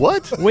do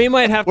what? we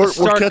might have to We're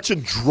start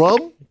catching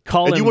drum?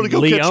 calling And you want to go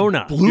Leona.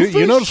 catch bluefish?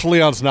 You notice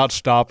Leon's not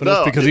stopping us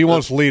No, because he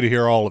wants Lee to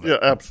hear all of it. Yeah,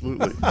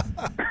 absolutely.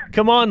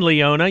 Come on,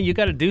 Leona. You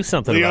got to do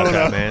something about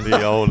that, man.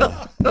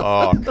 Leona.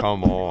 Oh,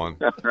 come on.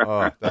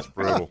 Oh, that's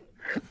brutal.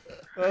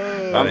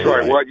 I'm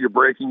sorry, what? You're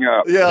breaking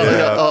up. Yeah.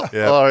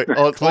 All right.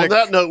 On Click.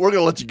 that note, we're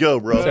going to let you go,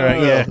 bro. All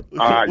right, yeah.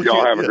 All right,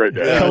 y'all have a great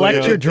day.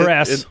 Collect your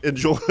dress.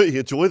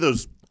 Enjoy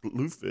those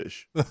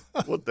bluefish.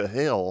 What the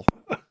hell?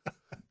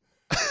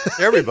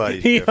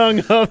 Everybody's He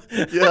different. hung up.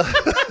 Yeah.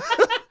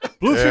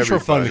 Bluefish are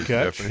fun to Everybody's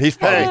catch. different. He's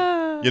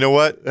probably, you know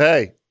what?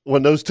 Hey,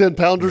 when those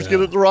 10-pounders get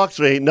at the rocks,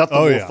 there ain't nothing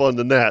Oh, more yeah. fun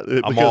than that.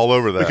 I'm all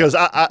over that. Because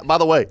I, by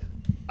the way,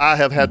 I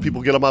have had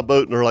people get on my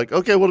boat and they're like,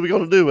 "Okay, what are we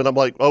going to do?" And I'm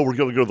like, "Oh, we're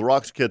going to go to the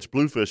rocks to catch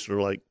bluefish." And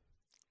they're like,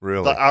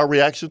 Really? our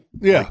reaction,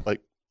 Yeah.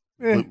 like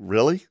Eh.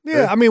 really?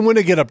 Yeah, I mean, when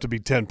they get up to be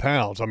 10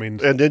 pounds, I mean,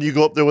 And then you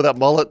go up there with that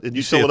mullet and you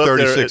You see throw a it up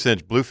there.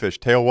 36-inch bluefish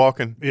tail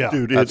walking? yeah.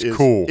 Dude, That's it is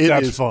cool. It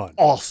That's is fun.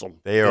 awesome.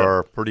 They Yeah.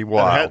 are pretty And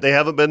wild. they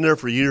haven't been there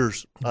for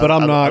years. But I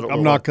I'm don't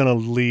know not going to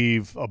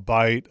leave a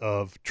bite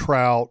of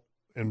trout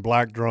and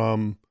black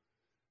drum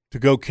to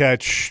go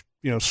catch,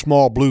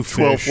 small bluefish.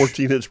 12,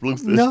 14-inch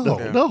bluefish. No,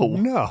 no.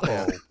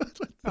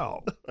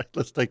 no.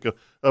 Let's take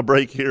a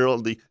break here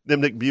on the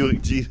Nimnik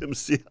Buick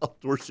GMC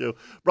Outdoor Show.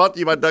 Brought to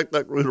you by Duck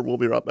Duck Rooter. We'll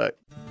be right back.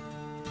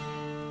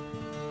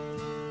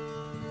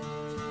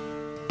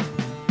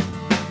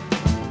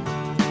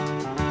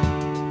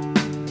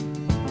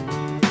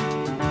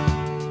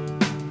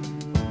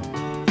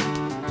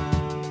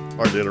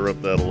 Hard to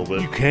interrupt that a little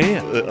bit. You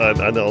can.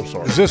 I know. I'm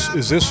sorry.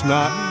 Is this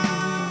not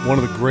one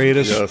of the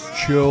greatest Yes.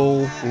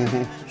 chill,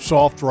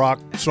 soft rock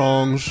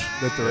songs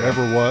that there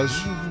ever was?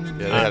 Yeah,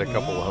 they had a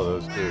couple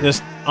of those, too.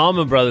 This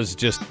Allman Brothers is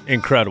just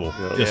incredible.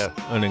 Yeah. Just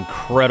an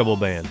incredible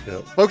band. Yeah.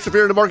 Folks, if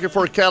you're in the market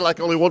for a Cadillac,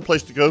 only one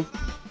place to go.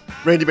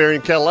 Randy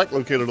Marion Cadillac,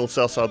 located on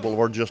Southside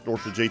Boulevard, just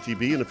north of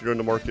JTB. And if you're in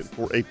the market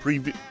for a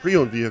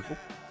pre-owned vehicle,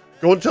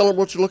 go and tell them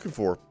what you're looking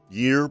for.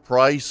 Year,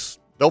 price.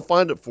 They'll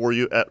find it for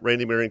you at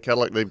Randy Marion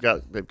Cadillac. They've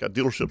got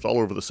dealerships all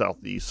over the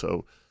Southeast,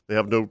 so they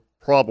have no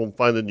problem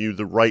finding you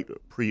the right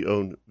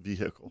pre-owned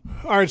vehicle.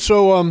 All right,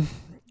 so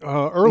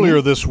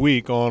earlier this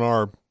week on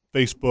our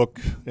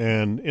Facebook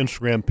and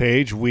Instagram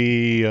page,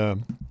 we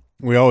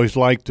always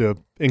like to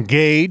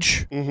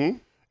engage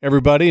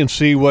everybody and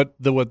see what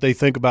they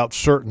think about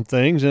certain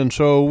things, and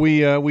so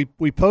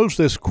we posed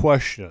this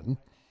question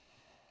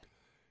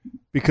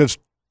because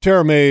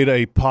Tara made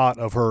a pot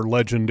of her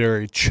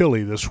legendary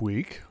chili this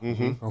week.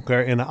 Mm-hmm.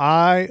 Okay, and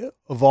I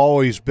have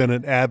always been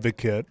an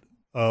advocate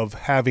of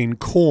having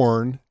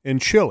corn in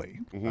chili.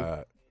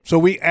 So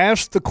we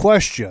asked the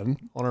question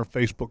on our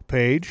Facebook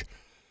page,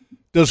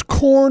 does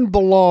corn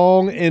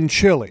belong in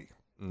chili?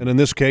 And in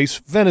this case,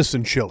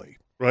 venison chili.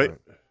 Right?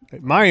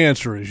 My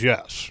answer is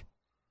yes.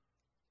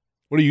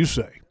 What do you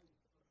say?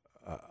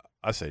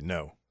 I say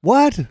no.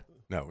 What?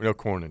 No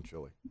corn in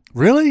chili.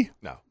 Really?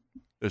 No.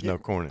 There's no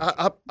corn in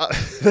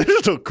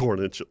There's no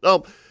corn in chili. I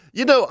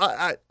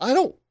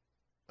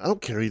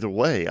don't care either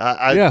way.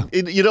 I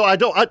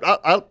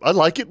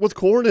like it with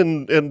corn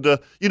and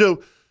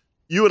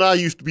you and I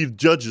used to be the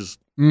judges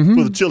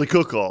for the chili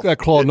cook-off. Got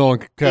Claude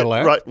Nolan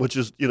Cadillac. Right, which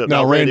is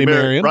now Randy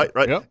Marion. Right.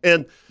 Yep.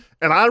 And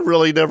I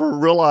really never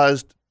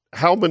realized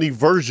how many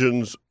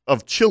versions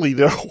of chili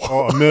there was.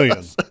 Oh, a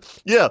million.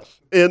 Yeah.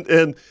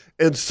 And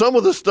some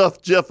of the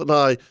stuff Jeff and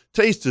I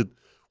tasted,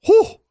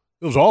 whew,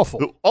 it was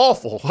awful.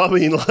 Awful. Oh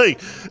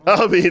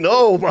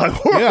my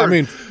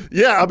word.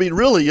 Yeah,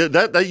 really,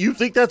 that you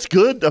think that's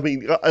good? I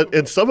mean,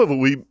 and some of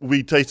it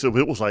we tasted,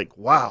 it was like,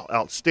 wow,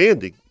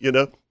 outstanding,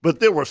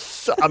 But there were,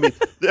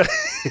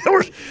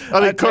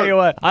 I tell you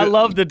what, I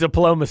love the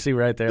diplomacy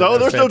right there. No,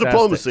 That's there's no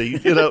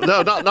fantastic. diplomacy.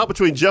 No, not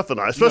between Jeff and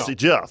I, especially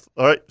Jeff.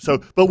 All right. So,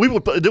 but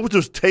there was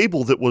this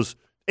table that was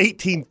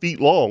 18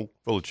 feet long,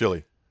 full of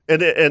chili,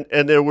 and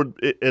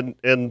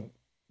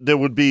there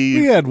would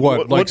be. We had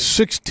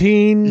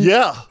 16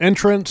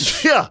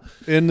 entrants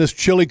in this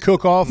chili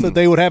cook-off that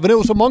they would have, and it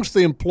was amongst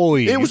the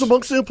employees. It was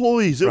amongst the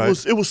employees. It Right.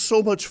 was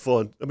so much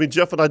fun. I mean,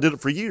 Jeff and I did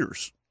it for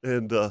years,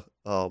 and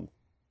I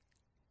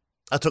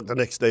took the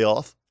next day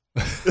off.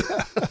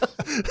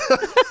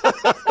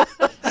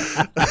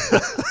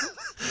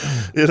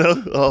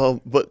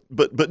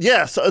 But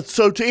yeah.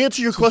 So to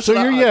answer your question,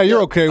 So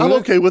you're okay with it? I'm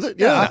okay with it.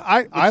 Yeah, I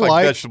Looks like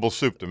like vegetable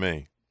soup to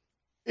me.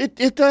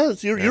 it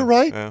does. You're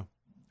right. Yeah.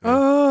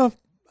 I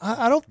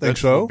don't think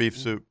Vegetable so. beef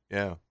soup.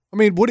 Yeah. I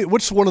mean,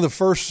 what's one of the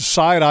first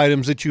side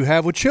items that you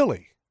have with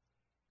chili?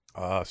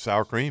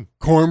 Sour cream.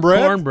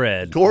 Cornbread.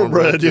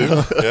 Cornbread.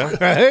 Yeah. Yeah.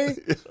 Hey?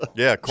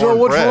 Yeah. So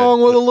what's cornbread.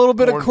 wrong with a little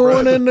bit of corn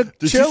Cornbread. in the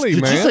chili,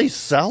 did man? you say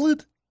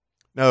salad?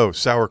 No,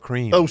 sour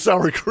cream. Oh,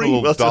 sour A cream.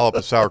 little That's dollop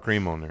of sour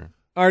cream on there.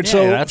 All right,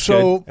 Yeah,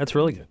 so good. That's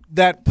really good.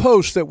 that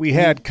post that we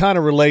had kind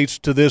of relates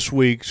to this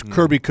week's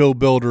Kirby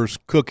Co-Builders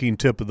cooking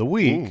tip of the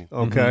week,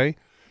 okay?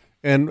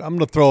 And I'm going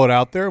to throw it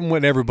out there and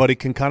when everybody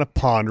can kind of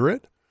ponder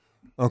it,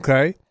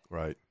 okay?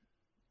 Right.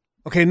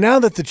 Okay, now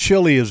that the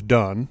chili is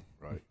done,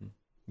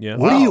 Yeah.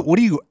 what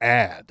do you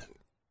add?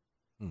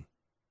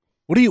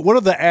 What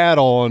are the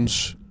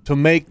add-ons to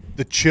make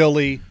the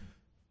chili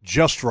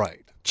just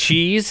right?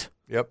 Cheese.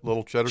 Yep,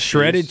 little cheddar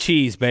Shredded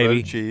cheese,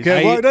 baby. Shredded cheese.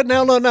 Okay,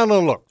 now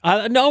look.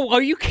 No,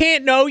 you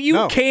can't. No,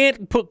 you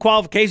can't put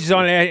qualifications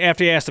on it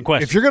after you ask the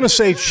question. If you're going to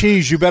say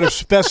cheese, you better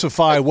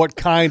specify what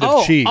kind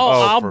of cheese.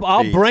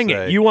 I'll bring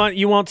it. You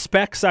want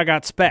specs? I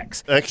got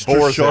specs.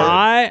 extra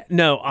sharp.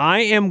 I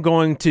am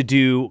going to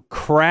do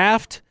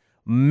Kraft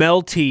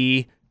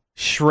melty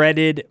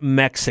shredded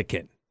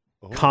Mexican.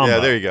 Combo. Yeah,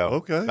 there you go.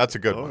 Okay. That's a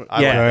good one. All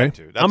I right. like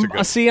that too. That's a good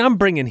one. See, I'm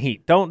bringing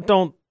heat. Don't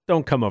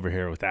come over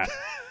here with that.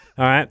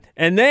 All right.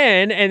 And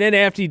then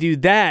after you do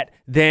that,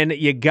 then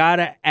you got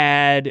to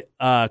add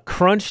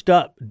crunched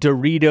up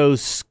Doritos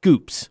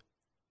scoops.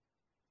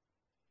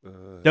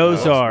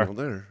 Those are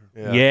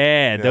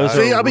there. those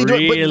See, are I mean,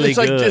 really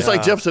but good. it's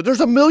like Jeff said.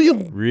 There's a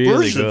million Really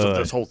versions of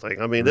good. this whole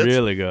thing. I mean, it's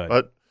Really good.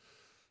 I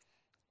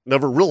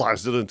never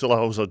realized it until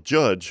I was a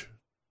judge.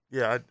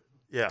 Yeah.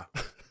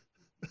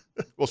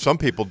 Well, some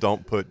people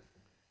don't put,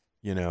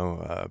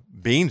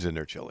 beans in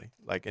their chili,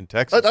 like in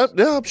Texas.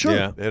 Yeah, I'm sure.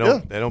 Yeah. They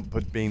don't. They don't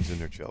put beans in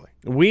their chili.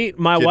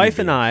 My Kidney wife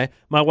beans.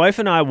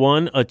 and I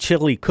won a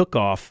chili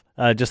cook-off,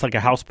 just like a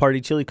house party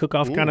chili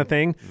cook-off kind of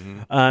thing.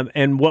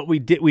 And what we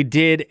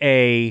did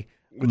a.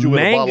 Would you win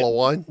a bottle of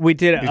wine? We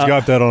did. He's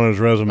got that on his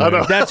resume.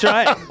 That's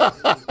right.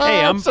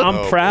 Hey, I'm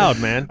proud,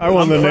 man. I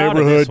won the I'm proud of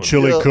neighborhood this one.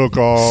 chili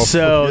cook-off.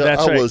 So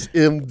that's I right. was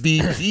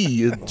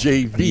MVP in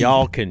JV.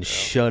 Y'all can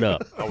shut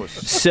up.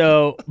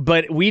 So,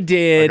 but we I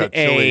did got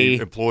chili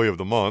employee of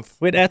the month.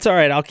 Wait, that's all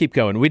right. I'll keep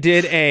going. We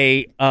did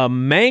a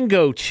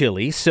mango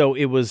chili, so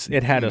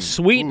it had a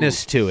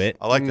sweetness to it.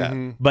 I like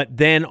that. But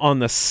then on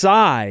the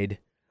side,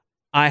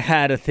 I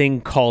had a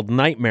thing called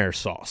nightmare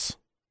sauce.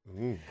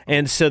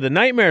 And so the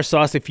nightmare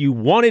sauce, if you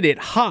wanted it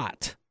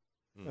hot,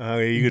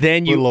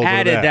 then you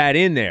added that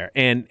in there,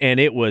 and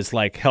it was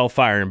like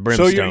hellfire and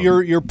brimstone. So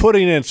you're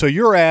putting in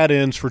your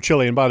add-ins for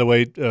chili, and by the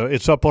way,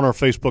 it's up on our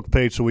Facebook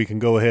page, so we can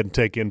go ahead and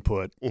take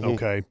input.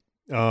 Okay,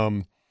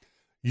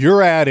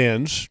 your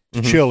add-ins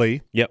to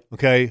chili. Yep.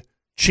 Okay,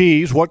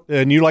 cheese. What?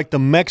 And you like the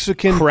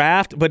Mexican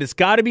Kraft, but it's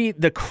got to be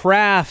the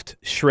Kraft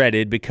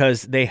shredded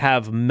because they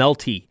have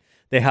melty.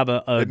 They have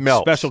a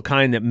special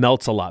kind that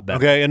melts a lot better.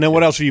 Okay, and then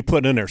what else are you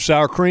putting in there?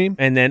 Sour cream?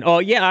 And then,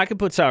 I could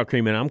put sour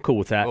cream in. I'm cool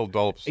with that. A little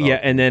dollop of sour Yeah,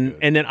 and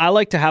cream then I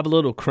like to have a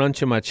little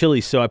crunch in my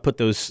chili, so I put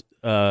those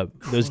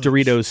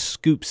Doritos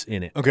scoops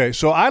in it. Okay,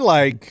 so I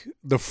like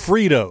the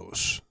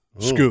Fritos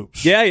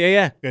scoops.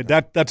 Yeah.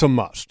 That's a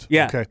must.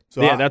 Yeah. Okay. So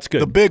that's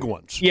good. The big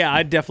ones. Yeah,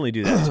 I'd definitely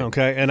do that. Too.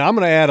 Okay, and I'm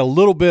going to add a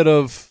little bit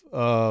of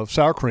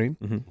sour cream,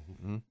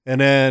 and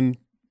then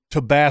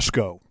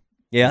Tabasco.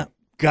 Yeah.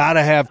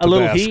 Gotta have Tabasco. A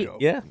little heat.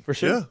 Yeah, for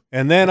sure. Yeah.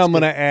 And then I'm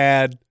going to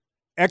add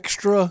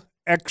extra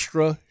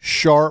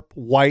sharp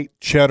white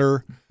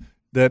cheddar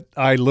that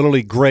I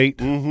literally grate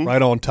right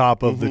on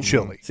top of the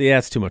chili. See,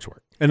 that's too much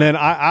work. And then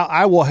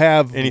I will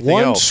have Anything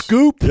one else?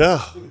 scoop per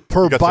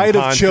You got bite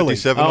some of Heinz chili.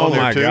 57 Oh on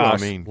there my too.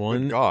 gosh. I mean,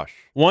 One- good gosh.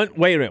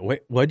 Wait,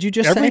 what'd you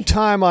just Every say?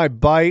 time I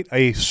bite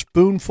a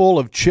spoonful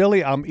of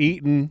chili, I'm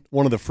eating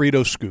one of the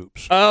Frito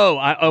scoops. Oh,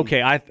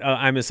 okay.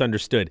 I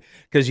misunderstood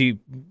because you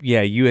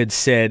had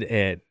said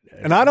it.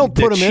 And I don't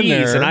put them in cheese,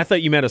 there. and I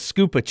thought you meant a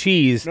scoop of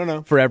cheese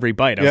No. for every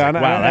bite. I was like,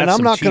 wow, and that's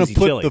I'm not going to to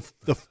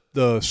put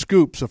the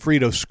scoops, the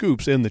Frito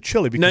scoops, in the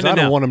chili because I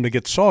don't want them to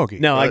get soggy.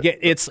 No, I get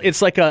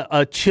it's like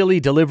a chili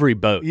delivery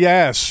boat.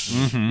 Yes,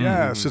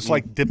 yes, it's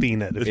like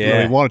dipping it if you Yeah.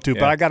 really wanted to.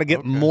 But Yeah. I got to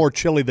get more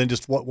chili than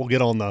just what we'll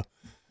get on the.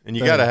 And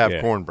you got to have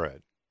Yeah.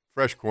 cornbread,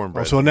 fresh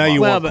cornbread. So now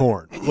you want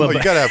corn. Well,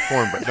 you got to have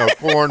cornbread. No,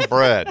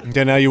 cornbread.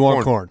 Okay, now you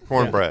want corn.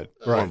 Cornbread.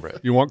 Right. Cornbread.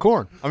 You want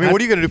corn. I mean,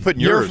 what are you going to do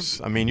putting You're- yours?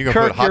 I mean, you're going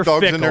to Kirk, put hot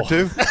dogs you're in there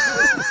too?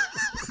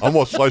 I'm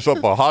going to slice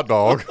up a hot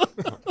dog.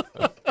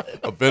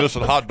 A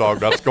venison hot dog,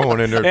 that's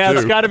going in there Yeah, too.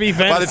 it's got to be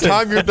venison. By the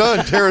time you're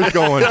done, Tara's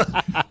going,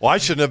 well, I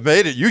shouldn't have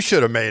made it. You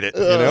should have made it.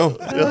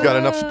 You've got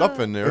enough stuff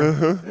in there.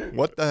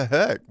 What the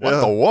heck?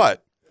 What the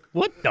what?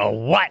 What the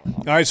what?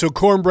 All right, so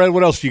cornbread.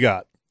 What else you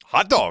got?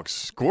 Hot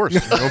dogs, of course.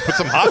 Put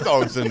some hot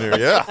dogs in there,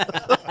 yeah.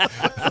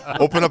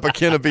 Open up a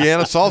can of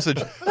Vienna sausage.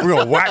 We're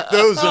going to whack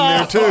those in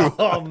there, too.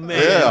 Oh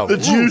man, Yeah. The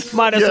juice.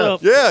 Might as well.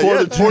 Yeah, Pour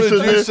yeah. the Pour juice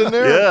the juice in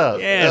there.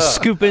 Yeah,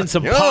 scoop in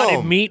some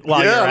potted meat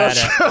while you're at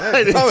that's it.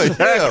 right. Oh, yeah.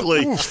 Exactly.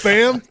 Ooh,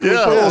 Spam.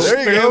 Yeah.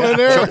 there you go. Spam in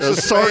there. Chunks of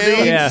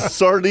Sardines. Yeah.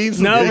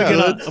 Sardines. No, would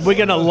be good. we're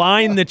gonna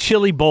line the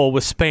chili bowl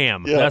with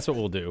spam. Yeah. That's what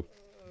we'll do.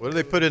 What do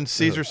they put in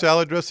Caesar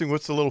salad dressing?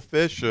 What's the little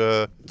fish?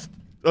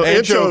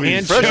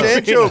 Anchovies. Fresh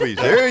anchovies.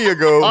 There you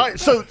go. All right,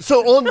 so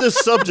on this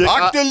subject,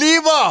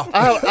 Octaliva.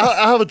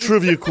 I have a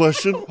trivia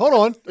question. Hold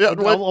on. Yeah, I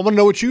want to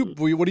know what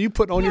are you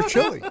putting on your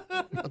chili?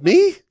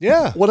 Me?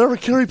 Yeah. Whatever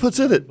Carrie puts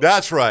in it.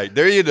 That's right.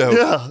 There you go.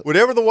 Yeah.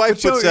 Whatever the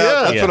wife puts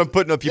out, that's what I'm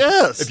putting up.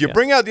 If you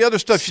bring out the other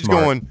stuff, she's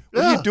Smart. going,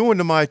 what are you doing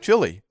to my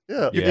chili?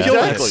 Yeah, You're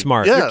killing That's it.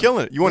 smart. Yeah. You're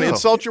killing it. You want to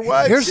insult your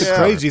wife? Here's the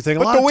crazy thing. A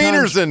Put lot the of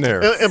wieners times- in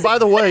there. And by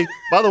the way,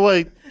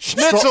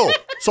 Schnitzel.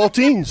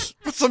 saltines.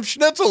 Put some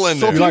schnitzel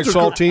in there. You like are good.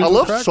 saltines I and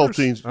love crackers?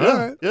 saltines. All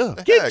Yeah, right. yeah.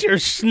 Get your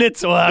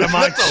schnitzel out of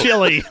my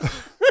chili.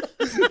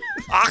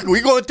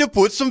 We're going to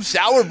put some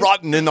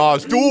sauerbraten in our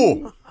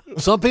stew.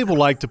 Some people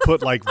like to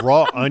put like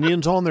raw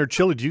onions on their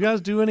chili. Do you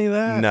guys do any of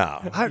that? No.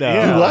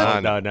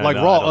 Yeah. No, Like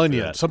I raw don't do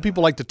onions. that. Some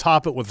people like to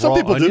top it with Some raw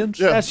people onions.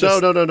 do. Yeah. That's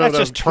just, no. That's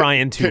just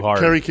trying too hard.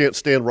 Carrie can't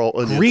stand raw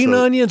onions. Green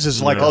so- onions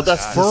is like Oh, a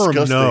that's firm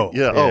disgusting. no.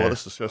 Yeah. Oh,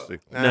 that's disgusting.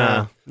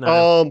 No,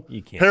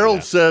 you can't.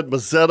 Harold said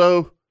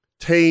Mazzetto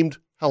tamed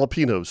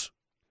jalapenos.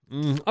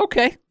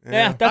 Okay.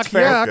 Yeah, that's Yeah,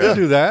 fair. I could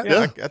do that.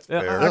 Yeah. That's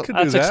Yeah, fair. I could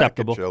do That's that.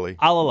 acceptable. Chili.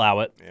 I'll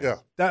allow it. Yeah.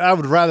 That, I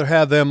would rather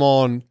have them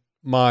on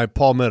my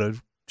palmetto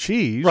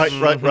cheese.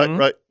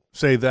 Right.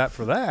 Save that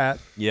for that.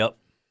 Yep.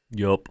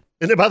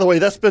 And then, by the way,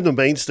 that's been the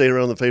mainstay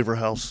around the Favor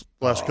house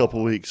last couple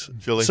of weeks.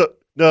 Chili? So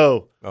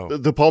no, Oh.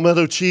 the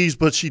palmetto cheese,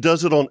 but she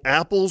does it on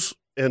apples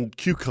and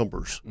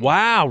cucumbers.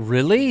 Wow,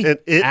 really? And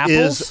it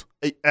Apples?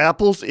 is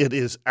apples. It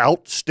is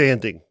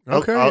outstanding.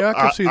 Okay, yeah,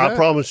 I can see I that.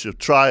 promise you,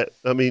 try it.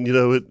 I mean,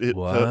 yeah. We eat a Isn't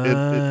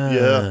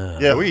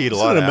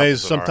lot it of amazing?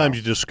 apples in our Sometimes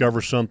you house.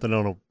 discover something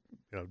on a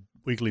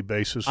weekly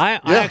basis. I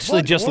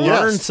actually just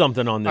learned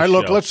something on this All right,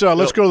 look, show.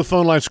 let's go to the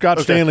phone line. Scott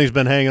Okay. Stanley's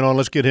been hanging on.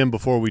 Let's get him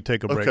before we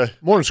take a break. Okay.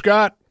 Morning,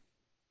 Scott.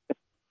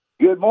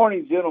 Good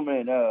morning,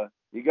 gentlemen.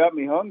 You got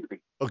me hungry.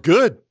 Oh,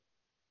 good.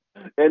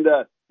 And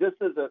just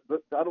as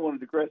I don't want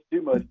to digress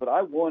too much, but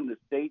I won the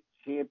state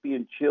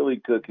champion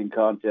chili cooking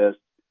contest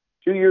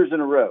 2 years in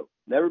a row.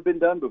 Never been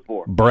done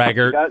before.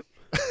 Braggart.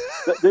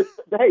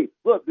 Hey,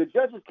 look, the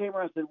judges came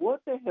around and said, "What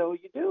the hell are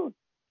you doing?"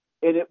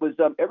 And it was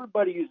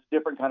everybody uses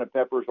different kind of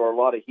peppers or a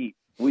lot of heat.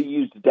 We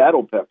used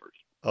daddle peppers.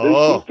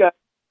 These guys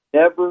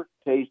never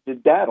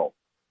tasted daddle.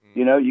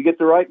 You know, you get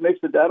the right mix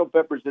of daddle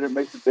peppers and it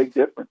makes a big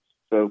difference.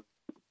 So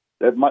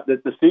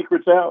the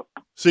secret's out.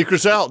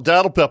 Secret's out.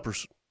 Daddle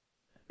peppers.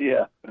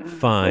 Yeah.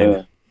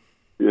 Fine.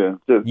 Yeah.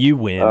 So You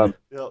win.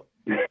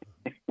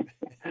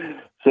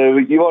 so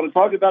you want to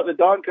talk about the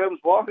Don Combs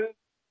Wahoo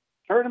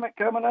tournament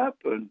coming up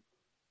and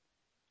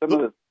some of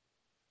the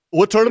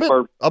What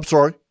tournament? I'm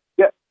sorry.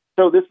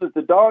 So this is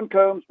the Don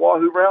Combs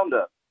Wahoo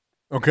Roundup.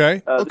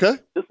 Okay. Okay.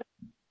 This is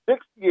the 6th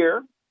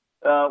year.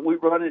 We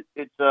run it.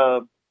 It's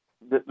the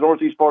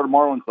Northeast Florida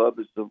Marlin Club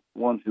is the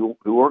ones who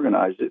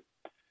organize it.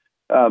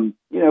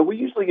 We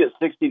usually get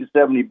 60 to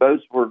 70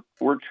 boats.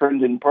 We're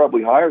trending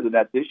probably higher than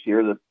that this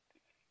year. The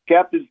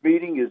captain's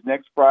meeting is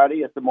next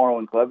Friday at the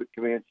Marlin Club at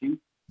Comanche,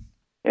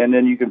 and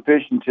then you can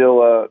fish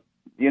until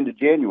the end of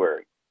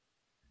January.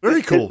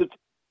 Very cool. It's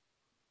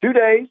 2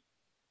 days.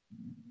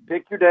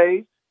 Pick your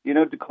days.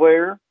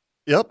 Declare.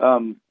 Yep.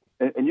 And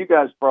you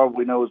guys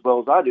probably know as well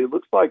as I do. It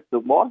looks like the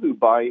Wahoo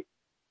bite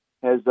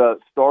has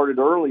started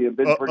early and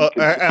been pretty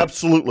consistent.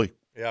 Absolutely.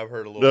 Yeah, I've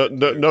heard a little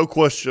bit. No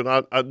question.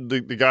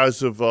 The guys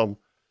have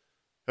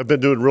been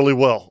doing really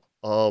well.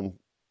 And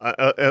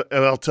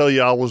I'll tell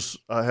you,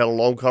 I had a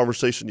long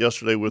conversation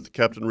yesterday with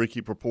Captain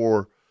Ricky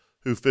Propor,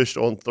 who fished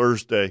on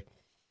Thursday,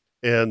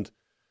 and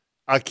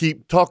I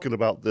keep talking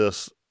about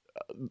this.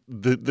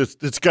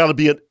 It's got to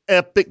be an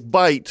epic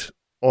bite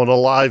on a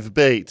live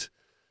bait,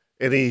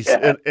 and he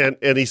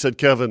said,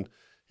 Kevin,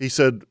 he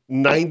said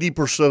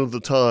 90% of the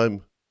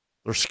time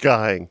they're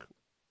skying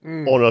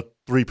on a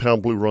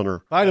 3-pound blue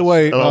runner. By the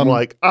way, and I'm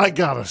like, I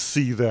gotta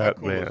see that,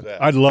 Cool man. is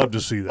that? I'd love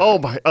to see that. Oh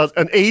my,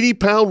 an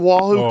 80-pound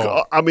wahoo!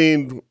 Oh. I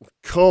mean,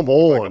 come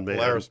on, Like a man.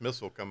 Polaris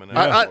missile coming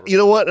out. You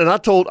know what? And I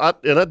told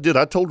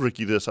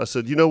Ricky this. I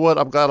said, you know what?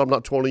 I'm glad I'm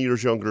not 20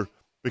 years younger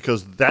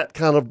because that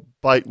kind of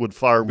bite would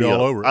fire me Be all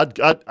up. over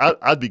it.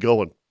 I'd be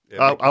going.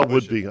 Yeah, I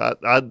would be.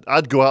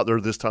 I'd go out there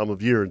this time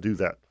of year and do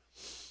that.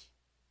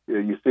 Yeah,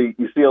 you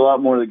see a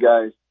lot more of the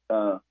guys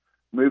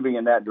moving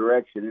in that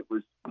direction. It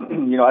was,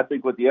 I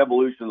think with the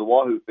evolution of the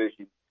wahoo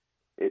fishing,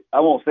 I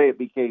won't say it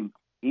became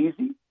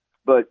easy,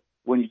 but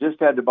when you just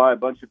had to buy a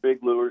bunch of big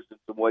lures and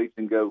some weights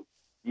and go,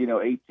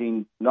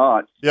 18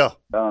 knots, Yeah.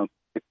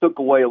 it took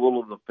away a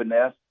little of the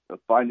finesse of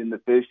finding the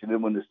fish. And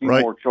then when the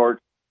Seymour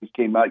charts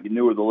came out, you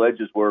knew where the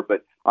ledges were.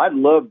 But I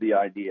love the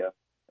idea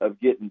of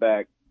getting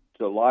back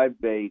to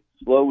live bait,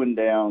 slowing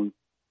down,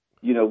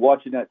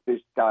 watching that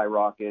fish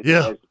skyrocket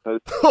as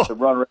opposed to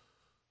run around.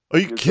 Are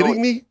you kidding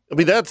me? I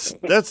mean, that's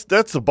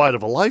the bite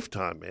of a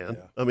lifetime, man.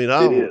 Yeah. I mean,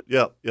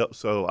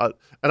 So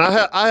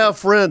I have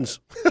friends.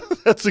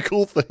 That's the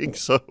cool thing.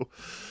 So,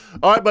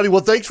 all right, buddy. Well,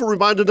 thanks for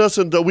reminding us,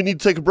 and we need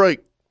to take a break.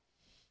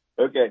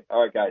 Okay.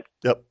 All right, guys.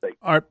 Yep. Thanks.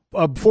 All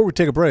right. Before we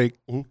take a break,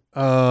 you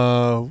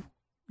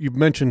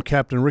mentioned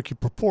Captain Ricky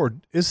Propor.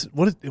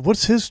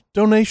 What's his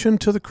donation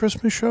to the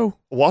Christmas show?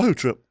 A wahoo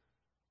trip.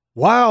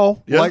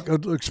 Wow. Yeah. Like,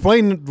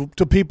 explain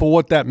to people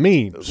what that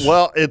means.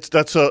 Well, it's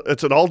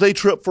an all-day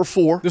trip for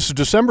 4. This is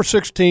December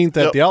 16th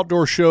at Yep. the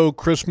Outdoor Show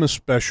Christmas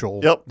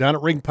Special. Yep. Down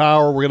at Ring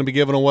Power. We're going to be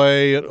giving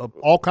away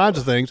all kinds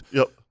of things.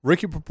 Yep.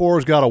 Ricky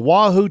Papore's got a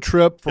Wahoo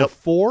trip for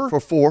 4? For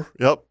 4,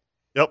 yep.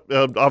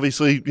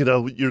 Obviously,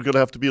 you're going to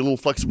have to be a little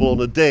flexible on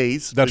the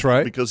days. That's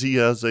right. Because he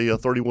has a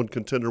 31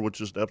 Contender, which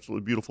is an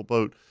absolutely beautiful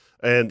boat.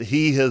 And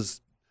he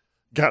has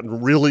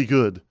gotten really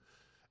good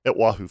at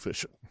Wahoo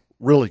fishing.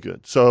 Really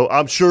good. So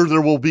I'm sure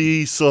there will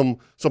be some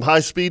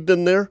high speed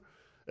in there,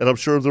 and I'm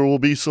sure there will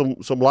be some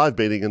live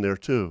baiting in there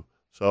too.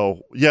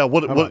 So yeah,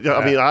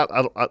 I mean,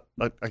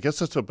 I guess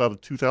that's about a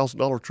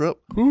 $2,000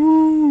 trip.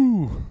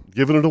 Ooh,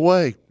 giving it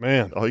away,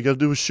 man! All you got to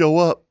do is show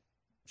up,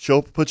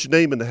 put your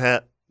name in the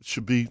hat.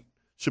 Should be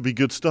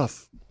good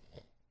stuff.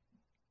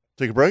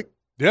 Take a break.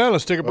 Yeah,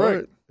 let's take a break.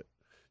 Right.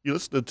 You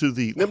listening to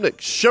the Nimnik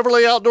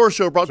Chevrolet Outdoor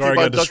Show brought to you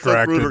by Duck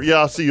Rooter.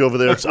 Yeah, I see you over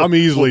there. I'm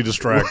easily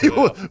distracted.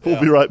 We'll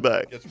be right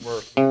back. It's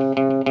worse.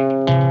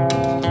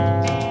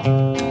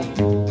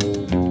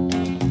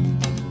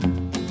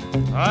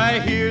 I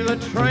hear the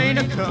train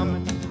a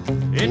coming.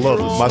 Love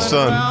it. My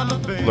son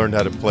learned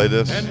how to play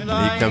this, and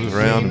he comes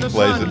around and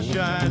plays it.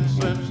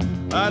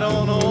 I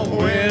don't know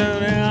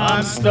when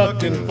I'm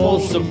stuck in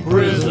Folsom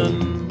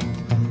Prison,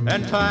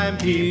 and time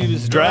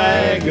keeps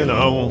dragging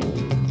on.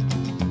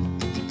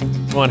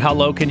 Come on, how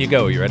low can you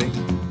go? You ready?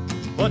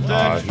 But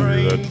that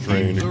train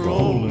keeps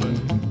rolling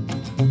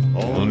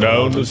on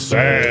down to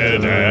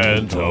San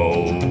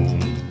Antone.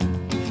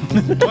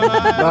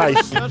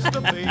 Nice.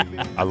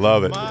 I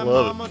love it.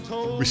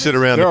 We sit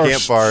around the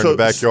campfire in the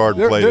backyard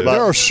and play it.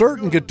 There are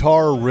certain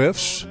guitar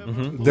riffs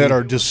that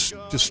are just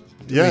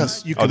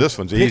yes. You can this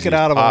one's pick easy. it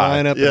out of a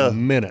lineup in a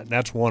minute.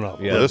 That's one of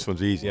them. Yeah, this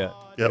one's easy. Yeah.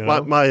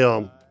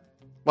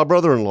 My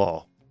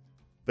brother-in-law,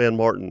 Van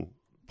Martin,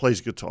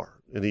 plays guitar,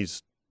 and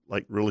he's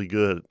like really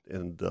good.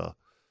 And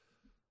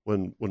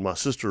when my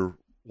sister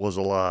was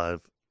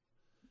alive,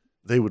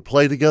 they would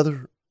play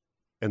together,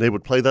 and they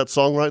would play that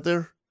song right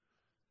there.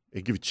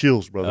 It give you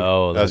chills, brother.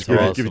 Oh, that's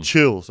awesome. It give you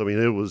chills. I mean,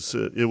 it was.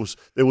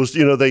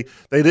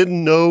 They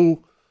didn't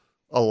know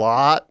a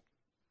lot,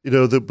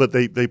 but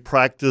they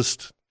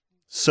practiced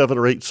 7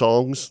 or 8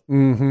 songs,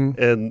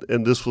 and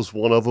this was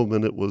one of them,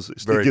 and it was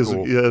very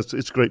cool. Yeah,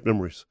 it's great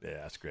memories. Yeah,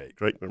 that's great.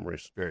 Great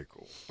memories. Very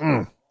cool.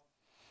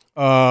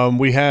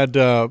 We had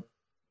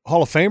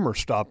Hall of Famer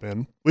stop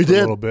in. We did a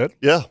little bit.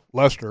 Yeah,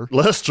 Lester.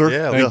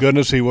 Yeah, thank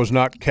goodness he was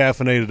not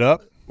caffeinated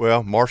up.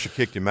 Well, Marcia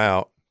kicked him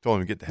out. Told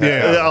him to get the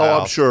heck out of the I'm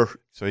house. sure.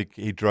 So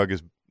he drug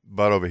his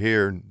butt over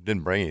here and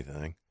didn't bring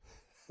anything.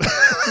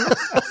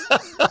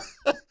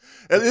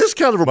 And it's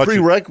kind of a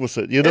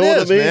prerequisite, you know what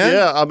I mean? Man.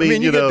 Yeah, I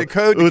mean, you get the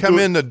code to come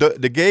in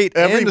the gate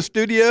and the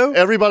studio.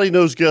 Everybody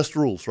knows guest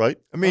rules, right?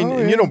 I mean,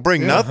 and you don't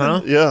bring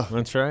nothing. Yeah,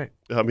 that's right.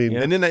 I mean,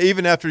 and then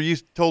even after you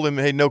told him,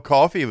 "Hey, no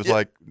coffee," it was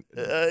like,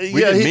 we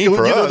didn't he mean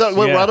for us. That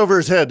went right over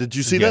his head. Did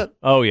you see that?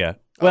 Oh yeah.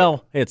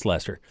 Well, it's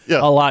Lester.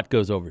 Yeah, a lot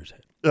goes over his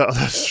head. Yeah,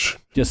 that's true.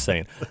 Just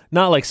saying.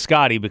 Not like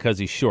Scotty because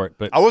he's short,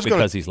 but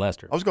because he's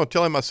Lester. I was going to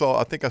tell him I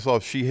think I saw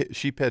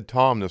Sheephead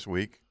Tom this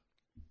week.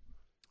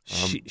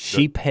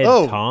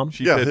 Sheephead Tom?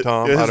 Sheephead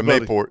Tom out of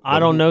Mayport. I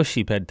don't know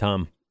Sheephead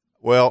Tom.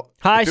 Well,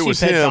 hi, if it was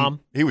Sheephead him, Tom.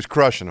 he was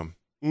crushing them.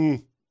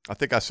 I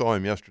think I saw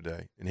him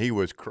yesterday, and he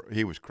was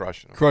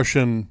crushing them.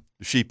 Crushing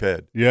the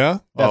Sheephead. Yeah?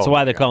 That's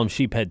why they call him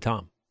Sheephead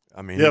Tom.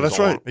 I mean, yeah, that's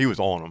right. He was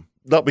on them.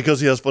 Not because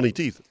he has funny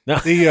teeth. No.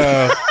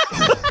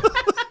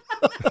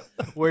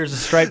 Wears a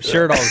striped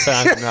shirt all the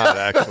time. Not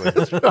actually.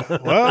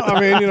 Well, I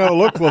mean,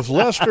 look, with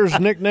Lester's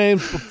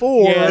nicknames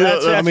before. Yeah,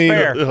 that's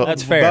fair.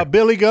 That's fair. About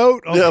Billy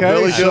Goat. Okay, yeah,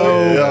 Billy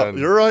Goat. Yeah,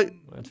 you're right.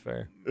 That's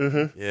fair.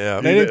 Mm-hmm.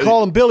 Yeah, they didn't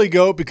call him Billy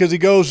Goat because he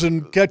goes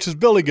and catches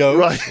Billy Goat.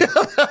 Right.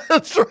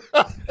 That's right.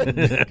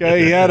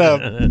 Okay, he had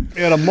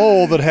a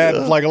mole that had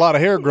like a lot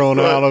of hair growing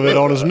out of it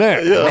on his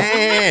neck.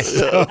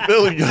 Yeah,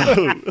 Billy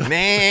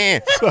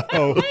Goat.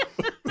 So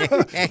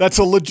that's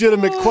a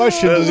legitimate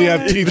question. Does he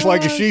have teeth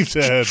like a sheep's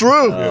head?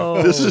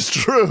 True. This is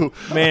true.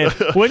 Man,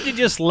 wouldn't you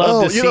just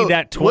love to see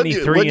that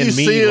 23 and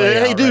me?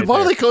 Hey, dude,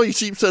 why do they call you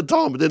Sheep's Head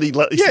Tom? And then he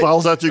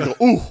smiles at you and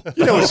goes, ooh.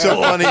 You know what's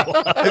so funny?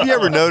 Have you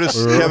ever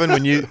noticed, Kevin,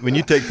 when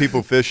you take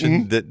people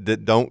fishing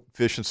that don't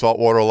fish in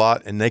saltwater a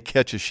lot and they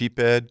catch a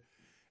sheephead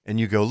and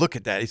you go, look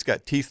at that, he's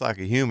got teeth like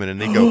a human, and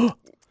they go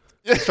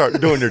start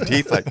doing their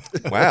teeth like,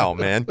 wow,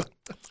 man.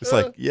 It's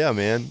like, yeah,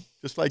 man,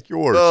 just like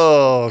yours.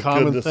 Oh,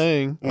 common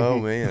thing. Oh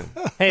man.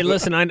 Hey,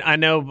 listen, I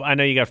know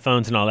you got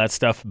phones and all that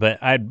stuff, but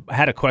I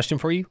had a question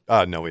for you.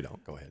 No, we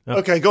don't. Go ahead.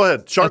 Okay, go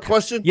ahead. Shark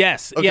question?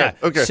 Yes. Okay, yeah.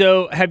 okay.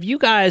 So, have you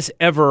guys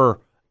ever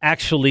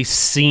actually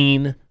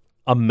seen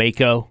a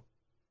Mako?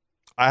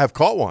 I have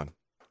caught one.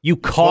 You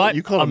caught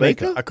a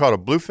Mako? I caught a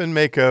bluefin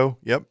Mako.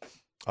 Yep.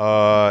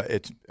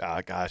 It's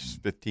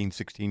 15,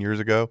 16 years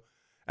ago.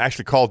 I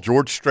actually called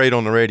George Strait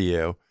on the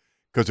radio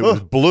because it was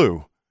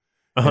blue.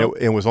 And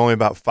it was only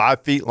about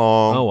 5 feet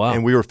long. Oh, wow.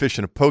 And we were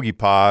fishing a pogie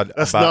pod.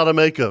 That's not a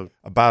Mako.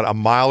 About a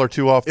mile or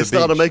two off the beach. It's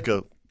not a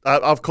Mako.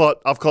 I've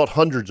caught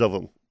hundreds of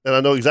them, and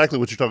I know exactly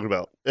what you're talking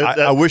about.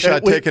 I wish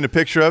I'd taken a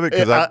picture of it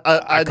because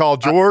I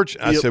called George.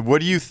 I said,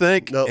 "What do you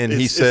think?" No, and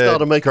he it's said,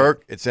 not a Mako.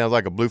 "Kirk, it sounds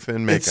like a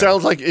bluefin Mako." It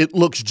sounds like it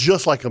looks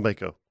just like a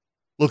Mako.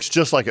 looks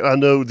just like it. I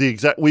know the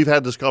exact. We've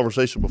had this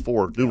conversation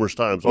before numerous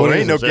times. Well, there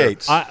ain't no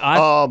gates.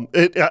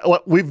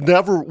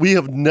 We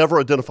have never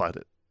identified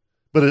it,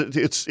 but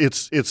it's.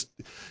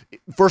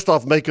 First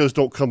off, Makos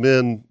don't come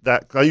in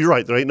that. You're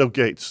right. There ain't no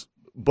gates,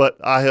 but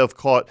I have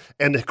caught.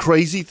 And the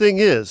crazy thing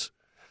is,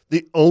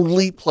 the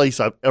only place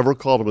I've ever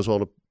caught them is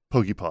on a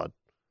pokey pod.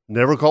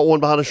 Never caught one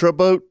behind a shrimp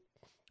boat.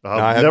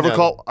 I've never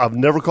caught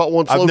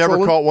one. I've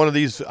never caught one of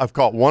these. I've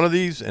caught one of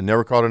these and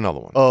never caught another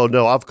one. Oh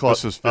no, I've caught.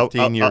 This was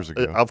 15 years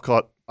ago.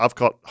 I've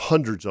caught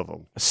hundreds of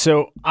them.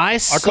 So I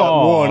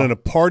caught one in a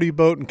party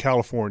boat in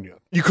California.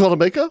 You caught a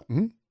Mako?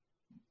 Mm-hmm.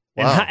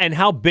 Wow. And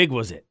how big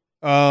was it?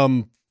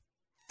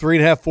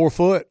 3.5, 4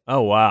 foot.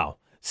 Oh wow.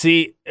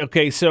 See,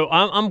 okay, so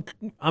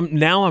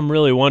I'm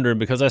really wondering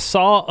because I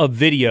saw a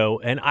video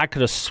and I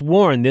could have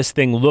sworn this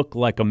thing looked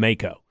like a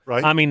Mako.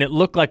 Right. I mean, it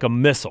looked like a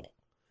missile,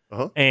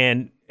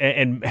 and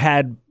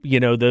had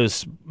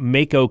those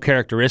Mako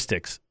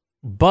characteristics.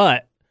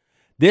 But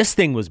this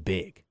thing was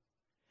big.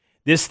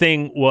 This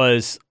thing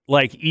was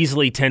like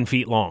easily 10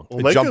 feet long.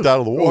 Well, it jumped out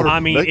of the water. I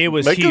mean, it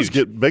was huge.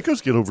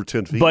 Makos get over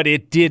 10 feet. But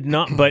it did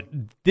not. But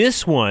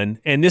this one,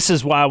 and this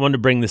is why I wanted to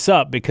bring this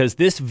up, because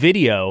this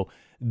video,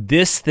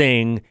 this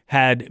thing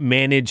had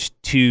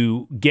managed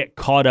to get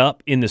caught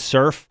up in the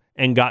surf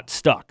and got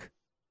stuck.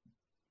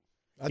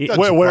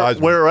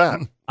 Where at?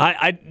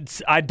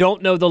 I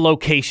don't know the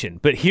location,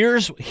 but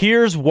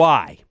here's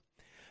why.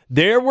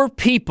 There were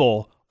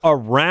people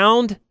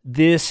around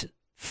this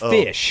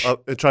fish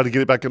and tried to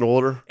get it back in the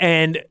water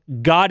and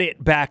got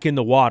it back in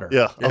the water.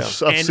 Yeah.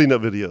 I've seen that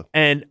video.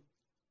 And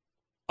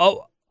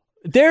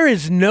there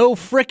is no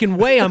freaking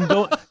way I'm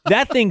going.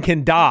 That thing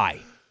can die.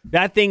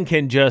 That thing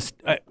can just.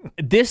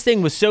 This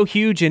thing was so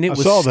huge, and it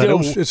was still.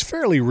 It's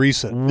fairly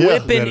recent.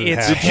 Whipping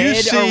its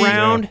head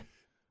around.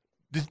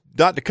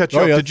 Not to cut you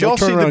off. Did y'all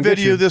see the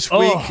video this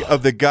week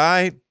of the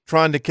guy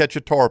trying to catch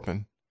a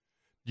tarpon?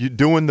 You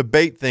doing the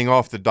bait thing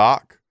off the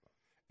dock,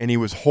 and he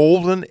was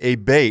holding a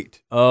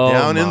bait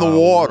down in the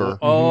water,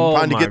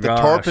 trying to get the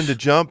tarpon to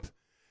jump,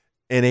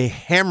 and a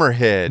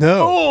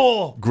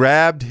hammerhead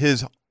grabbed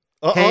his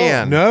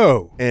hand.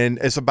 And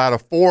it's about a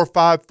 4 or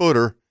 5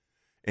 footer,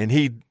 and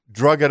he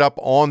drug it up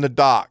on the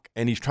dock,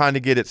 and he's trying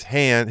to get his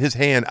hand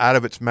out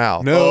of its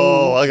mouth.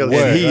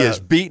 And he is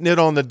beating it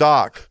on the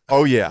dock.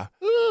 Oh yeah.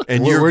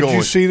 And where did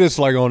you see this?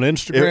 Like on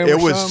Instagram?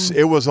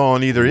 It was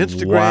on either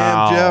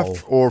Instagram,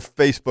 Jeff, or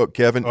Facebook,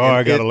 Kevin. Oh,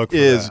 I got to look for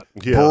that. It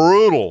is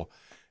brutal.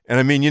 And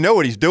I mean, you know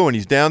what he's doing?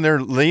 He's down there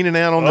leaning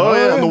out on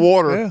the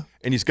water,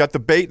 and he's got the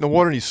bait in the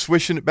water, and he's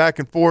swishing it back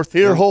and forth.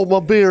 Here, hold my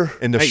beer.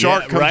 And the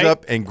shark comes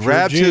up and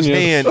grabs his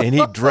hand, and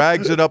he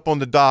drags it up on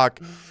the dock,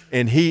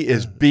 and he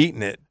is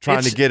beating it,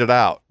 trying to get it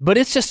out. But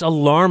it's just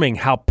alarming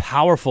how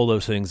powerful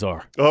those things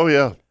are. Oh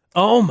yeah.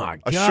 Oh my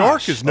gosh. A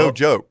shark is no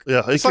joke.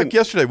 Yeah, it's like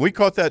yesterday we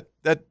caught that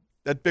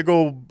big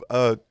old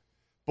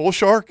bull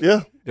shark.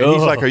 Yeah. And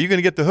he's like, "Are you going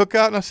to get the hook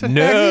out?" And I said,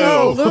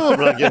 "No, I'm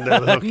not getting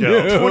that hook out.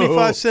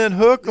 25-cent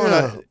hook on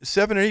a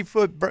 7 or 8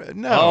 foot.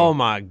 No. Oh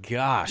my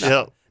gosh.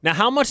 Yeah. Now,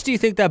 how much do you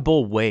think that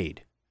bull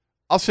weighed?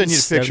 I'll send you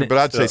the picture, but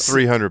I'd say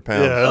 300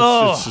 pounds.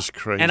 Yeah, it's just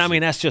crazy. And I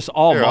mean, that's just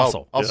all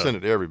muscle. I'll send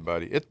it to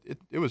everybody.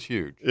 It was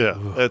huge. Yeah,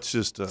 that's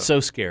just so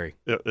scary.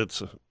 Yeah,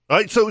 it's all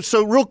right.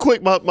 So real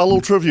quick, my little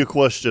trivia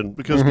question,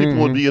 because people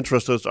would be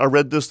interested. I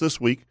read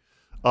this week.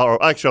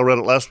 Or actually, I read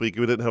it last week.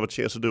 We didn't have a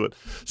chance to do it.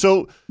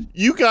 So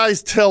you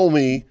guys tell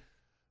me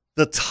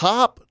the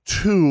top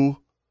 2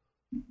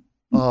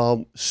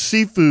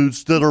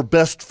 seafoods that are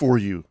best for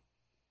you.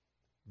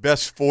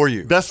 Best for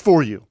you. Best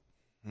for you.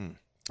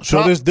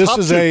 So this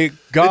is a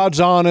God's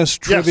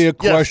honest trivia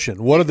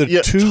question. What are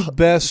the two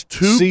best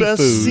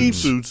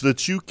seafoods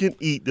that you can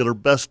eat that are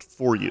best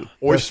for you?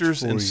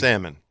 Oysters and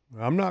salmon.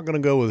 I'm not going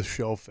to go with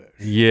shellfish.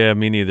 Yeah,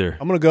 me neither.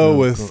 I'm going to go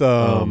with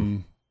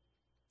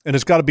and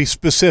it's got to be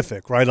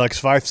specific, right? Like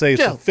if I say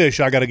it's a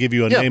fish, I got to give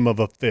you a name of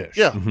a fish.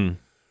 Yeah. Mm-hmm.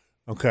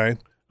 Okay.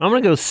 I'm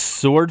going to go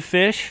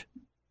swordfish.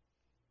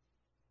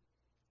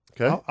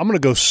 Okay. I'm going to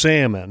go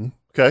salmon.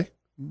 Okay.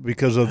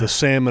 Because of the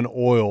salmon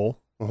oil,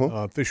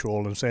 fish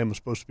oil, and salmon's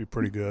supposed to be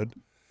pretty good.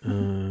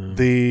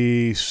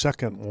 The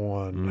second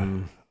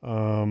one,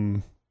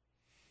 a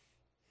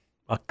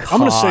cod. I'm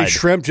going to say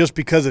shrimp just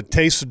because it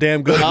tastes so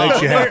damn good. It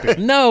makes you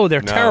happy. No, they're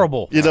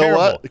terrible. You know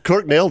what?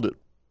 Kirk nailed it.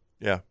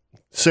 Yeah.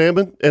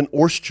 Salmon and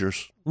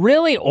oysters.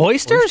 Really?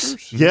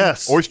 Oysters?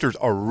 Yes. Oysters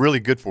are really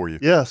good for you.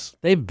 Yes.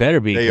 They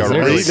better be. They are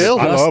really good.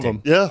 I love them.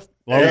 Yeah.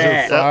 As long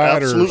as they're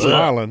fried or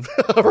smiling.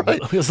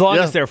 Right. As long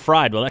as they're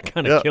fried. Well, that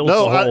kind of kills the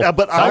whole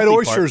fried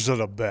oysters are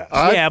the best.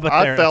 But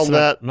I found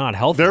that not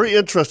healthy. Very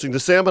interesting. The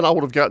salmon I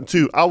would have gotten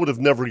 2. I would have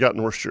never gotten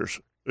oysters.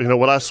 You know,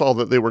 when I saw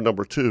that they were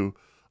number 2,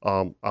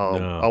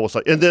 I was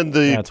like, and then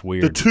That's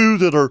weird. the 2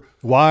 that are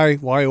why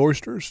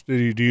oysters? Do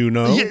you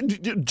know? Yeah,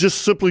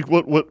 just simply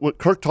what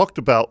Kirk talked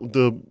about.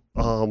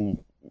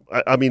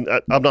 I mean,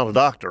 I'm not a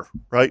doctor,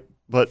 right?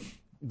 But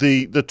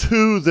the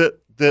 2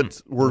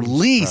 that were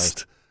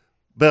least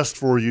best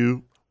for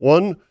you.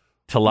 One,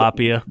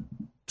 tilapia.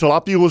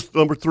 Tilapia was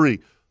number 3.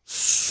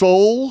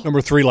 Sole. Number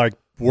 3, like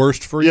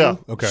worst for you? Yeah.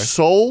 Okay.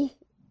 Sole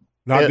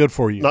Not good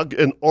for you.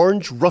 And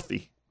orange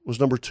roughy was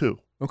number 2.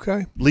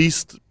 Okay.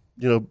 Least,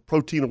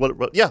 protein or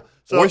whatever. Yeah.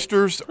 So,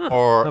 Oysters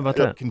How about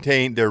that?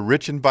 they're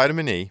rich in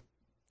vitamin E.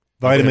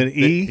 Vitamin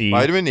E.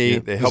 Vitamin E. Yeah.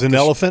 They Is help an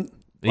elephant?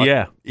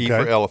 Yeah. E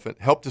Okay. for elephant.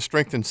 Help to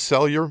strengthen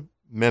cellular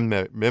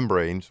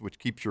membranes, which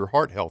keeps your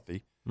heart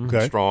healthy,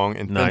 Okay. strong,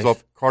 and Nice. fends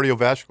off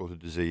cardiovascular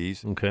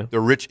disease. Okay.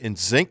 They're rich in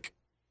zinc,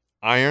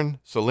 iron,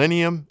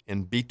 selenium,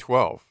 and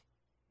B12.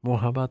 Well,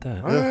 how about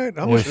that? All right.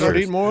 I'm going to start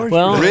eating more.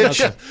 Well,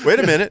 Rich. Wait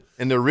a minute.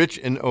 And they're rich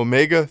in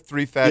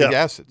omega-3 fatty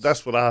acids.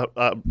 That's what I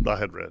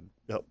had read.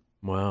 Yep.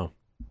 Wow.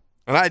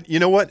 And you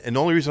know what? And the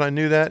only reason I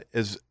knew that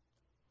is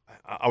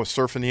I was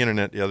surfing the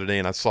internet the other day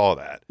and I saw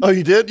that. Oh,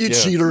 you did? You Yeah.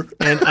 cheater.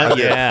 And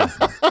yeah.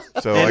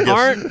 So And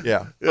I guess,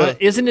 yeah.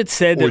 Isn't it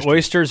said that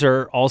oysters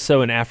are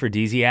also an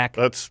aphrodisiac?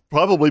 That's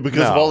probably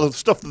because of No. all the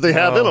stuff that they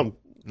have in them.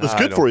 That's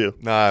good for you.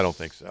 No, I don't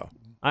think so.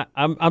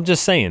 I'm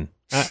just saying.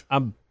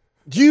 I'm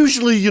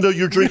Usually,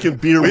 you're drinking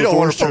beer We with don't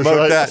want to oysters, promote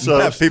right? that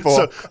and have people-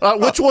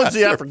 which one's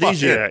the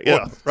aphrodisiac?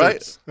 Yeah,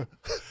 right?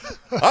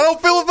 I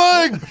don't feel a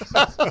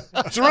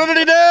thing.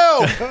 Serenity now.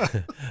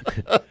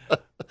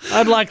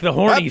 I'd like the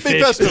horny Happy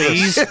fish,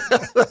 Festivus.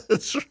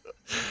 please.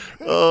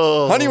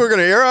 Oh, Honey, we're going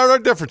to air out our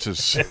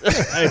differences.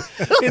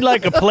 You'd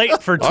like a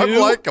plate for 2?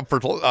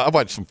 I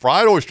want some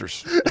fried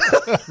oysters.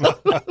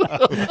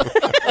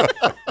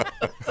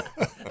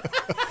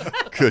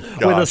 Good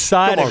God. With a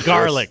side Come on, of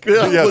garlic.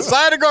 Chris. Yeah, a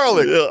side of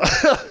garlic.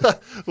 Yeah.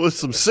 With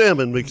some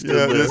salmon mixed in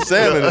Yeah, there. there's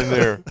salmon in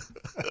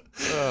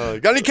there.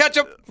 Got any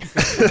ketchup?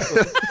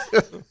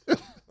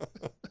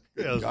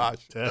 Gosh.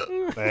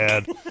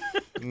 Bad.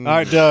 All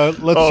right,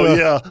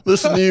 let's.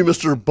 Listen to you,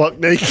 Mr. Buck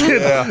Naked.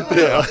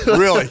 Yeah,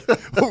 really.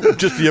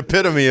 Just the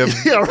epitome of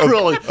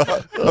really.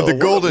 of the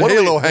golden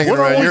halo hanging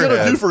around your What are we going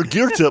head. to do for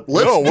Gear Tip?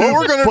 Let's No, what do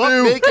we're gonna Buck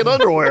do- Naked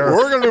underwear.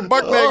 We're going to do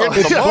buck naked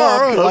It's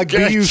tomorrow. Buck, like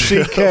Okay.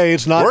 B-U-C-K.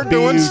 It's not We're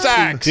doing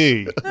sacks.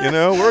 B-U-T-T.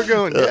 We're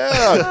going,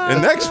 yeah.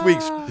 And next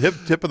week's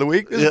tip of the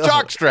week is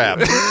jock strap.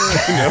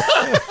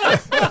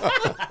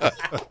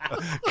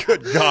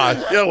 Good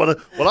God. Yeah,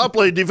 when I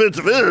played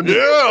defensive end,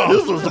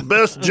 this was the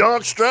best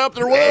jock strap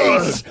there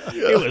was.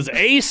 It was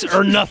ace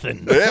or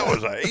nothing. That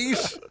was an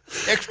ace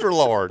extra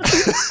large.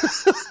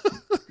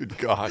 Good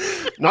God.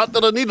 Not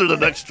that I needed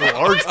an extra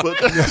large, but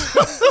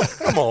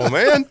Come on,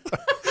 man.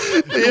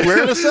 You're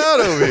wearing us out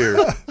over here.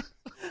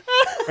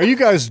 Are you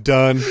guys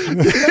done?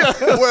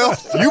 Well,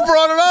 you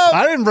brought it up.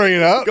 I didn't bring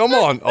it up. Come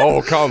on.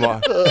 Oh, come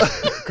on.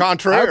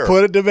 Contraire. I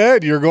put it to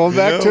bed. You're going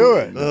back to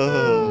it.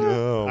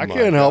 Oh, I my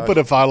can't help gosh. it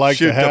if I like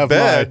Shoot to have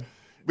bed.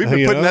 We've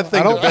been putting that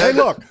thing to bed. Hey,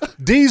 look,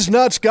 D's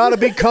nuts got to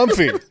be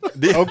comfy.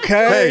 Okay.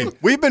 Hey,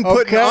 we've been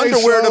putting Okay,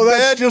 underwear so to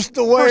that's bed just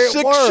the way for it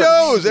 6 works.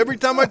 shows. Every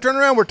time I turn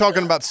around, we're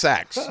talking about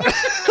sacks.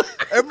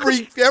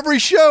 Every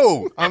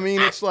show. I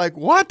mean, it's like,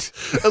 what?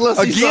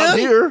 unless he's not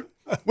here.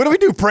 What do we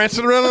do?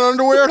 Prancing around in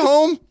underwear at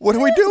home? What are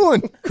we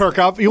doing? Kirk,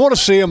 you want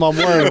to see him? I'm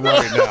wearing them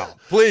right now.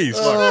 Please.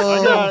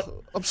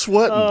 I'm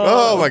sweating.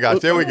 Oh my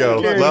gosh, there we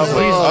go. Gary, Lovely.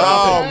 please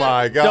stop Oh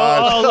my Don't,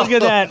 gosh. oh, look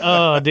at that.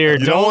 Oh, dear.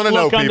 You don't wanna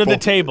look know, under people. the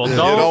table. You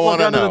Don't don't look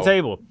wanna under the know.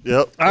 table.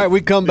 Yep. All right, we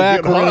come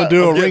back. We're getting going to hot.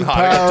 do a I'm getting ring hot.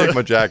 I gotta power take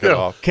my jacket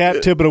off.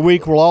 cat tip of the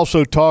week. We'll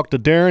also talk to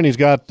Darren. He's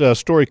got a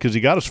story because he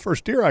got his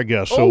first deer, I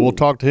guess. So we'll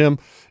talk to him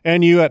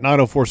and you at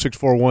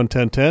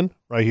 904-641-1010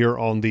 right here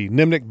on the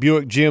Nimnick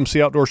Buick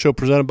GMC Outdoor Show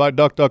presented by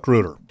Duck Duck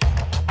Rooter.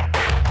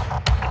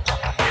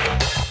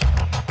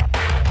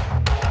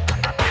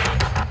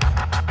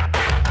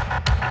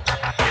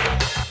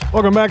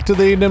 Welcome back to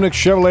the Nimnick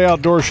Chevrolet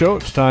Outdoor Show.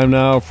 It's time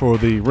now for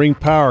the Ring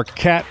Power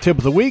Cat Tip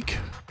of the Week.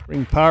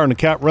 Ring Power and the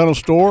Cat Rental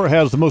Store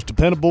has the most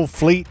dependable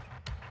fleet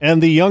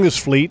and the youngest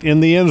fleet in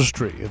the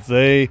industry. If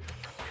they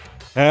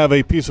have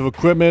a piece of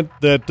equipment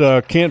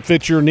that can't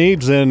fit your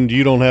needs, then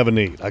you don't have a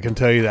need. I can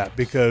tell you that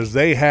because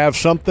they have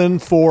something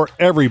for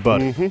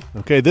everybody.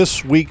 Okay,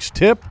 this week's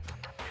tip,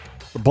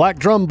 the black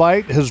drum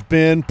bite has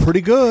been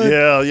pretty good.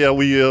 Yeah.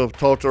 We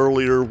talked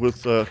earlier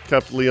with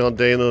Captain Leon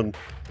Dana, and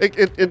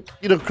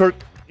Kurt,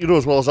 you know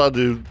as well as I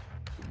do,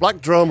 black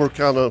drum are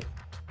kind of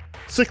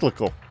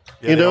cyclical.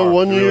 Yeah, they are.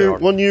 One They really year, are.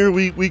 one year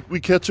we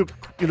catch a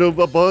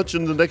bunch,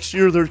 and the next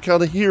year they're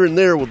kind of here and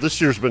there. Well, this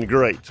year's been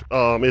great.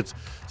 It's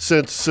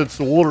since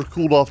the water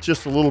cooled off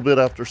just a little bit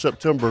after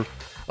September.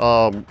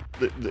 You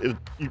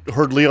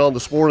heard Leon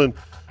this morning.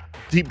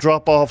 Deep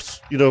drop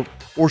offs,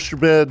 oyster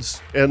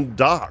beds and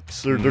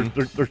docks.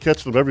 They're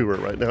catching them everywhere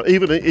right now,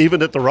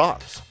 even at the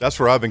rocks. That's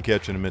where I've been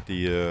catching them at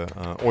the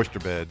oyster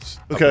beds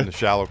up Okay. in the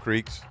shallow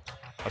creeks.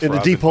 That's In where the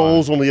I've deep been finding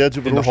holes on the edge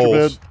of in an the oyster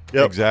holes. bed.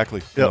 Yep. Exactly.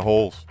 In Yep. the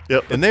holes.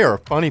 Yep. And they are a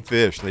funny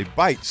fish. They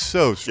bite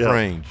so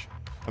strange.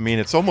 I mean,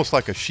 it's almost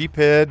like a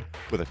sheephead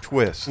with a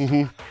twist.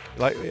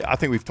 Like I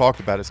think we've talked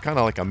about it. It's kind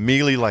of like a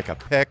mealy, like a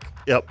peck.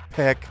 Yep.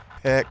 Peck.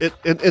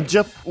 And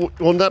Jeff,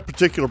 on that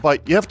particular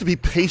bite, you have to be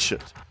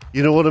patient.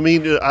 You know what I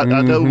mean? I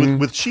know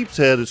with sheep's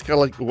head, it's kind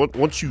of like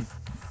once you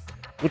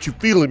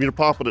feel him, you're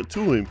popping it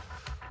to him.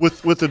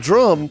 With the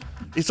drum,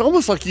 it's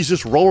almost like he's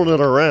just rolling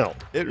it around.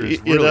 It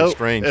is really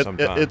strange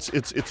sometimes.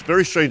 It's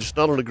very strange. It's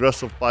not an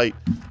aggressive bite,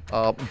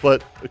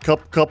 but a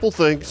couple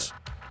things,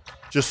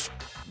 just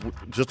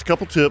a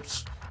couple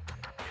tips.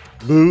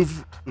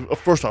 move.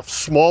 First off,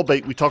 small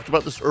bait. We talked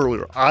about this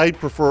earlier. I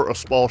prefer a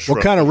small shrimp.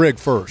 What kind of rig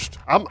first?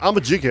 I'm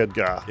a jig head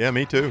guy. Yeah,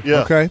 me too.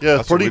 Yeah. Okay. Yeah,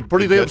 That's what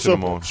pretty we've damn catching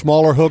them simple. on.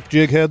 Smaller hook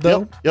jig head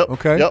though. Yep.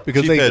 Okay. Yep.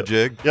 Because Sheephead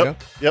jig.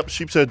 Yep.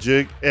 Sheep's head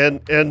jig,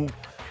 and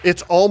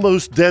it's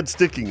almost dead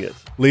sticking it.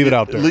 Leave it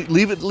out there.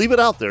 Leave it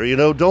out there. You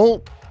know,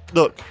 don't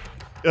look.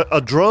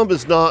 A drum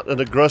is not an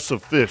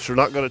aggressive fish. You're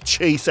not going to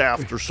chase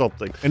after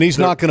something. And he's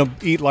not going to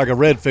eat like a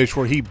redfish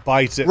where he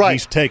bites it and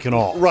he's taking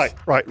off. Right.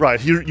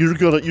 You're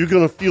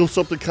gonna feel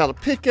something kind of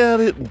pick at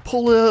it and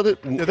pull at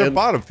it. And, Yeah, they're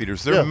bottom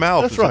feeders. Their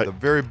mouth that's is right. at the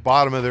very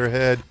bottom of their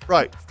head.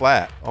 Right.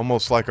 Flat,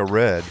 almost like a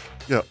red.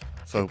 Yeah.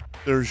 So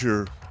there's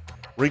your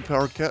Ring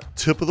Power Cat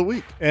tip of the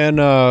week. And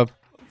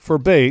for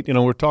bait,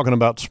 we're talking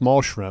about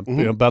small shrimp,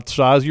 about the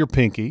size of your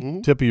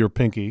pinky, tip of your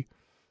pinky.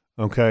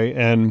 Okay.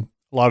 And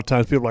a lot of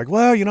times people are like,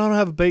 well, I don't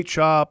have a bait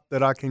shop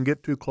that I can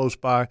get to close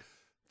by.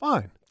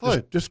 Fine.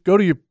 Just go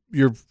to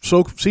your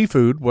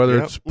seafood, whether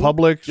it's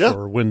Publix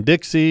or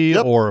Winn-Dixie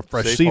or a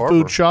fresh Safe seafood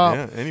Harbor. shop.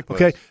 Yeah, any place.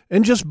 Okay.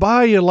 And just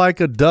buy you like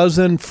a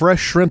dozen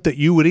fresh shrimp that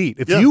you would eat.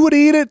 If you would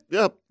eat it,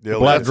 Yep. the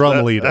Black Drum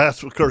will eat it.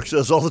 That's what Kirk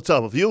says all the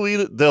time. If you'll eat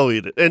it, they'll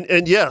eat it.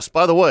 And yes,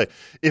 by the way,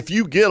 if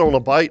you get on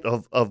a bite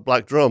of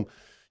Black Drum,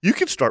 you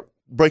can start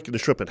breaking the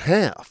shrimp in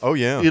half. Oh,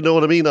 yeah. You know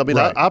what I mean?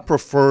 Right. I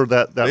prefer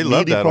that They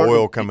love meaty that part.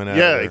 oil coming out.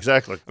 Yeah, of there.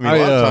 exactly. I mean, a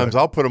lot of times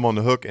I'll put them on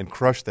the hook and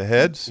crush the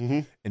heads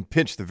and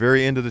pinch the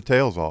very end of the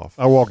tails off.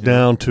 I walked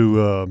down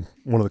to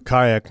one of the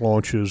kayak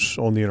launches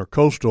on the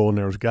Intercoastal, and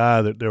there was a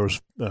guy that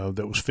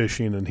was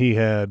fishing, and he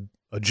had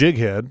a jig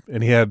head,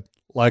 and he had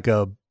like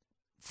a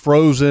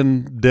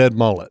frozen dead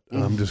mullet.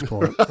 And I'm just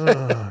going,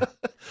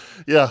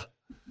 Yeah.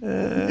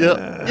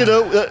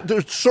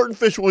 There's certain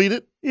fish will eat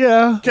it.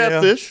 Yeah.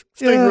 Catfish,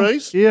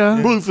 stingrays,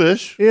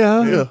 bluefish.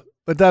 Yeah.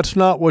 But that's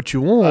not what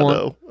you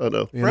want. I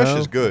know. Fresh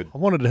is good. I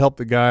wanted to help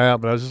the guy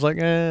out, but I was just like,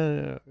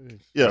 Yeah.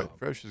 Right.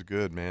 Fresh is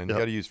good, man. You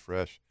got to use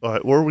fresh. All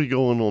right, where are we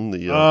going on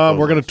the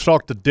we're going to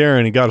talk to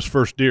Darren. He got his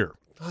first deer.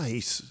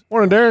 Nice.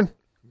 Morning, Darren.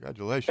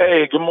 Congratulations.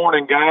 Hey, good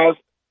morning, guys.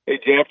 Hey,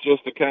 Jeff,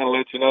 just to kind of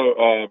let you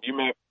know,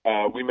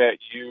 we met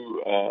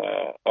you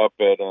up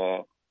at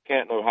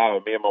Canton,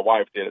 Ohio. Me and my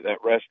wife did at that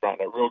restaurant,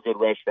 that real good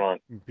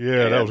restaurant.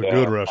 Yeah, that was a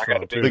good restaurant. I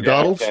got a big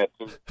McDonald's?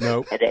 Tattoo.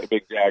 Nope. I got a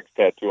big Jags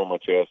tattoo on my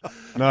chest.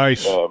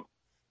 Nice.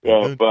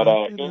 But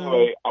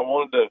anyway, I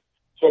wanted to.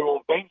 So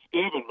on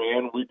Thanksgiving,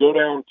 man, we go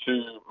down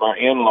to my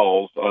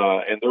in-laws,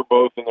 and they're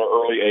both in their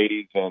early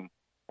 80s,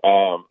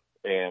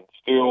 and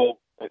still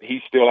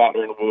he's still out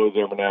there in the woods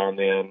every now and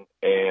then,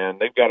 and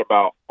they've got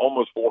about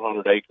almost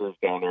 400 acres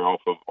down there off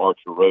of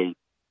Archer Road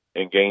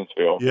in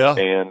Gainesville. Yeah.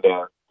 And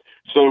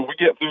so we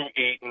get through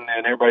eating,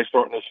 and everybody's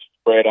starting to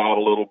spread out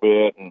a little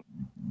bit, and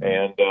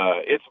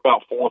it's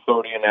about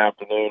 4:30 in the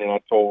afternoon, and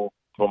I told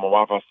my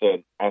wife, I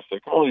said,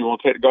 come on, you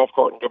want to take the golf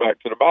cart and go back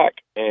to the back?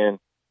 And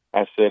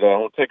I said,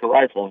 I want to take a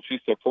rifle. And she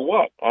said, for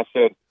what? I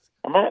said,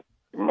 I might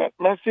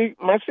see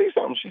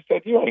something. She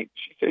said, you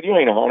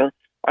ain't a hunter.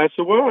 I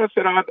said, well, I've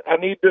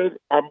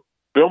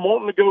been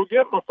wanting to go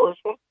get my first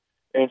one.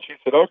 And she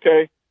said,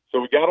 okay. So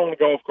we got on the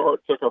golf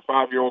cart, took our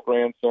 5-year-old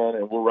grandson,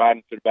 and we're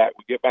riding to the back.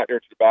 We get back there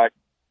to the back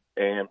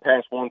and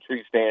past one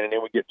tree stand, and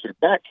then we get to the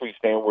back tree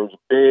stand where it's a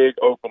big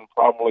open,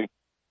 probably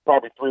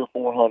 300 or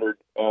 400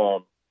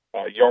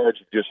 yards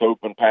of just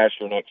open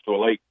pasture next to a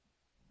lake.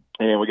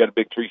 And we got a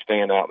big tree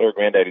stand out there,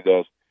 Granddaddy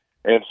does.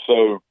 And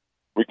so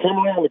we come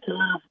around the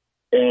curve,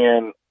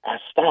 and I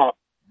stop,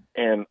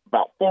 and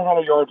about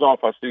 400 yards off,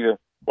 I see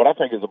what I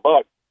think is a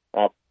buck.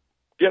 I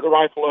get the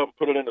rifle up,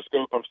 put it in the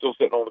scope. I'm still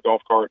sitting on the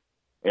golf cart,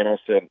 and I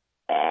said,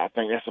 I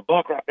think that's a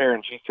buck right there.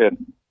 And she said,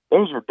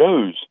 those are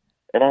does.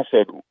 And I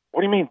said,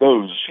 what do you mean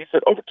those? She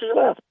said, over to your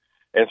left.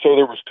 And so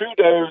there was 2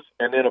 does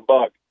and then a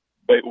buck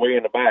way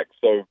in the back.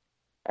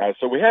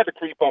 So we had to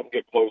creep up and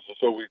get closer.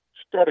 So we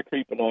started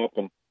creeping up,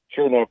 and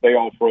sure enough, they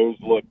all froze,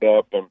 looked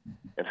up, and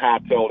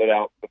hightailed it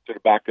out to the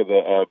back of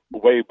the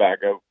way back.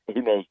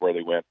 Who knows where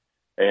they went?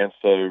 And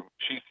so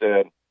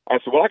I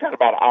said, well, I got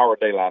about an hour of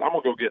daylight. I'm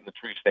gonna go get in the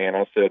tree stand.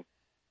 I said,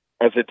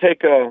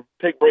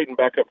 take Braden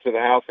back up to the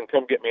house and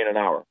come get me in an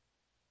hour.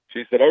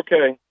 She said,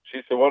 okay.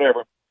 She said,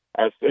 whatever.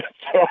 I said,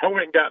 so I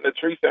went and got in the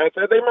tree stand. I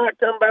said, they might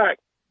come back.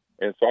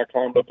 And so I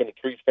climbed up in the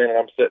tree stand, and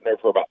I'm sitting there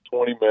for about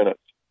 20 minutes.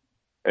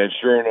 And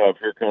sure enough,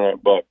 here come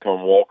that buck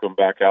come walking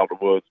back out of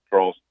the woods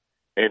across.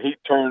 And he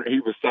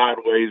was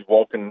sideways,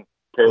 walking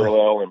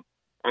parallel, and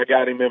I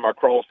got him in my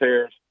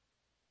crosshairs.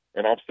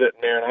 And I'm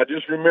sitting there, and I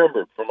just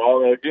remembered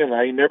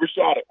I ain't never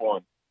shot at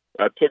one.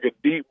 I took a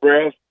deep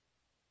breath,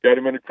 got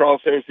him in the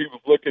crosshairs. He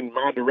was looking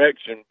my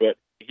direction, but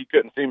he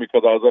couldn't see me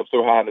because I was up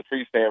so high in the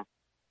tree stand.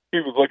 He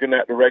was looking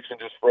that direction,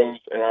 just froze,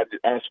 and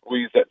I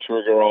squeezed that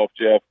trigger off,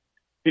 Jeff.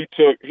 He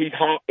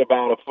hopped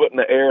about a foot in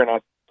the air, and I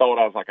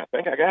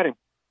think I got him.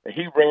 And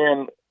he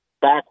ran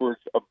backwards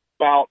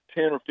about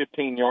 10 or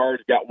 15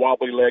 yards, got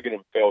wobbly-legged,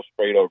 and fell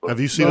straight over. Have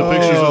you seen the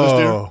pictures of this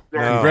deer? No.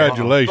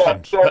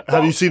 Congratulations.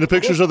 Have you seen the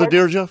pictures of the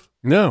deer, Jeff?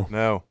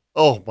 No.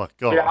 Oh my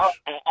gosh. Yeah,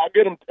 I'll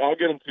get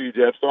them to you,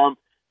 Jeff. So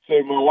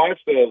my wife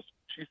says,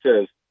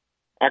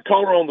 I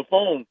call her on the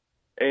phone,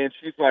 And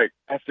she's like,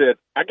 I said,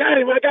 I got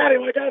him. And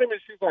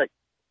she's like,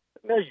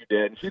 no, you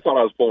didn't. She thought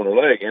I was pulling her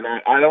leg, and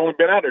I'd only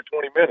been out there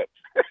 20 minutes.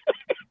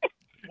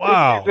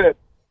 Wow.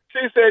 She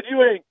said,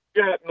 you ain't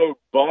got no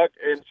buck.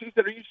 And she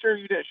said, are you sure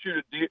you didn't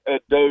shoot a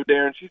doe,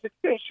 Darren? She said,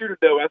 you didn't shoot a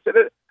doe. I said,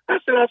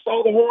 I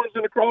saw the horns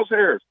and the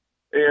crosshairs.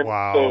 And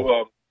wow.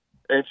 So,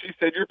 and she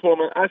said, you're pulling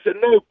my. I said,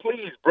 no,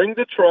 please bring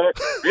the truck.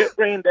 Get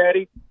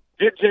Granddaddy.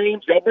 Get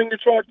James. Y'all bring the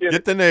truck in.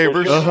 Get the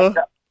neighbors.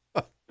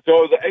 So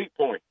it was an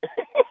 8-point.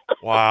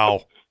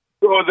 Wow.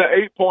 So it was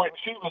an 8-point. And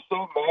she was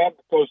so mad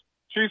because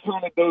she's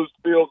hunted those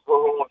fields her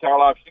whole entire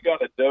life. She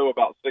got a doe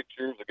about 6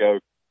 years ago,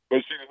 but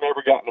she's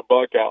never gotten a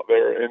buck out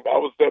there. And I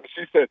was,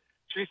 she said,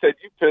 you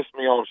pissed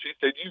me off. She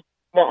said, you've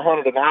not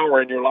hunted an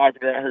hour in your life,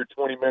 and you're out here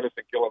 20 minutes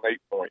and killing 8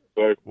 points.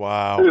 So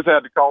wow. I just had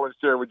to call and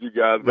share with you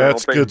guys. Man.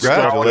 That's good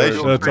stuff.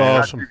 Congratulations. That's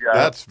awesome.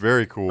 That's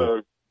very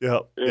cool.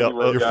 So,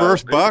 Your guys,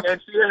 first buck? And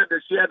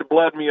she had to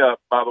blood me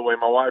up, by the way.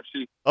 My wife,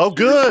 she was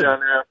good. down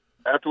there.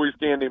 After we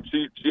scanned him,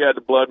 she had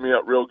to blood me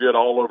up real good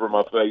all over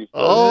my face.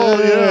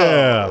 Oh,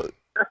 yeah.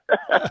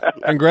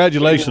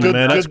 Congratulations,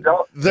 man. Thank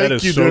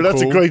you, dude.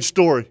 That's a great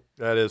story.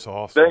 That is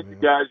awesome. Thank you,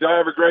 guys. Y'all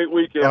have a great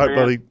weekend, All right,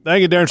 man. buddy.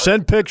 Thank you, Darren.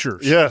 Send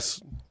pictures.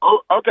 Yes. Oh,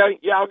 okay.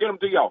 Yeah, I'll get them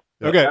to y'all.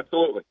 Okay.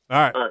 Absolutely.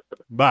 All right.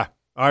 Bye.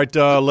 All right,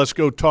 let's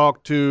go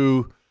talk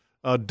to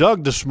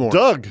Doug this morning.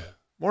 Doug.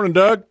 Morning,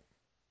 Doug.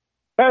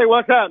 Hey,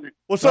 what's happening?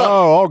 What's up?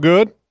 Oh, all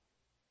good.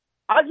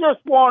 I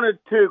just wanted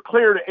to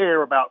clear the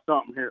air about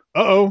something here.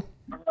 Uh-oh.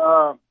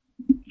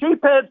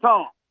 Sheephead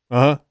Tom.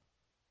 Uh-huh.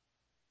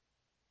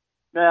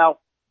 Now,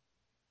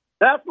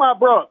 that's my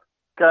brother,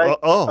 okay?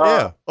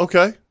 Yeah.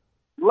 Okay.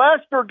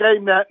 Lester gave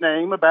him that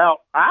name about,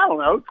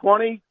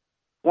 20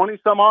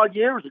 some odd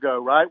years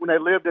ago, right? When they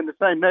lived in the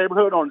same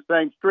neighborhood on the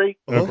same street.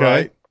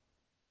 Okay.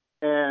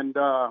 And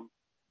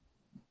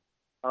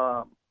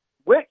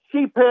which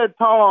Sheephead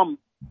Tom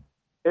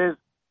is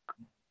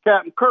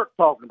Captain Kirk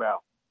talking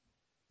about?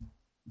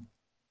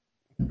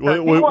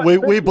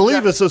 We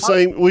believe it's the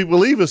same. We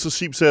believe it's a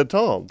sheep's head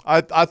Tom.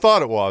 I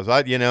thought it was.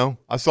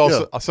 I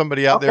saw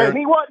somebody out there.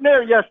 He wasn't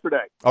there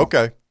yesterday.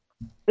 Okay.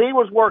 He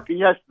was working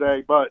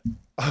yesterday, but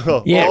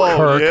Kirk.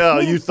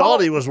 You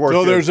thought he was working.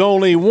 So there's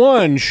only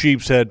one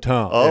sheep's head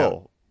Tom.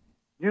 Oh.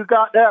 you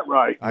got that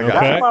right. I got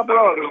That's it. my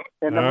brother,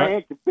 and the All right.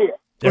 man can fit.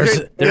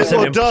 There's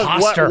an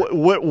imposter. Doug,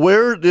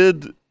 where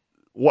did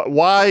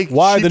why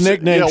the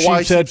nickname why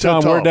Sheep's Head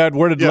Tom?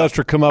 Where did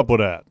Lester come up with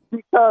that?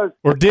 Because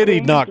Or did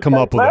he not come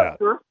up with that?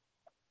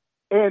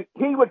 And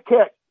he would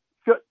catch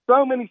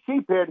so many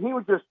sheephead, he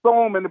would just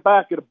throw them in the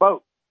back of the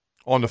boat.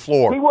 On the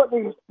floor. He wouldn't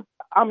even,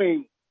 I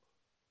mean,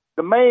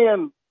 the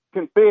man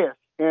can fish,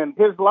 and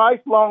his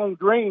lifelong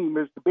dream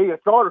is to be a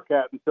charter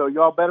captain, so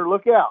y'all better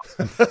look out.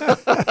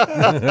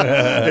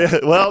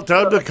 Well,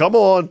 time to come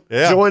on.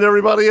 Yeah. Join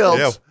everybody else.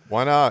 Yeah,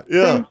 why not?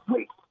 Yeah.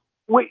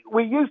 We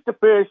used to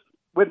fish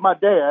with my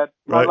dad,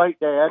 my Right. late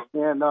dad,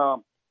 and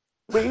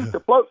we used to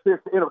float fish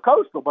the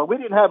intercoastal, but we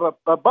didn't have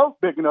a boat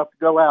big enough to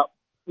go out,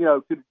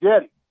 to the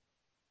jetty.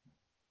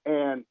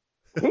 And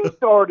he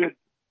started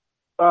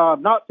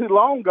not too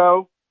long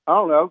ago, I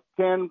don't know,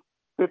 10,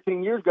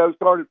 15 years ago,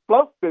 started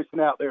float fishing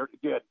out there at the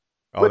jetty.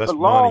 Oh, with that's the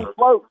long money.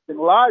 floats and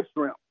live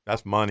shrimp,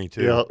 That's money,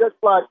 too. Yeah. just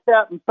like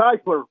Captain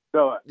Seifler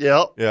does.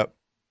 Yep. Yep.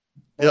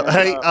 Yeah.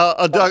 Hey,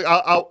 Doug,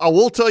 I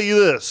will tell you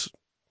this.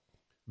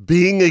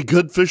 Being a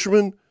good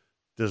fisherman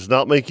does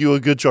not make you a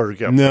good charter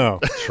captain. No,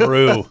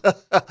 True.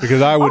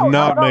 because I would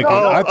not make it.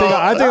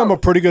 I think I'm a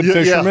pretty good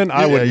fisherman.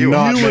 I would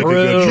not make a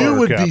good You charter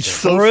would captain. be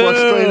so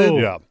frustrated.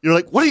 Yeah. You're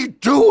like, what are you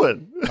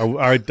doing?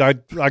 I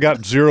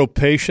got zero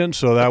patience,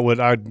 so I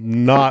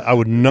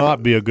would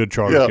not be a good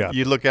charter Yeah. captain.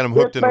 You look at them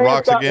hooked in the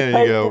rocks again,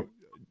 and you go,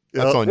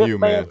 that's on This you,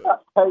 man. man's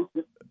got the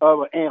patience of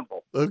an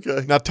anvil.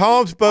 Okay. Now,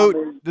 Tom's boat,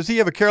 does he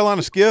have a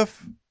Carolina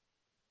skiff?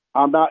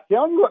 I'm not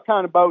telling you what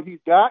kind of boat he's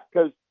got,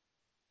 because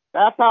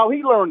that's how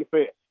he learned to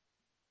fish.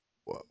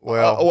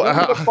 Well,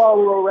 He would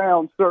follow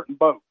around certain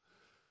boats.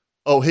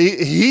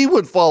 he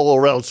would follow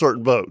around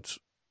certain boats.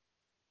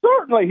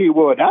 Certainly he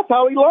would. That's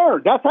how he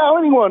learned. That's how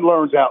anyone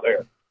learns out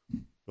there.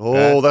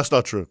 Oh, that's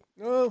not true.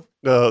 No,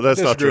 No, that's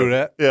not disagree true.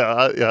 with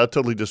that. Yeah, I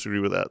totally disagree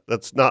with that.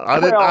 That's not. I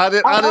Well,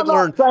 didn't I'm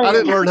learn. not saying- I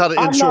didn't learn how to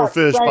I'm inshore not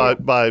fish saying-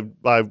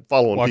 by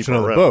following watching people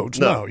other around. boats.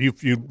 No, you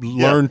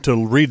learn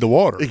to read the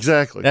water.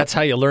 Exactly. That's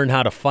how you learn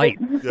how to fight.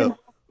 Yeah.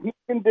 He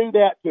can do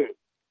that too.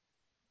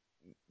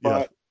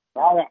 Yeah. But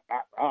I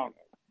don't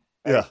know.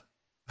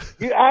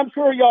 Yeah. I'm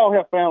sure y'all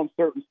have found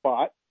certain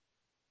spots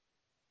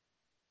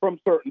from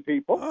certain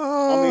people.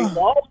 I mean,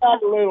 all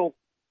got a little.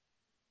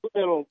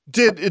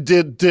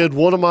 Did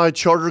one of my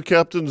charter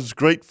captain's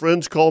great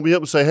friends call me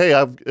up and say, "Hey,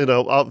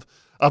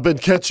 I've been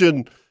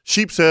catching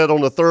sheep's head on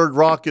the third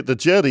rock at the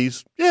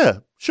jetties"? Yeah,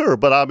 sure,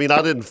 but I mean,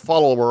 I didn't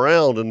follow them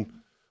around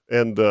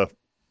and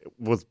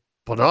with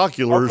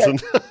binoculars Okay.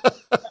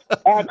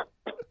 and.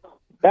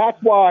 That's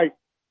why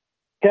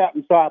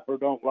Captain Seifler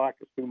don't like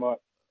us too much.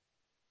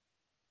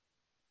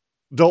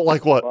 Don't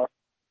like what?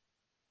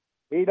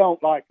 He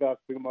don't like us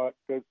too much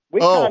because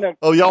we kind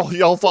of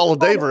y'all follow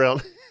Dave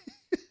around.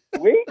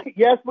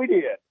 Yes, we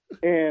did.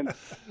 and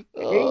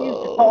he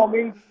used to call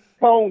me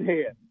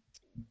Conehead.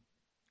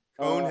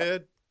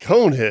 Conehead?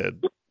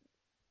 Conehead.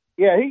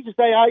 Yeah, he used to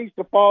say I used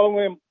to follow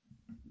him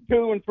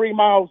 2 and 3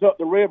 miles up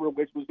the river,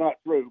 which was not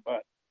true,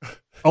 but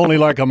Only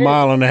like a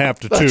mile and a half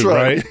to That's 2,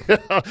 right?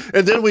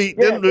 And then we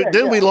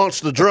we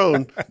launched the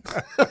drone.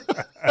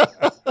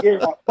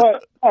 yeah,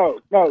 but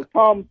no,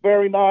 Tom's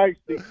very nice.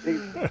 He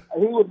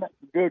would make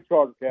a good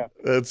charter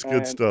captain. That's good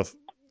And stuff.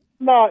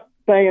 Not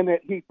saying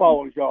that he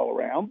follows y'all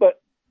around,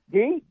 but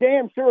he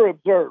damn sure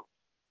observes.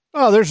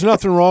 Oh, there's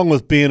nothing wrong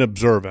with being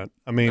observant.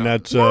 I mean,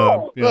 that's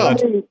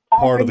that's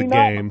part of the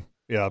game.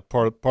 Yeah,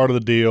 part of the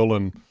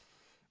deal.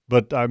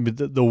 But I mean,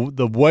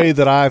 the way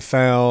that I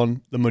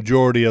found the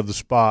majority of the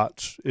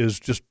spots is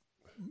just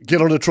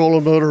get on the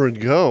trolling motor and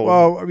go.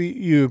 Well, I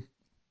mean,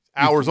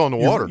 hours on the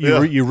water.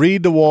 You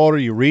read the water,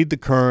 you read the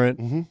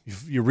current,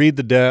 you read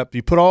the depth.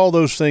 You put all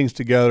those things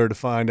together to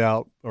find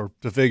out or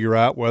to figure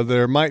out whether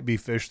there might be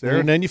fish there,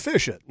 and then you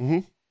fish it.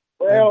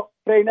 Well,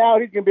 see, now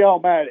he's going to be all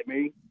mad at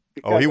me.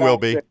 Oh, he will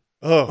be.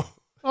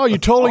 Oh, you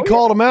totally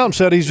called him out and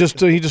said he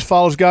just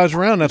follows guys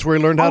around. That's where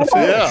he learned how to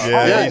fish.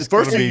 Yeah.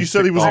 First thing you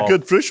said he was a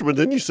good fisherman.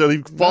 Then you said he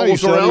follows No, you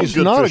said around. he's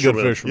good not fisherman.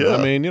 a good fisherman. Yeah.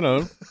 I mean, you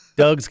know.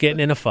 Doug's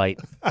getting in a fight.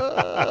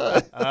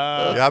 Yeah,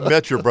 I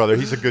met your brother.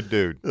 He's a good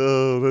dude.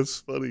 Oh, that's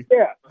funny.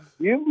 Yeah,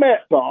 you've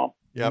met Tom.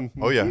 Yeah.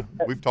 Oh, yeah.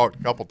 We've talked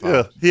a couple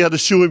Yeah, times. he had to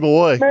shoo him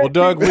away. Well,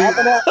 Doug, I've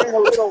been out there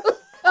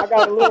I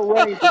got a little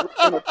range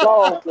in a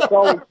song that's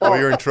always Oh,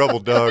 you're in trouble,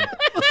 Doug.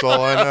 That's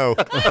all I know.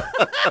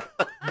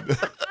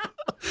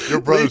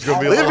 Your brother's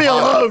going to be Leave me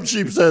alone,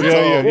 Sheepshead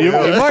Tom. You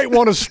might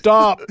want to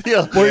stop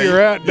where you're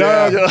at,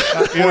 Doug.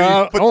 You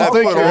know, I don't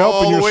think you're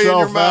helping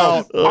yourself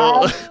out.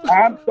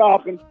 I'm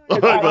stopping.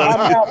 I'm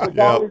out. The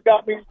dog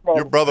got me in trouble.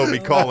 Your brother will be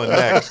calling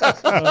next.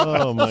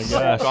 Oh my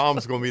gosh.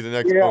 Tom's going to be the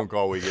next phone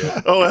call we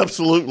get. Oh,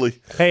 absolutely.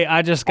 Hey,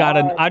 I just got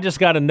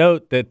a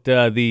note that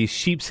the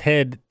Sheep's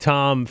Head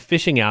Tom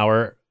Fishing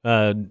Hour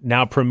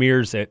now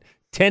premieres at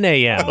 10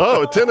 a.m.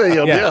 Oh, at 10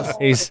 a.m. Yes.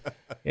 He's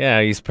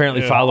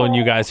apparently following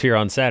you guys here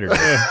on Saturday.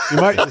 You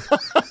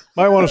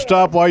might want to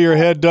stop while you're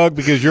ahead, Doug,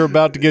 because you're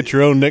about to get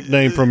your own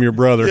nickname from your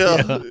brother.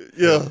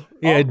 Yeah.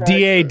 Yeah,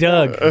 D.A.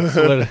 Doug.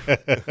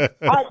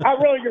 I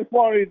really just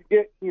wanted to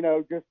get,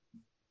 just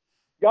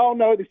y'all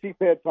know the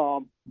Sheephead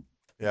Tom.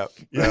 Yep.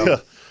 Yeah.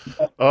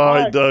 All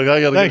right, Doug.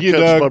 I got to Thank you, catch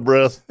Doug. my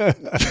breath. Thanks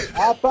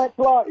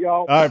a lot,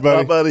 y'all. All right,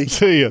 buddy. Bye, buddy.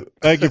 See you.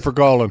 Thank you for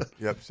calling.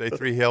 Yep. Say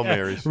 3 Hail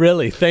Marys.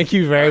 Really, thank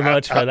you very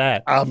much for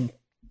that. I'm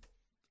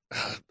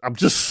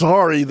just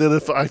sorry that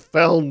if I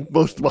found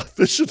most of my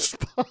fishing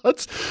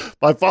spots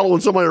by following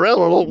somebody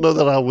around, I don't know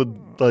that I would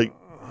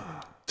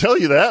tell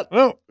you that.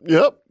 Oh,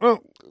 yep. Oh,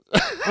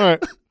 all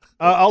right.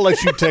 I'll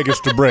let you take us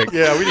to break.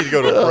 Yeah, we need to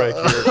go to a break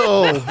here.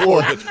 Oh, Before boy.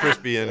 it gets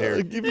crispy in here.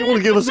 If you want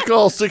to give us a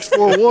call,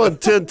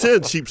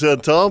 641-1010,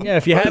 Sheepshead Tom. Yeah,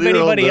 if you Right have here on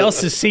anybody the-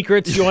 else's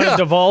secrets you want to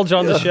divulge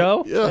on the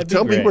show, Yeah, that'd be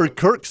tell me great. where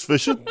Kirk's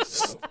fishing.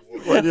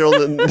 Right here on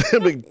the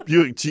Nimmick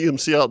Buick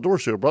GMC Outdoor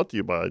Show, brought to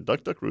you by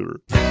Duck Duck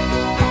Rooter.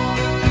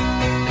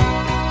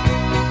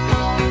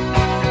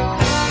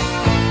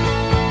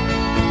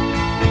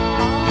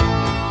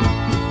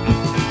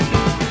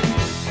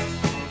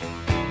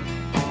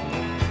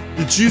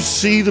 Did you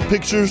see the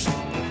pictures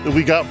that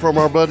we got from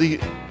our buddy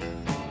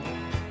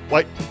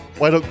White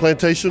Oak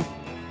Plantation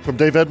from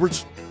Dave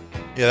Edwards?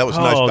 Yeah, that was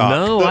a nice Oh, doc.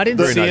 no, I didn't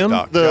Very see nice him.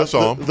 doc. Yeah, I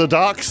saw him. The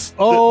docks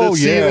Oh, that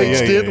yeah, CNH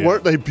yeah, did, yeah.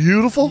 weren't they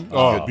beautiful?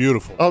 Oh,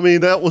 beautiful. I mean,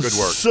 that was Good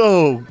work.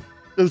 so.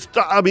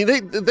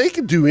 They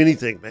can do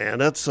anything, man.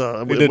 That's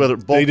whether They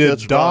did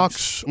bulkheads or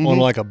docks on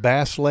like a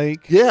bass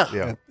lake. Yeah.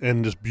 Yeah.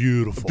 And just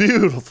beautiful.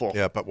 Beautiful.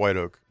 Yeah, but White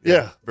Oak.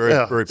 Yeah. Very,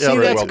 Yeah. very, See, very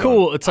that's well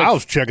cool. done. It's like I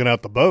was checking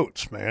out the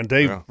boats, man.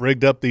 They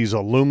rigged up these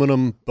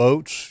aluminum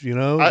boats,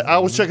 I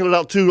was checking it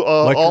out too.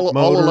 All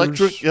motors,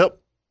 electric. Yep.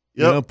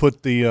 You know,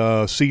 put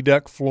the sea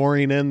deck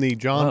flooring in the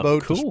John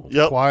boat cool.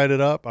 to quiet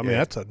it up. I mean,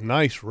 that's a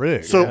nice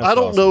rig. So Yeah, I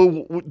that's don't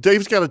know.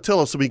 Dave's got to tell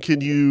us. I mean, can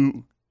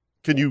you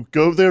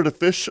go there to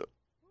fish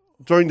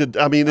during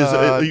the? I mean,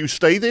 do you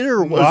stay there,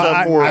 or was Well,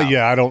 that more?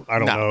 I don't No,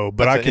 know,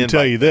 but that's I an can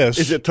tell invite. you this.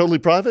 Is it totally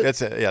private?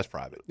 It's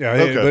private. Yeah,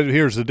 Okay. but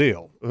here's the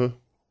deal. Uh-huh.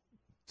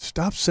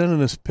 Stop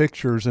sending us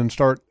pictures and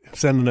start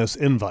sending us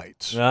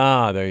invites.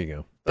 Ah, there you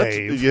go.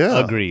 Dave. Yeah.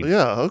 Agreed.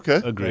 Yeah. Okay.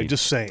 Agreed.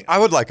 Just saying. I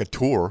would like a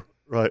tour.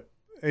 Right.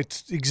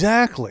 It's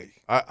exactly.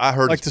 I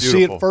heard like it's to see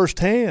beautiful. it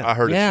firsthand. I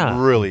heard Yeah. it's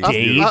really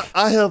Dave. beautiful.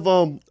 I have.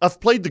 I've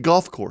played the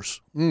golf course.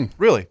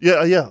 Really?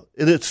 Yeah. Yeah.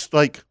 And it's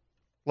like,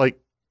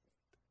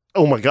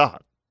 oh my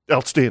God,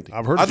 outstanding.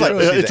 I've heard I'd like it.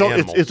 to see it's, the o-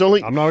 animals. it's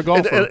only. I'm not a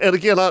golfer. And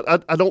again,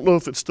 I don't know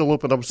if it's still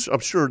open. I'm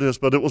sure it is,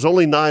 but it was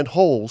only 9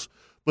 holes,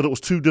 but it was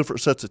 2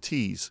 different sets of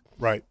tees,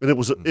 Right. and it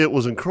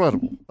was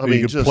incredible. I You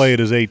mean, could just play it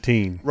as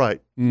 18.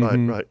 right,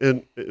 Mhm. right.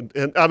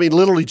 And I mean,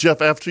 literally,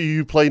 Jeff, after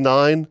you play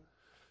 9,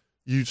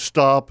 you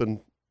stop and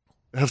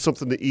have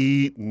something to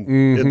eat,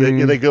 and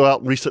they go out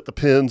and reset the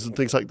pins and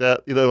things like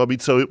that. You know, I mean,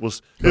 so it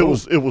was,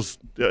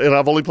 and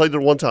I've only played there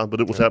one time, but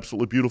it was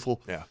absolutely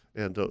beautiful. Yeah.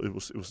 And it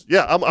was.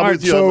 Yeah, I'm All right,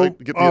 with you. so, I'd like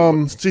to get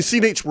the see,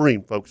 CNH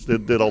Marine folks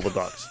did all the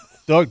docks.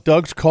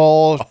 Doug's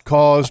call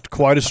caused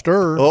quite a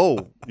stir.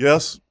 Oh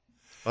yes,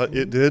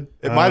 It did.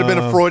 It might have been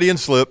a Freudian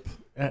slip,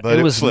 but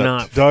it was slipped.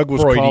 not. Doug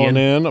was Freudian. calling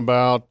in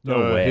about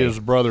No way. his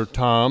brother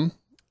Tom.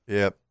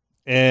 Yep.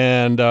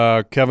 And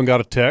Kevin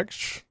got a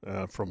text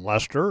from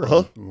Lester.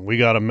 Uh-huh. We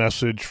got a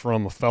message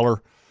from a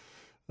feller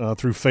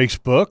through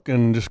Facebook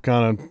and just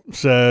kind of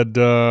said,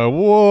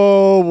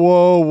 whoa,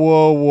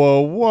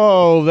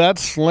 that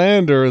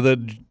slander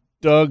that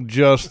Doug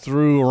just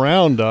threw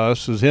around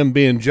us is him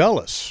being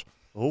jealous.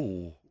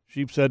 Oh.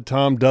 Sheepshead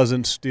Tom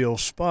doesn't steal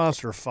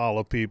spots or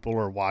follow people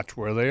or watch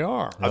where they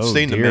are. I've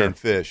seen the man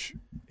fish.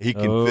 He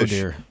can fish.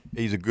 Dear.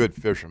 He's a good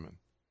fisherman.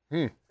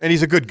 And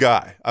he's a good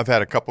guy. I've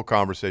had a couple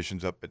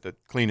conversations up at the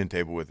cleaning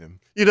table with him.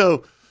 You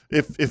know,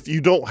 if you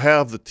don't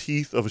have the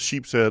teeth of a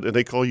sheep's head and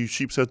they call you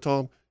sheepshead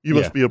Tom, you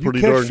must be a pretty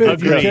darn good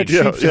You guy. catch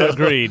sheep's head.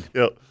 Agreed.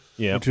 Yeah.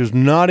 Yeah. Which is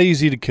not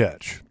easy to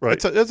catch. Right.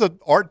 There's an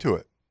art to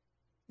it.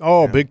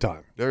 Oh, big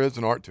time. There is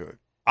an art to it.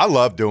 I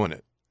love doing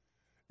it.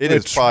 It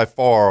is It's- by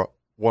far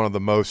one of the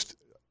most,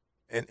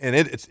 and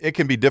it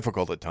can be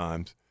difficult at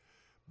times,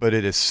 but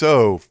it is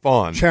so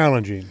fun.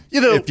 Challenging.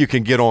 You know, if you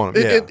can get on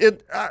them.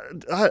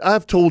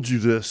 I've told you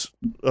this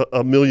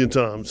a million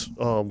times.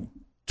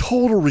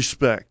 Total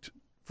respect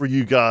for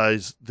you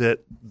guys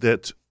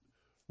that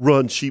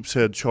run sheep's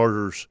head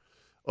charters,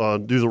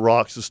 do the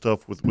rocks and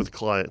stuff with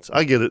clients.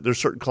 I get it. There's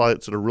certain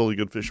clients that are really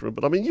good fishermen,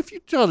 but I mean, if you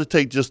try to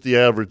take just the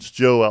average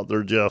Joe out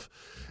there, Jeff,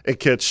 and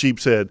catch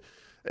sheep's head,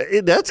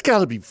 that's got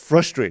to be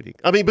frustrating.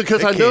 I mean,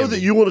 because I know that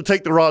you want to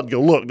take the rod and go,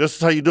 look, this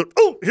is how you do it.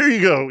 Oh, here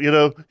you go. You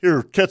know,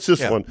 here, catch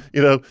this one.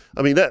 You know,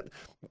 I mean, that,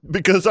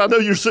 because I know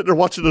you're sitting there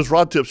watching those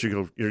rod tips.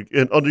 You're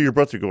and under your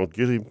breath, you're going,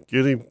 get him.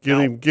 Stick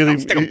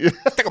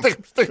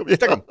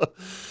him.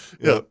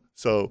 Yeah.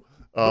 So,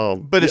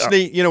 but it's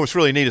neat. You know, what's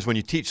really neat is when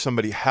you teach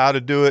somebody how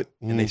to do it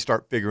and they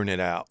start figuring it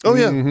out. Oh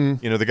yeah.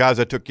 You know, the guys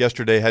I took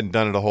yesterday hadn't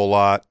done it a whole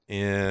lot,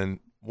 and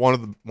one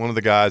of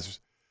the guys,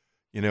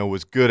 you know,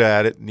 was good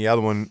at it, and the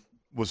other one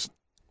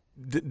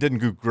didn't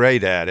do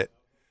great at it.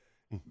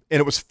 And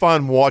it was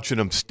fun watching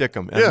them stick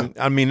them.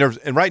 I mean,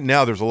 right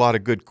now there's a lot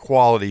of good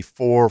quality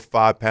 4 or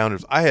 5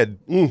 pounders.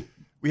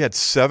 We had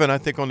 7, I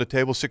think, on the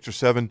table, 6 or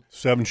 7.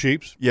 7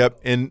 sheeps.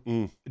 Yep.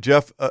 And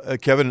Jeff,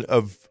 Kevin,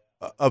 of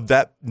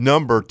that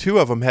number, 2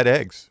 of them had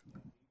eggs.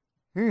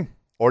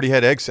 Already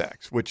had egg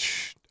sacs,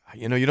 which,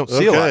 you know, you don't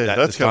see a lot of that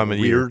this time of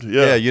year. Weird.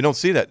 Yeah. You don't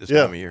see that this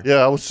time of year. Yeah,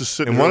 I was just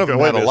sitting and there one of them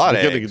going, had a lot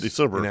of beginning eggs, of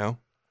December. you know.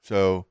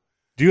 So,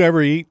 do you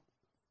ever eat,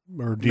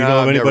 or do you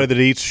know of anybody that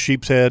eats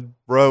sheep's head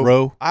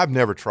roe? I've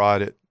never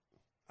tried it.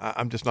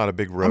 I'm just not a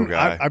big roe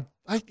guy.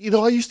 I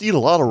used to eat a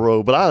lot of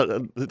roe, but I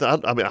mean, I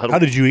don't. How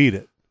did you eat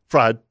it?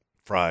 Fried.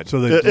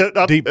 So they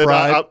deep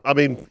fried. I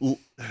mean,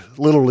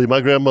 literally, my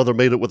grandmother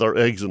made it with our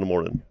eggs in the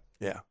morning.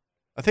 Yeah,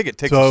 I think it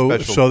takes a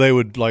special. So they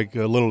would like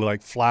a little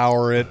like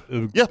flour it,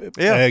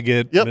 egg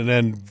it, and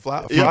then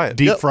fry it,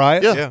 deep fry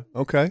it. Yeah.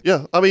 Okay.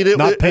 Yeah, I mean,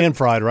 not pan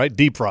fried, right?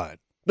 Deep fried.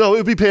 No, it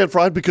would be pan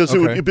fried because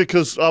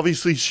because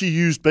obviously she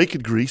used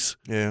bacon grease.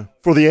 Yeah.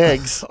 For the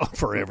eggs.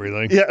 For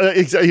everything. Yeah,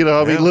 exactly. You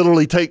know, I mean,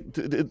 literally take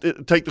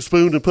the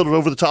spoon and put it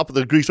over the top of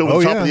the grease, over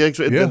the top of the eggs,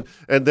 and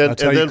then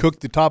that's how you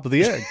cook the top of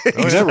the egg.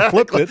 You never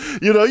flipped it.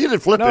 You know, you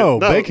didn't flip it. No,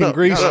 bacon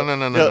grease. No.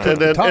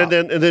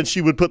 And then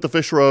she would put the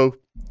fish roe.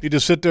 You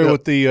just sit there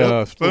with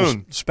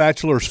the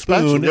spatula or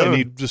spoon, and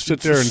you just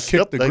sit there and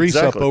kick the grease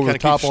up over the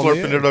top on the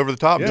slurping it over the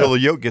top until the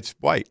yolk gets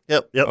white.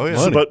 Yep. Oh,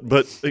 yeah.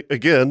 But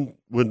again,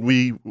 when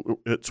we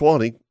at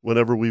Swanee,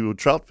 whenever we would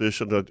trout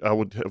fish, and I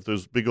would have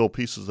those big old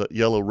pieces of that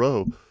yellow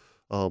roe,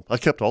 I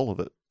kept all of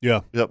it.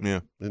 Yeah. Yep.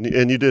 Yeah.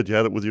 And you did. You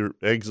had it with your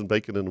eggs and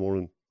bacon in the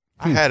morning.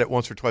 I had it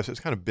once or twice. It's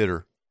kind of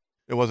bitter.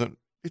 It wasn't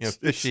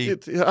fishy.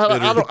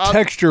 The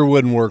texture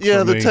wouldn't work. Yeah,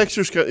 for me. the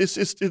texture's kind.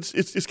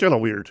 It's kind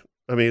of weird.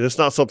 I mean, it's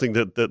not something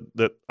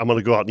that I'm going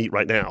to go out and eat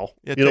right now.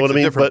 It you know takes what I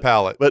mean? a different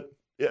palate. But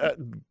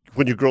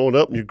when you're growing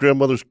up and your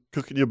grandmother's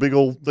cooking you a big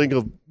old thing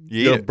of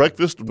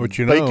breakfast and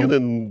bacon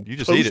and you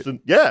just toast eat it. And,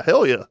 yeah,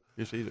 hell yeah.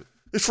 Just eat it.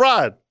 It's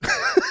fried.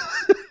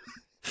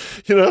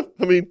 You know,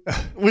 I mean,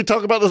 we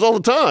talk about this all the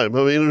time.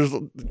 I mean, there's,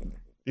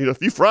 you know,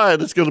 if you fry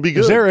it, it's going to be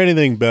good. Is there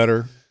anything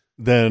better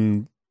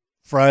than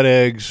fried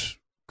eggs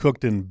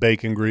cooked in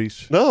bacon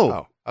grease? No.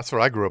 Oh, that's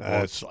what I grew up on.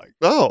 That's like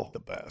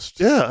the best.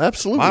 Yeah,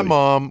 absolutely. My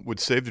mom would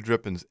save the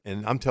drippings,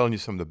 and I'm telling you,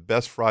 some of the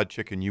best fried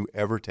chicken you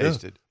ever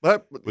tasted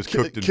was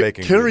cooked in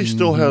bacon Carrie grease.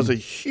 still has a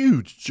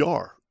huge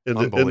jar in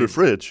the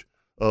fridge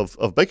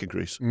of bacon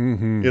grease.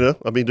 Mm-hmm. You know,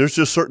 I mean, there's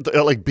just certain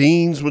like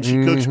beans when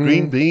she cooks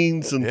green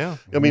beans, and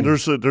I mean,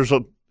 there's a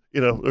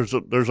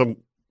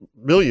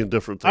million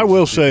different things. I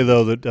will say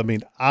though that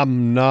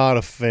I'm not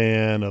a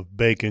fan of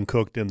bacon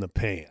cooked in the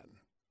pan.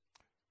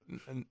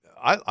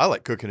 I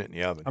like cooking it in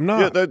the oven. I'm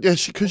not.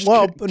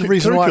 The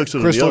reason why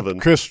Chris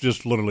Chris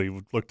just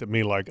literally looked at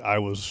me like I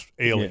was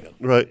alien. Yeah.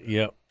 Right.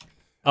 Yep.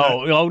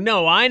 Oh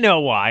no, I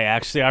know why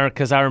actually,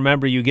 because I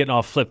remember you getting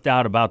all flipped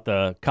out about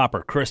the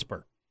copper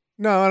crisper.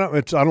 No,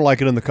 I don't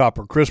like it in the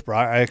copper crisper.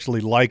 I actually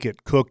like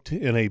it cooked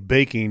in a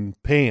baking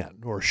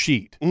pan or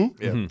sheet.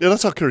 Mm-hmm. Yeah. Yeah,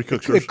 that's how Carrie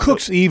cooks hers. It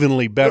cooks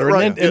evenly better,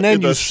 right. and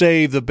then you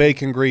save the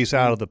bacon grease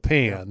out of the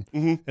pan,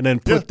 and then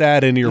put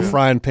that into your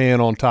frying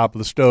pan on top of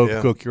the stove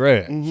to cook your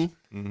eggs.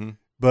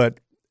 but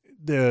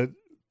the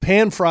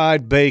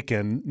pan-fried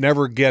bacon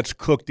never gets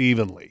cooked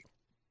evenly.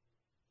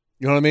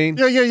 You know what I mean?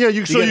 Yeah.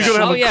 You're going to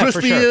have a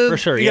crispy end. For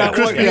sure. You Yeah, got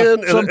crispy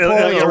end and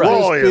a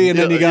raw crispy, end. and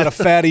then you got a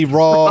fatty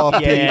raw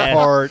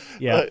part.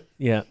 Yeah.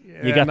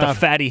 You got the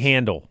fatty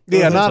handle.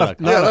 Yeah,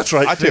 that's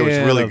right. I tell you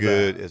what's really of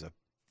good is a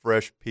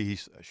fresh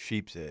piece of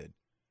sheep's head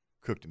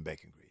cooked in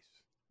bacon grease.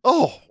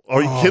 Oh,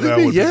 are you kidding that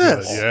me? would be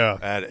Yes. good. Yeah.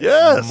 That is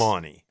Yes.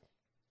 money.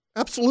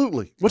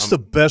 Absolutely. What's the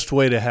best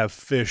way to have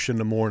fish in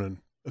the morning?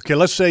 Okay,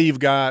 let's say you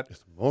got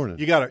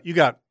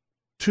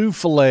 2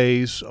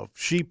 fillets of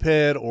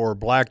sheephead or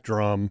black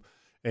drum,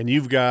 and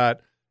you've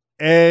got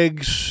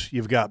eggs,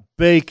 you've got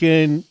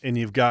bacon, and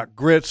you've got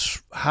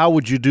grits. How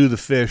would you do the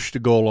fish to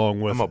go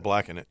along with I'm going to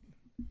blacken it.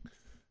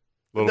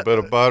 A little bit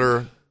of butter,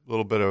 a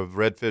little bit of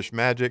redfish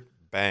magic,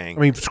 bang.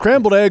 I mean,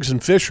 scrambled eggs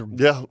and fish are,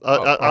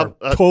 are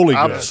totally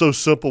good. I'm so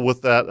simple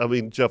with that. I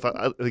mean, Jeff,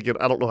 again,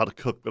 I don't know how to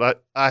cook,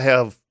 but I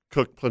have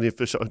cooked plenty of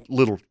fish.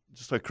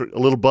 Just like a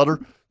little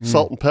butter,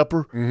 salt and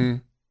pepper. Mm-hmm.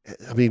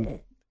 I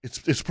mean,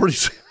 it's pretty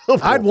simple.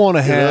 I'd want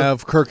to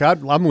have, Kirk,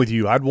 I'm with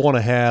you. I'd want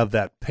to have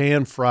that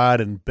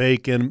pan-fried and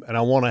bacon, and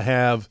I want to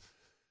have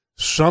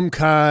some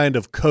kind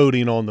of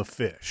coating on the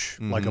fish,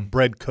 like a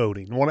bread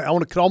coating. I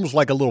want to almost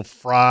like a little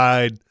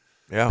fried,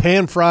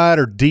 pan-fried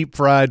or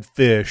deep-fried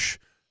fish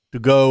to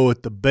go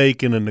with the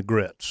bacon and the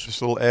grits.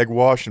 Just a little egg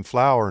wash and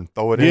flour and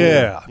throw it in.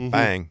 Yeah. There.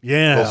 Bang.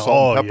 Yeah. A little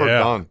salt and pepper, yeah.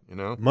 done. You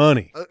know?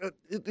 Money.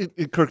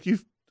 Kirk,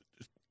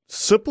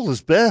 simple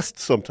is best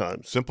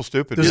sometimes. Simple,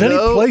 stupid. Does any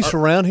place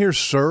around here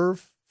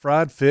serve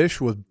fried fish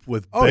with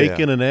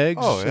bacon and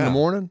eggs in the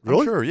morning?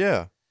 Really? I'm sure,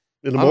 yeah.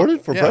 In the morning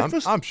for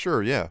breakfast? I'm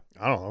sure, yeah.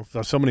 I don't know.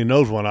 If somebody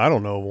knows one, I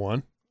don't know of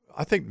one.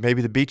 I think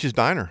maybe the Beaches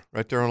Diner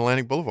right there on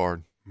Atlantic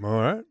Boulevard.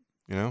 All right.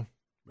 You know?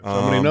 If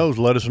somebody knows,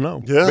 let us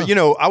know. Yeah.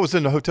 But, I was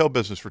in the hotel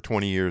business for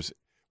 20 years.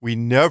 We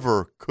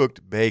never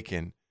cooked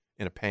bacon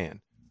in a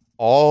pan.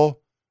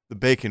 All the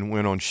bacon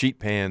went on sheet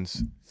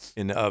pans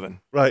in the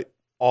oven. Right.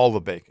 All the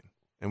bacon.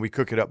 And we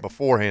cook it up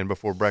beforehand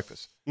before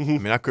breakfast. Mm-hmm. I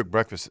mean, I cooked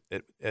breakfast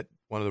at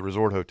one of the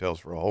resort hotels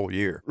for a whole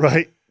year.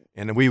 Right.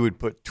 And then we would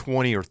put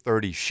 20 or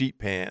 30 sheet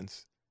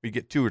pans. We'd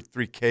get 2 or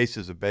 3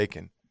 cases of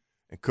bacon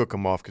and cook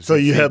them off. So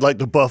you had like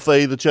the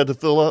buffet that you had to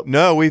fill up?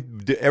 No,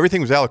 everything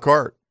was a la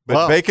carte. But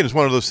Wow. bacon is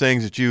one of those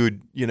things that you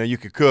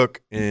could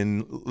cook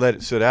and let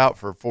it sit out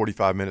for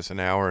 45 minutes, an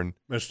hour, and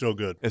it's still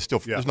good. It's still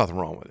there's nothing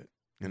wrong with it.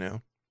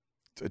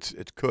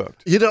 It's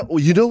cooked. You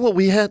know what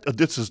we had?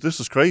 This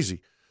is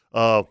crazy.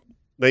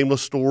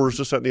 Nameless stores,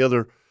 this, that, and the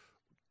other.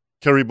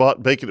 Kerry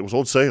bought bacon. It was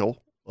on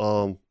sale,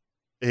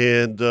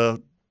 and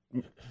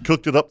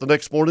cooked it up the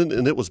next morning,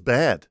 and it was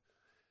bad.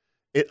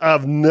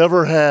 I've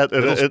never had.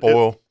 It'll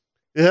spoil.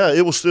 Yeah,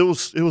 it was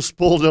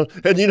spoiled.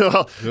 And you know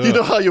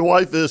how your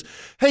wife is.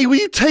 Hey, will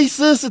you taste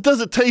this? It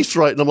doesn't taste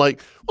right. And I'm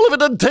like, well, if it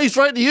doesn't taste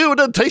right to you, it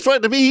doesn't taste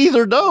right to me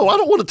either. No, I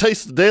don't want to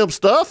taste the damn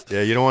stuff.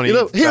 Yeah, you don't want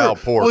to eat foul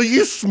pork. Will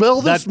you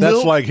smell this milk?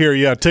 That's like,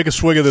 here, take a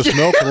swig of this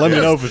milk and let me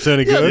know if it's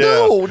any good.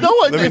 No.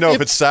 Let me know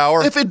if it's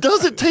sour. If it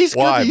doesn't taste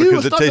Why? good to you,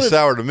 Because it tastes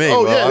sour to me.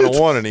 Oh, well, I don't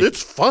want any.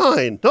 It's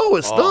fine. No,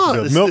 it's not.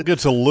 The milk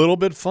gets a little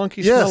bit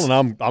funky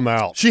smelling. I'm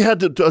out. She had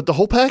the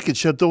whole package.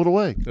 She had to throw it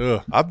away.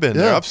 Ugh. I've been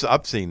there.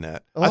 I've seen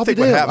that. Oh, I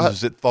think what happens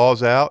is it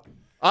thaws out,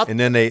 and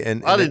then they.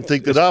 And I didn't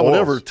think that I would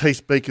ever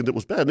taste bacon that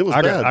was bad. It was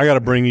bad. I got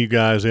to bring you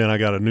guys in. I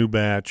got a new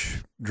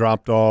batch.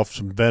 Dropped off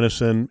some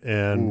venison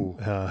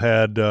and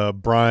had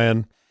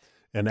Brian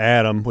and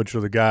Adam, which are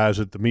the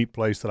guys at the meat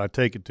place that I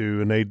take it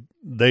to, and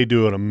they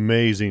do an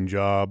amazing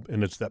job.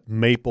 And it's that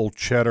maple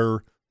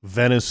cheddar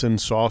venison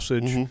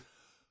sausage. Mm-hmm.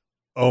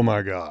 Oh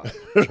my God!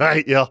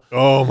 Right? Yeah.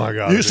 Oh my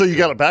God! So you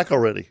got it back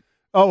already?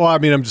 Oh, well, I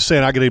mean, I'm just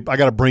saying I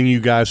got to bring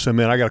you guys some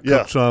in. I got to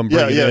cook some,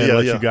 bring it in,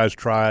 let you guys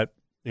try it.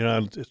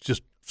 It's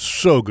just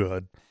so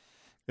good,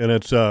 and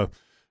it's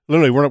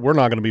literally we're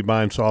not going to be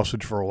buying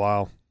sausage for a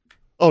while.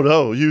 Oh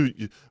no,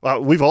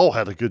 we've all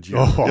had a good year.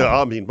 Oh.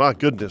 Yeah, I mean, my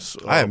goodness,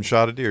 I haven't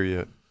shot a deer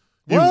yet.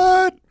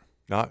 What?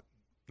 Not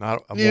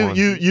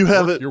you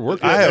haven't. You're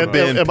working. I have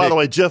been. And by the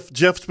way,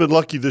 Jeff's been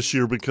lucky this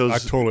year because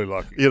I'm totally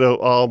lucky.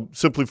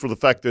 Simply for the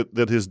fact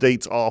that his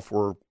dates off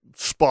were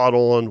spot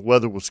on.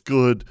 Weather was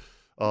good.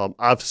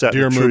 I've sat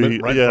deer in a tree.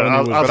 movement, right?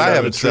 But I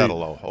haven't sat a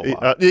whole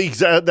lot.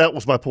 Exactly. That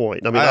was my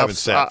point. I mean, I haven't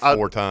sat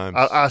 4 times.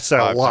 I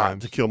sat a lot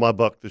times. to kill my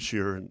buck this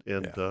year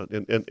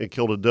and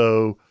killed a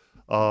doe.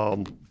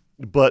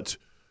 But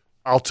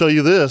I'll tell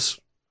you this: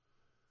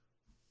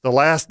 the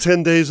last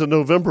 10 days of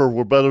November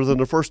were better than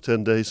the first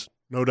 10 days.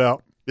 No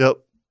doubt. Yep.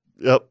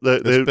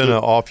 It's been an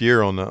off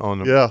year on the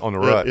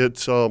rut.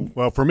 It's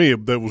well, for me,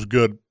 that was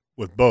good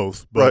with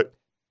both. But right.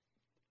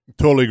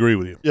 Totally agree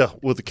with you. Yeah,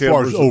 with the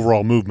cameras. As far as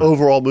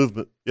overall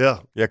movement. Yeah.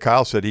 Yeah,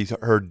 Kyle said he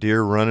heard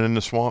deer running in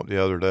the swamp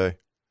the other day.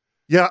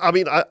 Yeah, I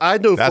mean, I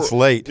know that's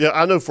late. Yeah,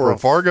 I know for a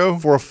Fargo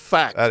for a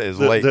fact that is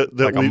late,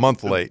 like a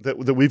month late. That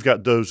we've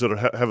got does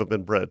that haven't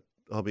been bred.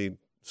 I mean,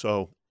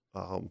 so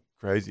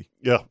crazy.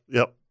 Yeah,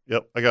 yep.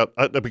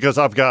 Because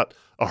I've got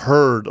a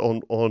herd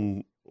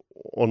on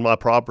my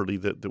property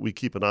that we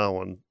keep an eye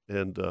on,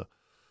 and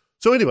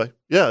So anyway,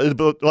 yeah,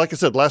 but like I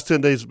said, last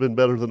 10 days have been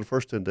better than the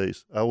first 10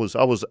 days. I was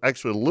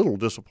actually a little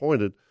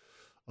disappointed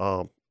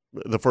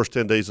the first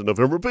 10 days of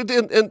November. But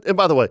and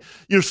by the way,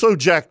 you're so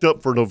jacked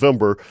up for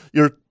November.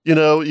 You're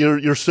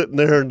sitting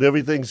there and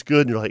everything's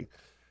good, and you're like,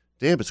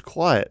 damn, it's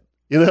quiet.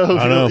 You know,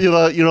 I know.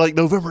 You're like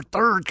November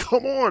 3rd.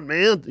 Come on,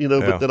 man. You know,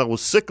 Yeah. but then I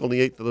was sick on the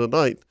 8th and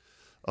the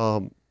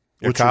 9th.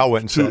 Which Kyle are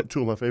went and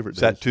two of my favorite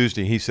days. That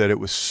Tuesday, he said it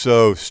was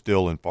so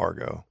still in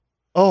Fargo.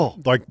 Oh,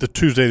 like the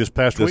Tuesday this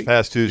past This week?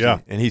 past Tuesday. Yeah.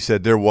 And he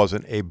said there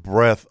wasn't a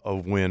breath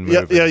of wind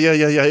Yeah, moving.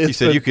 yeah. He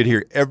said you could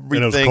hear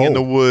everything in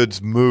the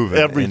woods moving.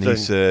 Everything. And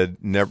he said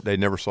they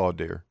never saw a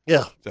deer.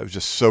 Yeah. That was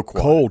just so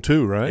quiet. Cold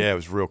too, right? Yeah, it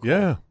was real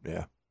cold.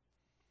 Yeah.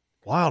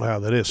 Wild how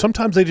that is.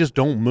 Sometimes they just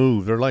don't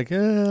move. They're like,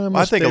 I'm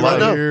I think a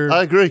lot of here.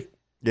 I agree.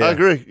 Yeah. I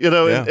agree. You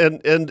know, Yeah.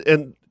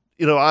 and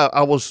you know,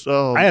 I was.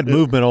 I had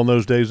movement on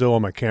those days though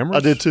on my cameras. I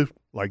did too.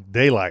 Like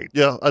daylight.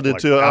 Yeah, I did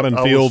Like too. Out in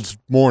I fields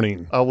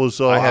morning. I was.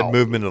 I had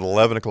movement at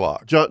 11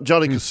 o'clock.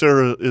 Johnny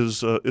Casera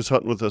is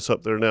hunting with us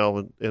up there now,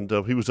 and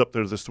he was up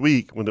there this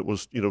week when it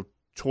was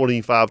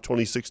 25,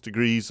 26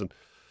 degrees,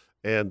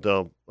 and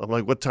I'm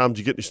like, what time did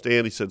you get in your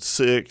stand? He said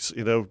 6,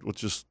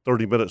 which is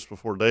 30 minutes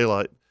before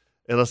daylight,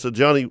 and I said,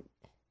 Johnny,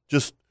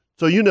 just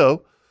so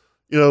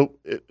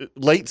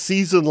late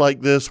season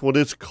like this, when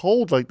it's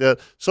cold like that,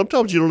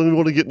 sometimes you don't even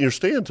want to get in your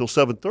stand until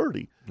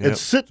 7:30 and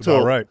sit till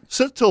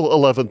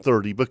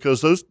 11:30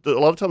 because a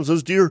lot of times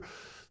those deer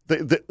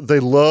they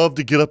love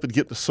to get up and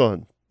get the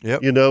sun.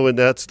 Yep. And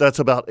that's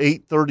about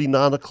 8:30,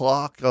 9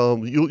 o'clock.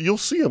 You'll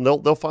see them.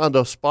 They'll find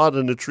a spot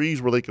in the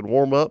trees where they can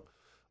warm up.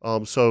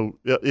 So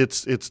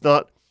it's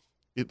not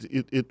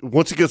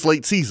once it gets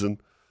late season.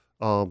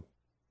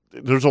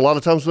 There's a lot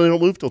of times when they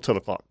don't move till 10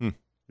 o'clock.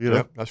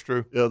 Yeah, that's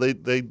true. Yeah,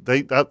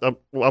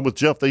 I'm with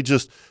Jeff. I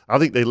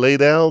think they lay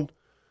down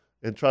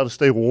and try to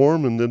stay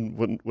warm, and then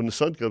when the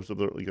sun comes up,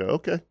 they go,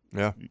 okay,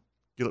 yeah,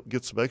 get up,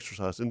 get some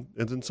exercise, and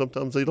then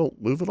sometimes they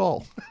don't move at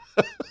all.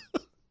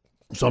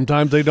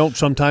 Sometimes they don't.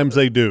 Sometimes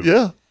they do.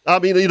 Yeah, I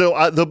mean,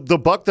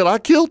 the buck that I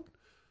killed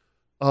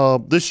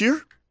this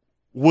year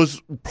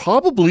was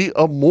probably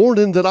a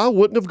morning that I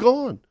wouldn't have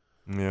gone.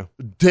 Yeah,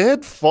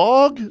 dead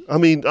fog. I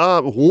mean,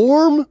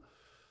 warm.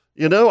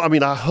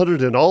 I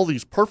hunted in all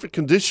these perfect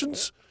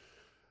conditions,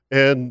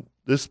 and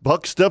this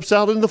buck steps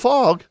out in the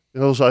fog.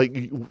 And I was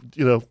like,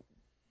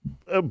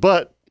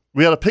 but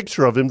we had a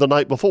picture of him the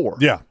night before.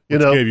 Yeah,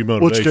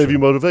 which gave you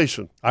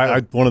motivation.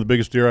 I one of the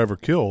biggest deer I ever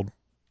killed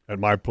at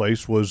my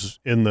place was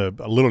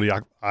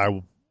I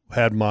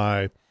had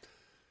my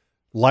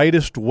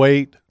lightest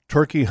weight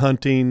turkey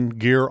hunting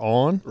gear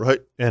on,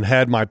 right, and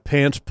had my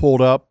pants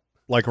pulled up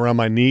like around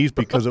my knees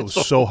because it was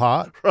so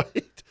hot.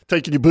 Right.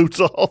 Taking your boots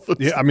off.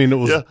 Yeah, I mean, it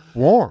was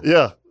warm.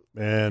 Yeah.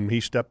 And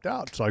he stepped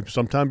out. It's like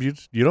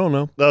sometimes you don't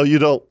know. No, you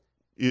don't.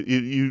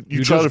 You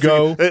try just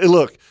to go.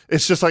 Look,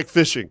 it's just like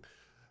fishing.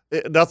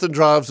 Nothing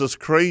drives us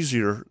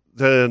crazier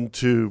than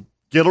to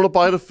get on a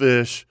bite of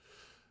fish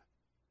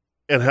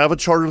and have a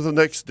charter the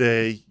next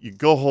day. You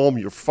go home,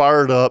 you're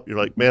fired up. You're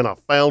like, man, I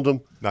found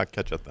him. Not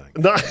catch a thing.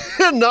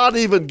 Not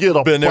even get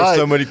a Been there bite.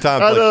 so many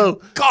times. I know.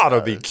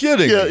 Gotta be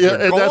kidding me. Yeah,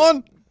 You're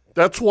gone?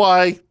 That's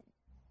why.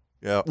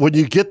 Yeah. When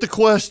you get the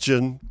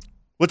question,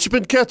 what you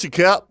been catching,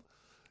 Cap?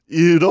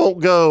 You don't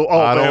go,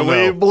 I man, don't we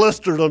know.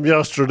 blistered them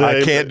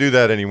yesterday. I can't do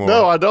that anymore.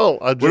 No, I don't.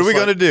 What are we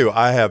going to do?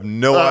 I have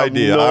no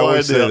idea. I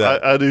always say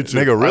that. I do too.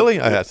 They go, really?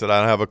 I said,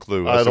 I don't have a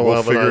clue. I said, don't we'll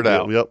have an figure it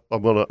idea. out.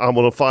 Yep. I'm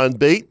gonna find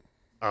bait.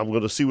 I'm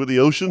gonna see what the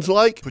ocean's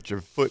like. Put your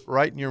foot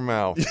right in your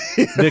mouth.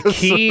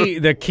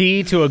 The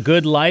key to a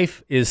good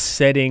life is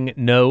setting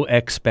no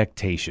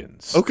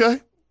expectations.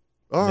 Okay.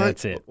 All right.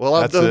 That's it. Well,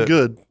 I've done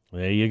good.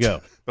 There you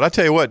go. But I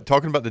tell you what,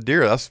 talking about the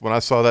deer, that's when I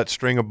saw that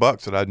string of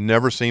bucks that I'd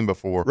never seen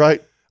before.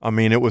 Right. I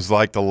mean, it was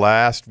like the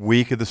last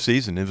week of the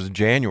season. It was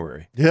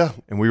January. Yeah.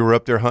 And we were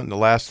up there hunting the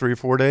last 3 or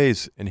 4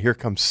 days, and here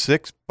comes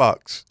 6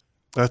 bucks.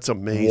 That's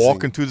amazing.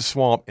 Walking through the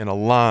swamp in a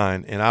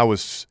line, and it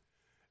was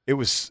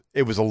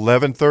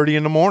 11:30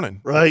 in the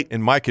morning. Right.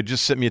 And Mike had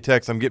just sent me a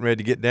text, I'm getting ready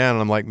to get down,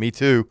 and I'm like, me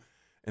too.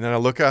 And then I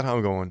look out, and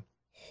I'm going,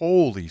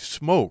 holy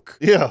smoke.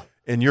 Yeah.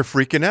 And you're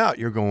freaking out.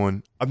 You're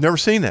going, I've never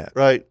seen that.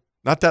 Right.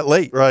 Not that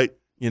late. Right.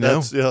 You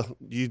know?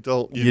 You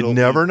don't. You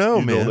never know,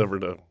 you man. You'll never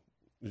know.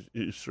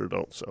 You sure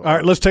don't. So. All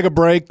right, let's take a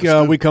break.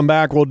 We come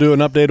back. We'll do an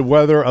updated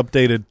weather,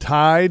 updated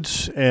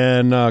tides,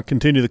 and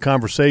continue the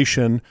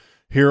conversation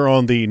here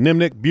on the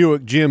Nimnik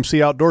Buick GMC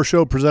Outdoor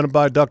Show presented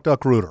by Duck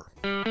Duck Rooter.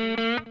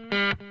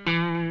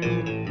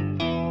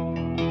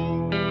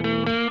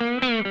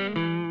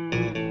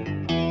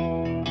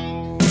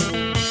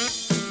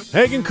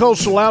 Hagen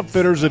Coastal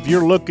Outfitters, if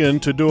you're looking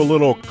to do a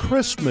little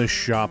Christmas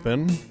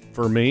shopping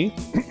for me.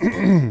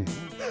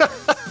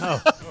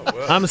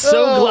 I'm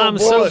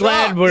so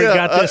glad we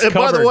got this and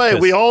covered. by the way,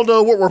 we all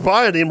know what we're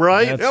buying him,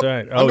 right? That's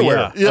right. Oh,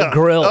 Underwear. yeah. A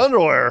grill.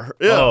 Underwear.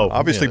 Yeah. Oh,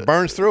 Obviously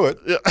burns through it.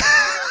 Yeah.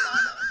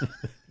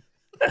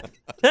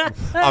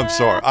 I'm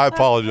sorry. I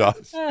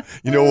apologize.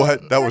 You know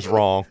what? That was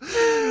wrong.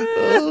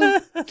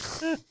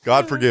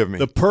 God forgive me.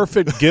 The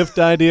perfect gift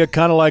idea,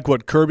 kind of like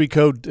what Kirby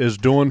Code is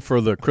doing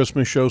for the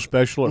Christmas show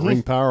special at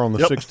Ring Power on the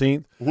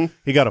 16th.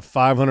 He got a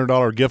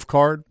 $500 gift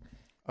card.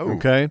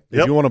 Okay.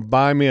 If you want to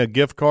buy me a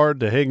gift card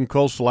to Hagen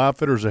Coastal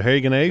Outfitters or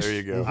Hagen Ace, there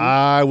you go.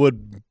 I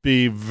would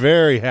be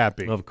very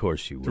happy. Of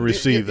course you would. To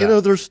receive that. You know,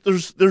 there's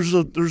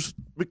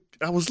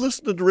I was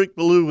listening to Rick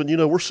Ballou,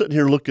 and we're sitting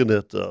here looking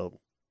at the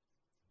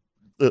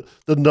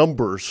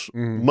numbers,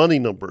 money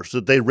numbers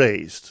that they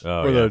raised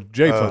for the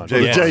J Fund,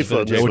 the J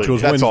Fund, which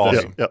was That's Wednesday.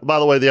 awesome. Yeah. By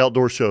the way, the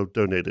outdoor show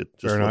donated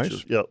just Very much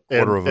nice. as,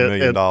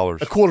 $250,000.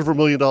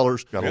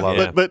 $250,000. Gotta love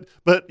it.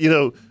 But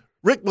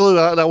Rick Ballou,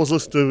 and I was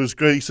listening to him, it was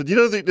great. He said,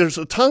 there's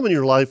a time in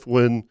your life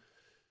when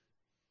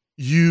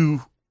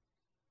you,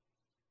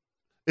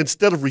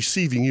 instead of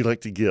receiving, you like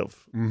to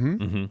give.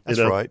 That's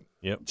right.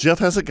 Yep. Jeff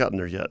hasn't gotten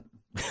there yet.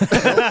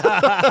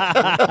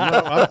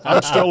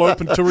 I'm still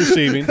open to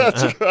receiving.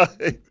 That's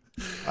right.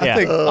 I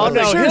think.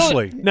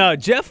 Seriously. No,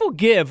 Jeff will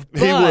give,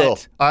 but, He will.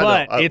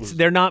 I know.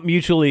 they're not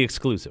mutually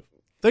exclusive.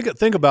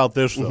 Think about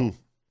this though.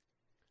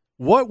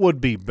 What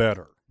would be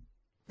better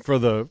for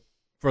the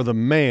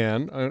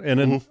man and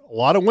a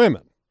lot of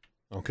women?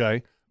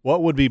 Okay,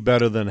 what would be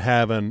better than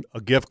having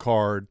a gift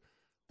card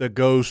that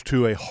goes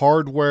to a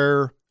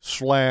hardware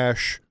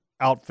 /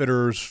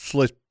 outfitters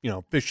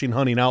fishing,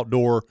 hunting,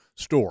 outdoor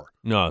store?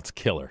 No, it's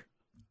killer.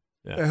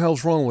 What the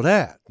hell's wrong with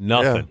that?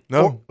 Nothing.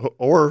 No.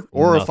 Or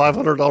a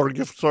Nothing. $500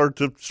 gift card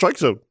to Strike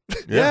Zone.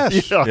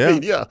 Yes. Yeah.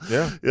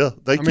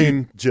 Thank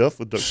you, Jeff.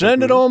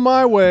 Send it on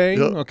my way.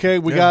 Yeah. Okay,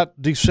 we got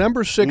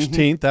December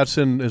 16th. That's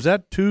is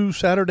that 2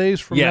 Saturdays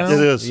from Yes, now?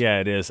 It is. Yeah,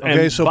 it is.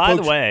 Okay, And so by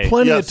folks, the way,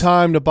 plenty of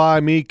time to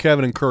buy me,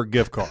 Kevin, and Kirk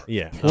gift cards.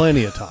 Yeah.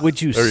 Plenty of time.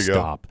 Would you There you go.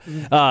 stop?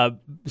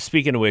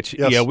 Speaking of which,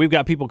 Yes. we've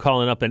got people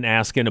calling up and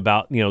asking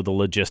about the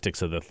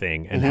logistics of the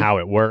thing and how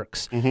it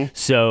works.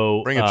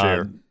 So Bring a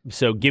chair.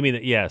 So give me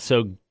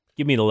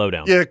the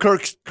lowdown. Yeah,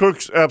 Kirk's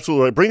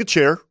absolutely right. Bring a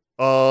chair.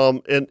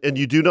 And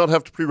you do not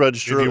have to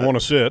pre-register If you want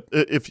to sit.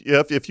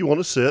 If you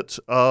want to sit,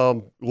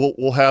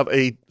 we'll have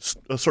a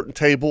certain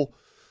table,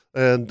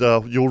 and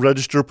you'll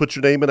register. Put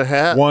your name in a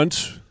hat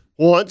Once.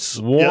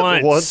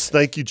 Yeah, once.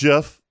 Thank you,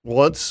 Jeff.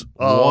 Once.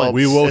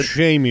 We will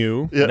shame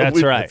you. Yeah,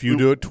 That's right. If you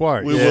do it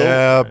twice. We will.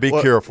 Yeah, be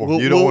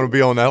careful. You don't want to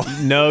be on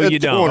that. No, you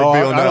don't. want to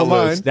be on I that don't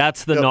list. mind.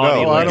 That's the Yeah,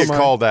 naughty No, I list. get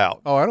called out.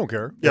 Oh, I don't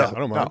care. Yeah. I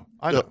don't mind. No,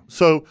 I know.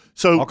 So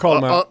I'll call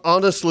him out.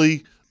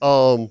 honestly,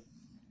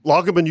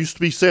 Loggeman used to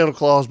be Santa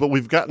Claus, but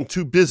we've gotten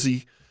too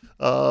busy.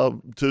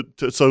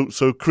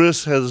 So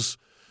Chris is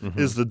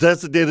the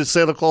designated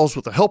Santa Claus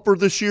with a helper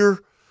this year.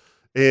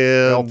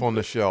 And Help on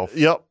the shelf.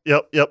 Yep.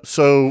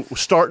 So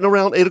starting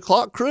around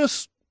 8:00,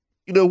 Chris,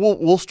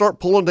 we'll start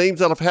pulling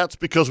names out of hats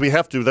because we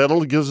have to. That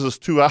only gives us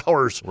 2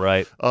 hours.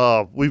 Right.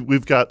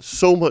 We've got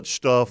so much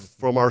stuff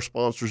from our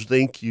sponsors.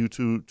 Thank you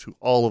to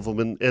all of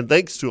them, and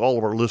thanks to all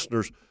of our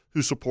listeners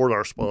who support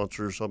our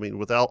sponsors. I mean,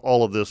 without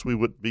all of this, we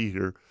wouldn't be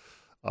here.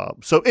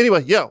 So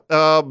anyway,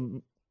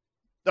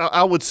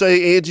 I would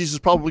say Angie's is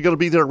probably going to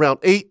be there around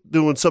 8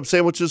 doing sub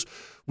sandwiches.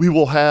 We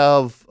will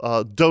have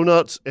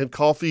donuts and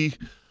coffee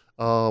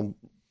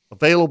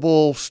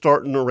available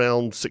starting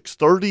around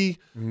 6:30.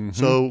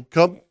 So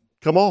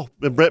come on,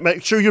 and Brett,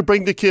 make sure you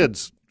bring the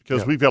kids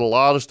because we've got a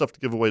lot of stuff to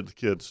give away to the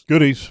kids.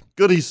 Goodies.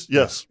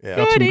 Yes. Yeah.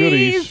 Got some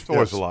goodies. It's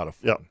always a lot of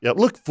fun. Yeah.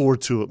 Look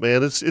forward to it,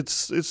 man. It's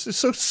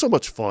so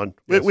much fun.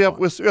 We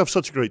have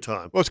such a great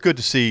time. Well, it's good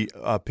to see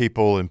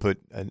people and put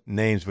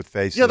names with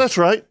faces. Yeah, that's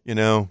right.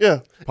 Yeah.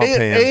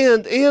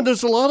 And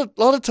there's a lot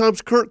of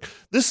times, Kirk,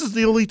 this is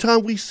the only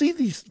time we see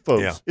these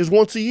folks is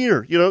once a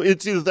year.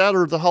 It's either that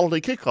or the holiday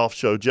kickoff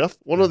show, Jeff,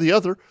 one or the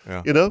other.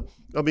 Yeah.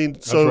 I mean,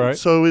 That's right.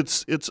 so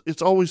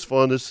it's always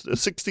fun. It's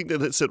 16th,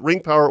 and it's at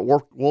Ring Power at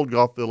World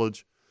Golf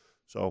Village.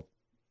 So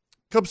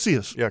come see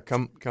us. Yeah,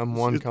 come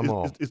one, come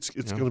all. It's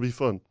going to be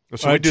fun.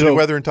 So we do the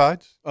weather and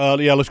tides?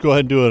 Let's go ahead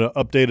and do an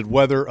updated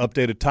weather,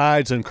 updated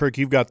tides. And, Kirk,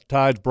 you've got the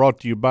tides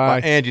brought to you by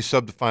Angie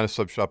Sub, the finest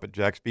sub shop at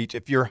Jack's Beach.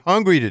 If you're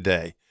hungry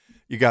today,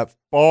 you got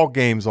ball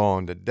games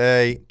on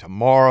today,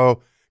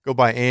 tomorrow. Go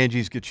by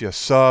Angie's, get you a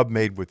sub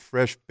made with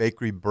fresh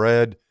bakery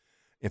bread.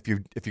 If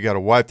you got a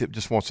wife that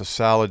just wants a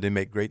salad, they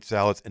make great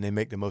salads, and they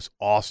make the most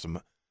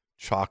awesome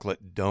chocolate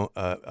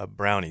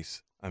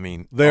brownies. I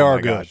mean, They are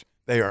my good. gosh.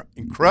 They are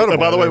incredible. And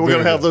by the way, we're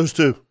going to have those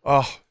too. Oh,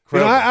 You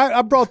know, incredible.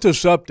 I brought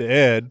this up to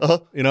Ed,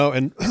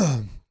 and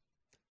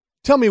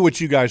tell me what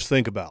you guys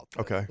think about that.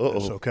 Okay.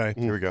 This, okay.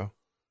 Here we go.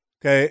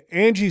 Okay,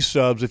 Angie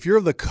Subs, if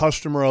you're the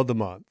customer of the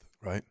month,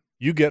 Right.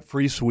 you get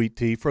free sweet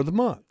tea for the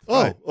month.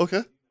 Oh, Right.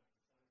 okay.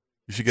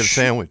 You should get a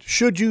sandwich.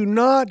 Should you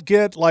not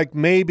get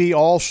maybe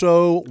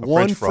also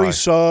one French fry. free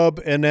sub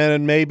and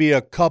then maybe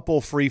a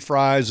couple free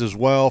fries as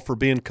well for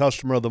being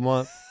customer of the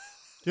month?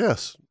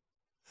 Yes.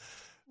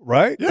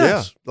 Right?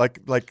 Yes.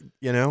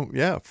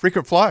 Yeah,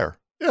 frequent flyer.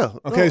 Yeah.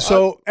 Okay,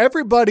 so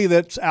everybody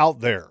that's out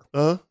there,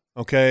 Uh-huh.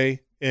 okay,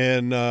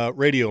 in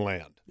Radio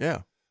Land, Yeah.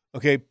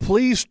 okay,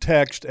 please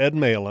text Ed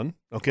Malin,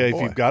 okay, if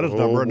boy. you've got his Oh,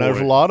 number, and there's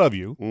a boy. lot of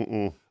you,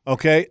 Mm-mm.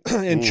 okay,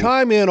 and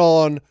chime in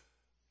on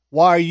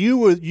why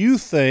you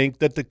think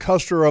that the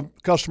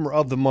customer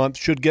of the month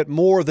should get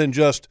more than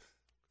just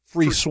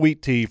free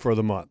sweet tea for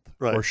the month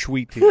or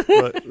sweet tea.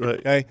 Right.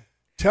 Okay.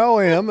 Tell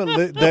him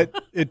that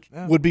it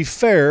would be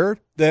fair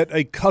that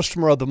a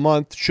customer of the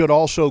month should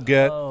also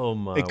get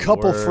a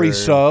couple free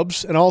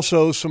subs and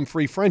also some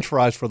free French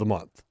fries for the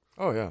month.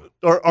 Oh, yeah.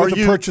 Are with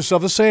the purchase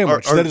of a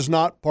sandwich that is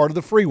not part of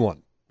the free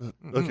one.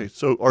 Okay,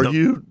 so are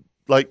you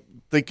like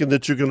thinking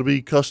that you're going to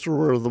be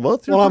customer of the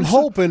month? Well, I'm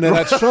hoping that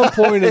at some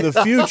point in the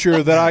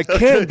future that I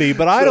can be,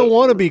 but I don't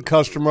want to be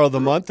customer of the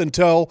month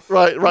until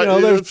right.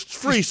 There's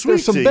free sweet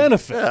There's some tea.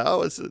 benefit.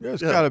 Yeah,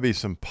 there's got to be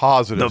some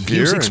positives. The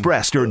views here,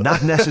 expressed are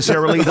not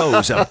necessarily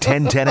those of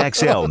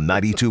 1010XL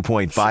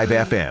 92.5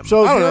 FM.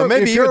 So I don't know,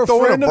 maybe if you're even a throw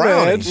in friend a of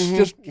brownie. Ed's,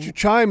 just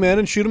chime in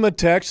and shoot him a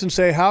text and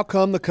say, how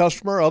come the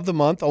customer of the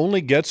month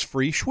only gets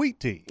free sweet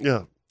tea?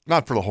 Yeah.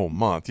 Not for the whole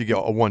month. You get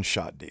a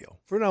one-shot deal.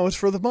 It's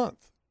for the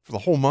month. For the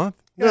whole month?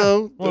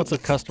 No. Well, it's a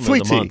customer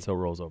Sweet of the tea. month, so it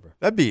rolls over.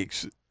 That'd be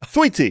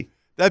sweet tea.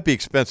 That'd be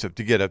expensive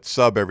to get a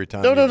sub every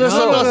time. No, that's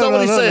not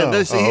what he's saying. no.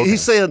 That's- Oh,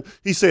 okay.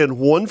 He's saying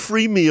one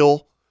free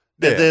meal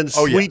and then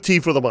sweet tea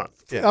for the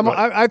month. Yeah.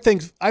 I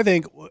think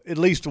at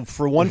least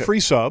for one free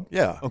sub.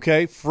 Yeah.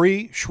 Okay.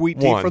 Free sweet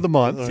tea One. for the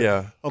month.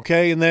 Yeah.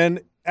 Okay. And then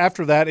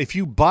after that, if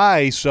you buy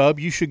a sub,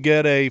 you should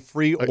get a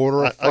free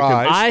order of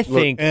fries. I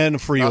think and a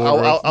free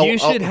order. you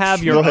should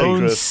have your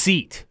own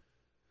seat.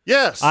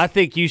 Yes. I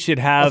think you should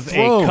have a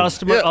throne.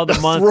 customer of the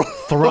month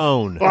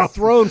throne. A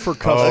throne for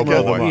customer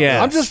of the month.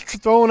 Yes. I'm just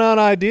throwing out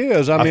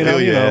ideas. I mean, feel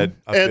you, you know. Ed.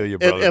 I feel you,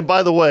 brother. And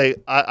by the way,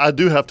 I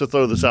do have to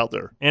throw this out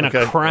there. And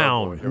a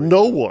crown.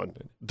 No one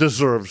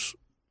deserves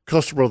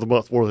customer of the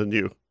month more than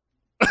you.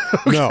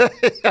 No,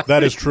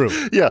 that is true.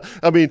 Yeah,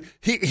 I mean,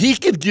 he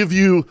could give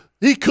you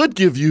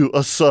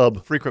a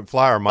sub Frequent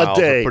flyer miles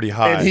a day, are pretty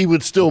high. and he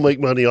would still make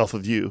money off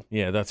of you.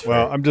 Yeah, that's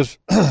Well, fair.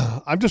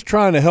 I'm just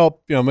trying to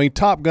help.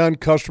 Top Gun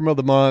customer of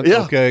the month.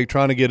 Yeah. Okay,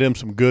 trying to get him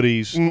some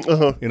goodies.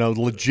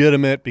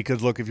 Legitimate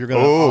because look, if you're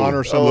going to Oh,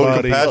 honor a little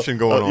somebody, compassion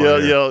going on.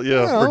 Yeah, here.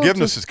 yeah.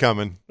 Forgiveness is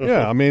coming.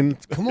 yeah. I mean,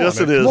 come on, Yes,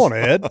 Ed. it is. Come on,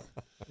 Ed.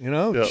 Yeah.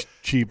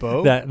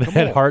 Cheapo.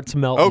 that heart's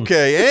melting.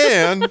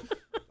 Okay, and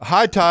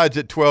high tide's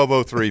at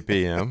 12:03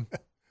 p.m.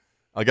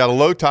 I got a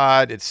low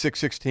tide at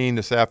 6:16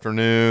 this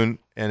afternoon,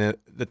 and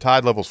the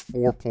tide level's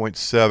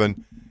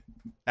 4.7.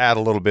 Add a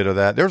little bit of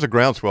that. There was a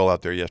groundswell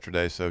out there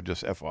yesterday, so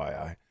just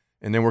FYI.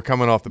 And then we're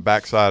coming off the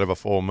backside of a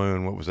full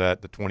moon. What was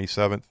that? The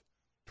 27th,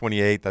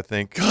 28th, I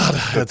think. God, I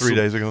So had 3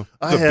 days ago.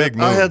 I It's a big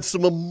moon. I had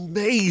some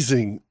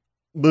amazing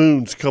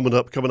moons coming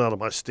out of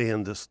my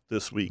stand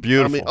this week.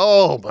 Beautiful. I mean,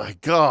 oh my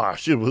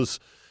gosh, it was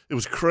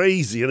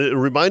crazy, and it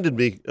reminded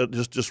me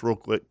just real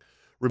quick.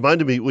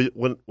 Reminded me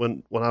when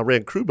I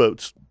ran crew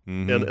boats,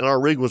 and our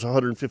rig was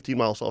 115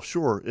 miles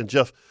offshore. And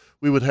Jeff,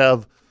 we would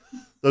have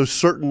those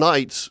certain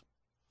nights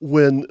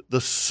when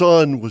the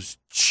sun was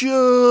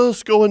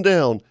just going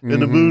down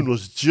and the moon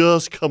was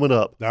just coming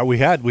up. Now we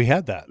had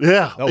that.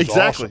 Yeah, That was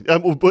exactly.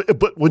 awesome.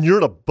 But when you're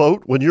in a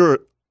boat, when you're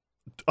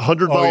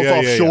 100 miles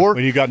offshore,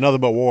 When you got nothing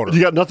but water.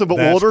 you got nothing but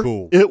That's water.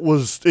 cool.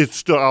 It's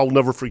still, I'll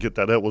never forget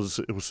that. It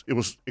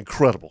was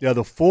incredible. Yeah,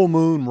 the full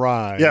moon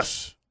rise.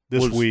 Yes.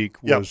 this Was- week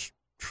yep. was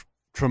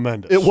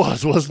tremendous. It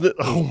was, wasn't it?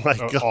 Oh my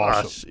gosh.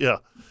 Awesome. Yeah.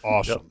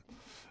 Awesome.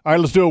 All right,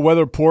 let's do a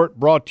weather report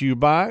brought to you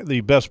by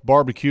the best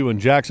barbecue in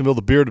Jacksonville,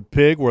 the Bearded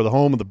Pig. We're the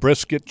home of the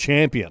brisket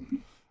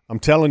champion. I'm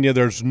telling you,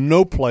 there's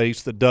no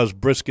place that does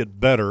brisket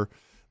better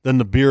than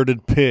the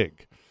Bearded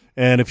Pig.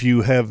 And if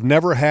you have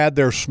never had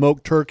their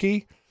smoked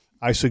turkey,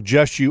 I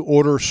suggest you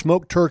order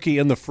smoked turkey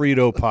in the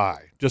Frito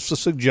pie. Just a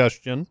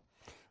suggestion.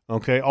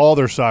 Okay, all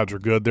their sides are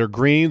good. Their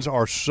greens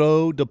are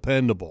so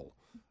dependable,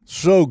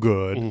 so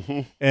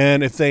good.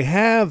 And if they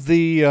have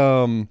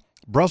the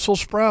Brussels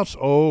sprouts,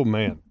 oh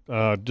man,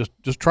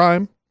 just try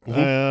them.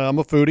 I'm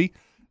a foodie.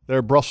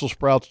 Their Brussels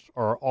sprouts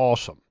are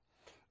awesome.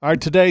 All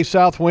right, today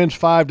south winds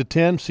 5 to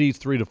 10, seas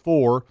 3 to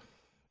 4,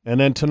 and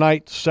then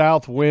tonight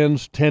south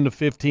winds 10 to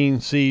 15,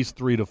 seas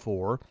 3 to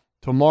 4.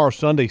 Tomorrow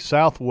Sunday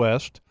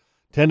southwest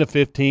 10 to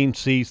 15,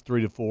 seas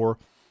 3 to 4.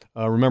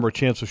 Remember, a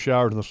chance of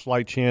showers and a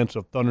slight chance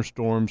of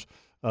thunderstorms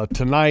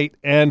tonight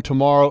and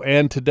tomorrow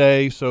and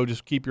today, so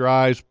just keep your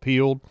eyes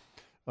peeled.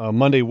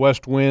 Monday,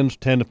 west winds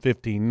 10 to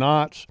 15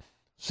 knots,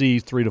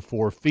 seas 3 to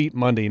 4 feet.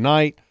 Monday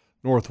night,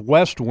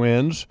 northwest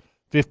winds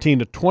 15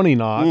 to 20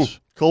 knots.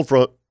 Cold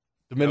front.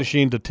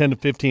 Diminishing to 10 to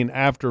 15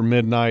 after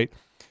midnight.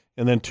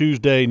 And then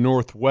Tuesday,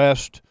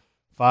 northwest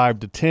 5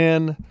 to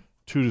 10,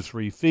 2 to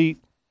 3 feet.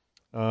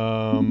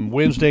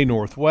 Wednesday,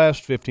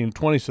 northwest 15 to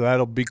 20, so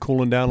that'll be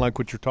cooling down like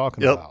what you're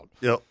talking about.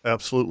 Yep,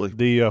 absolutely.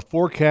 The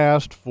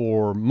forecast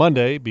for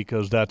Monday,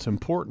 because that's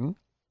important.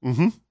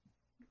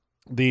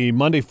 The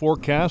Monday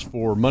forecast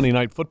for Monday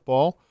Night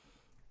Football,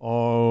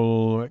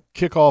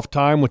 kickoff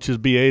time, which is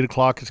be 8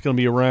 o'clock, it's going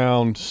to be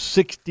around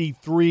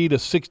 63 to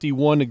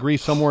 61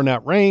 degrees, somewhere in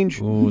that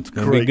range. Ooh, it's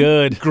going to be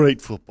good.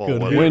 Great football.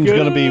 Good. weather. Wind's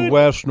going to be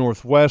west,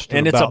 northwest.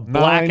 And it's about a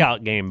 9.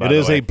 blackout game, by It the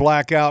is way. a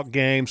blackout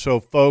game. So,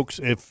 folks,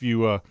 if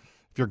you're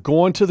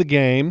going to the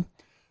game,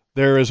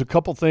 there is a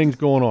couple things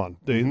going on.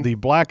 The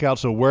blackout,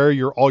 so wear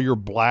all your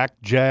black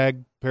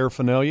Jag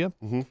paraphernalia.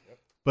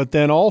 But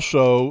then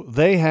also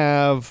they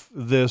have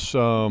this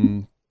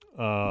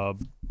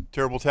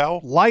Terrible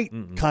towel? light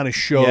kind of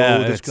show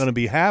that's going to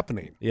be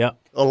happening. Yeah.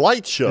 A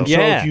light show. And so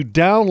if you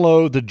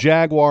download the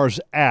Jaguars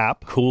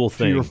app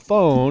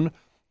to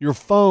your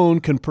phone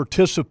can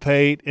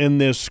participate in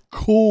this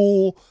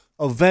cool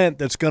event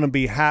that's going to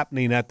be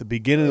happening at the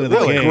beginning of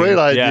the game. Great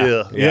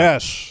idea. Yeah.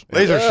 Yes.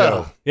 Laser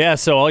show. Yeah,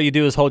 so all you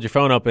do is hold your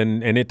phone up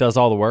and it does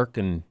all the work,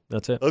 and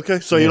that's it. Okay,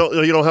 so you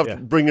don't have to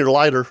bring your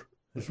lighter.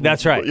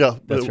 That's right. Yeah,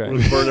 that's right.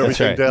 Burn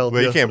everything down.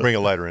 Well, you can't bring a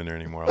lighter in there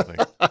anymore, I think.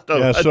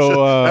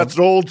 That's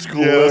old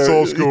school. Yeah, that's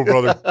old school,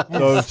 brother.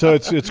 So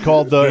it's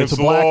called the Against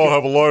the wall,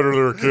 have a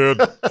lighter there,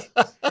 kid.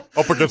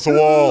 Up against the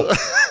wall.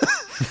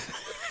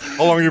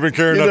 How long have you been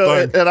carrying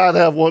that thing? And I'd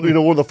have one,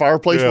 one of the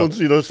fireplace ones.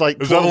 It's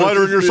like, is that a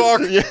lighter in your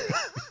sock? Yeah.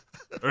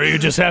 Or are you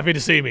just happy to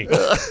see me?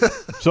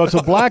 So it's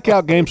a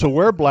blackout game, so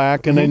wear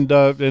black, and then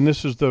and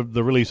this is the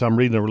release. I'm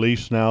reading the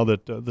release now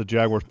that the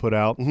Jaguars put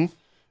out.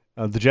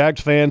 The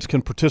Jags fans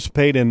can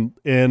participate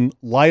in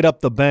Light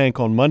Up the Bank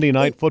on Monday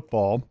Night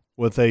Football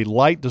with a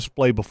light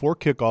display before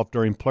kickoff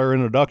during player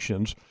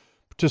introductions.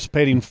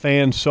 Participating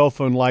fans' cell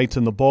phone lights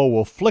in the bowl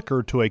will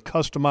flicker to a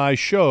customized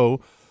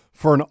show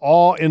for an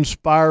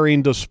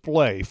awe-inspiring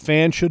display.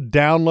 Fans should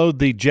download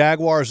the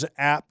Jaguars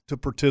app to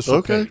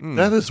participate. Okay,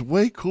 that is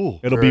way cool.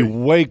 It'll be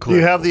way cool. Do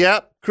you have the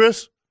app,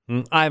 Chris?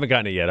 I haven't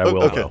gotten it yet. I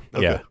will. Okay. Though.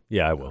 Okay.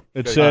 Yeah, I will.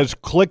 It says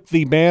click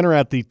the banner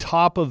at the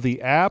top of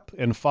the app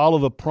and follow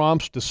the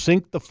prompts to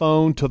sync the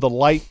phone to the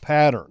light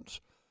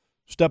patterns.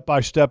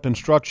 Step-by-step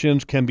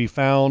instructions can be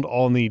found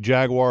on the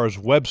Jaguars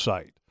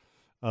website.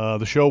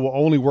 The show will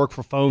only work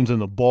for phones in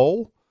the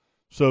bowl,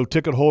 so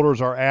ticket holders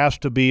are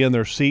asked to be in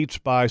their seats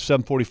by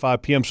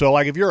 7:45 p.m. So,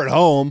 like, if you're at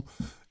home,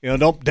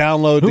 don't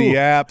download the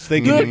app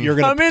thinking that you're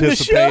going to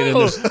participate in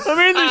this. I'm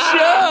in the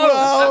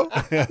show.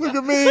 Look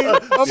at me.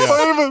 I'm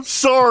famous.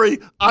 Sorry,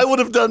 I would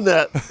have done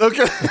that.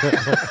 Okay.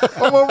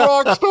 I'm a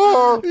rock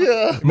star.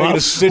 Yeah. Make it a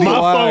citywide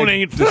my phone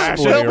ain't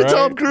flashing. Help me, right?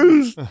 Tom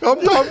Cruise.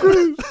 I'm Tom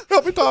Cruise.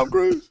 Help me, Tom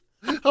Cruise.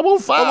 I'm on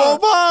fire. I'm on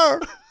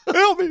fire.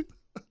 Help me.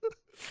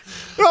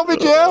 Help me,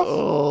 Jeff.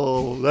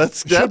 Oh,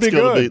 that's be gonna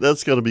good. be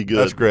that's gonna be good.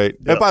 That's great.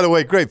 Yeah. And by the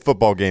way, great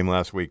football game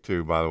last week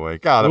too. By the way,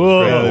 God, that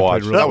was great to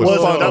watch. That was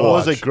fun to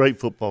watch. a great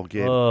football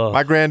game.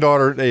 My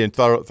granddaughter, they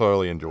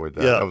thoroughly enjoyed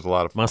that. Yeah. That was a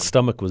lot of fun. My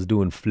stomach was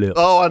doing flips.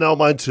 Oh, I know,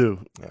 mine too.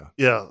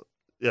 Yeah.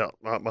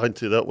 Mine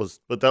too. That was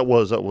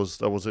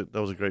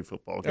a great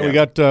football game.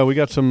 And we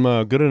got some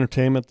good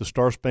entertainment. The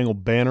Star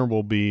Spangled Banner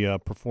will be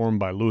performed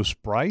by Louis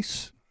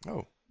Bryce.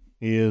 Oh.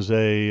 He is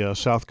a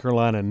South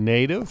Carolina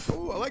native.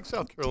 Oh, I like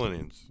South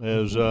Carolinians.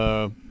 Has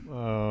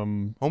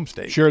home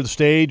state. Shared the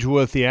stage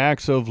with the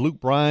acts of Luke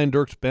Bryan,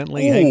 Dirks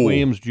Bentley, Hank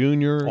Williams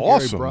Jr.,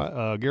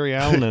 Awesome. Gary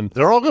Allen, and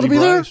They're all going to Lee be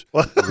there?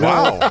 Bryce.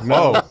 Wow.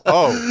 Wow.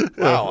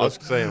 I was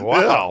saying,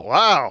 wow. Yeah,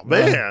 wow,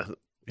 man.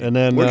 And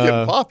then We're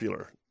getting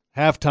popular.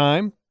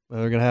 halftime,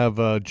 they're going to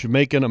have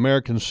Jamaican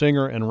American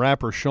singer and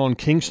rapper Sean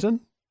Kingston.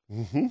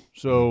 Mm-hmm.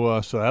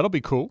 So that'll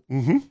be cool.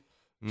 Mm-hmm.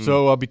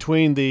 So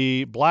between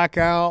the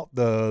blackout,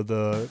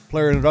 the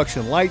player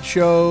introduction light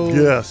show,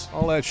 Yes.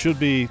 all that should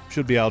be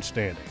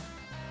outstanding.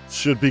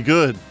 Should be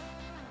good.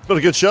 It's been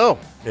a good show.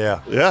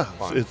 Yeah. Yeah,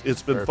 Fun.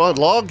 it's been Very fun.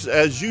 Logs,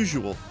 as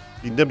usual.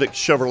 The Nimnik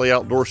Chevrolet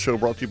Outdoor Show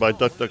brought to you by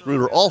Duck Duck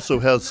Rooter also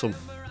has some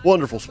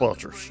wonderful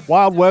sponsors.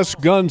 Wild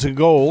West Guns and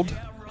Gold,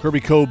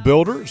 Kirby Cove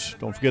Builders.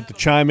 Don't forget to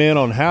chime in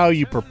on how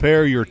you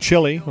prepare your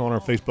chili on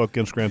our Facebook,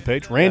 Instagram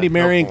page. Randy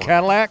Marion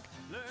Cadillac,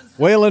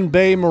 Whalen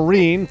Bay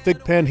Marine,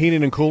 Thick Pen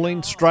Heating and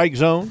Cooling, Strike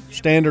Zone,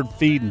 Standard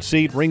Feed and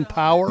Seed, Ring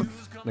Power,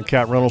 the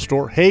Cat Rental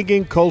Store,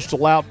 Hagen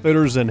Coastal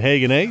Outfitters and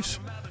Hagen Ace,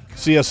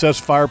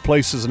 CSS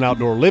Fireplaces and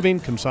Outdoor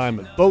Living,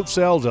 Consignment Boat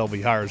Sales,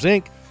 LV Hires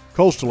Inc.,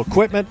 Coastal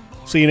Equipment,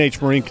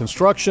 C&H Marine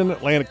Construction,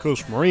 Atlantic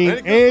Coast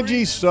Marine,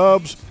 Angie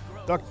Subs,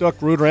 Duck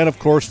Duck Rooter, and, of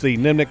course, the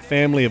Nimnik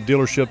family of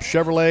dealerships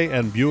Chevrolet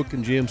and Buick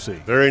and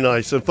GMC. Very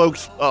nice. And,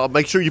 folks,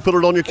 make sure you put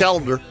it on your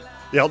calendar.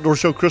 The Outdoor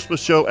Show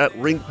Christmas Show at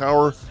Ring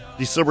Power,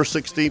 December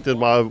 16th. And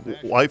my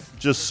wife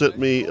just sent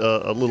me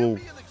a little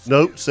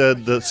note,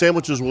 said the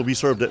sandwiches will be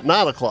served at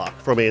 9 o'clock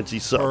from Angie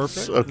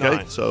Subs. Perfect. Okay,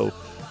 Nice. so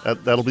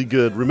that'll be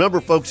good.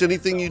 Remember, folks,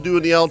 anything you do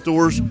in the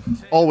outdoors,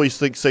 always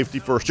think safety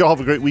first. Y'all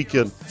have a great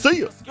weekend. See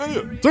you.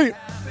 See you.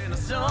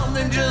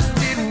 Something just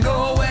didn't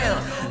go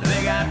well.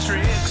 They got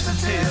tricks and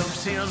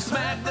tips. He'll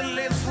smack the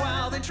lips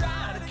while they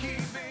try to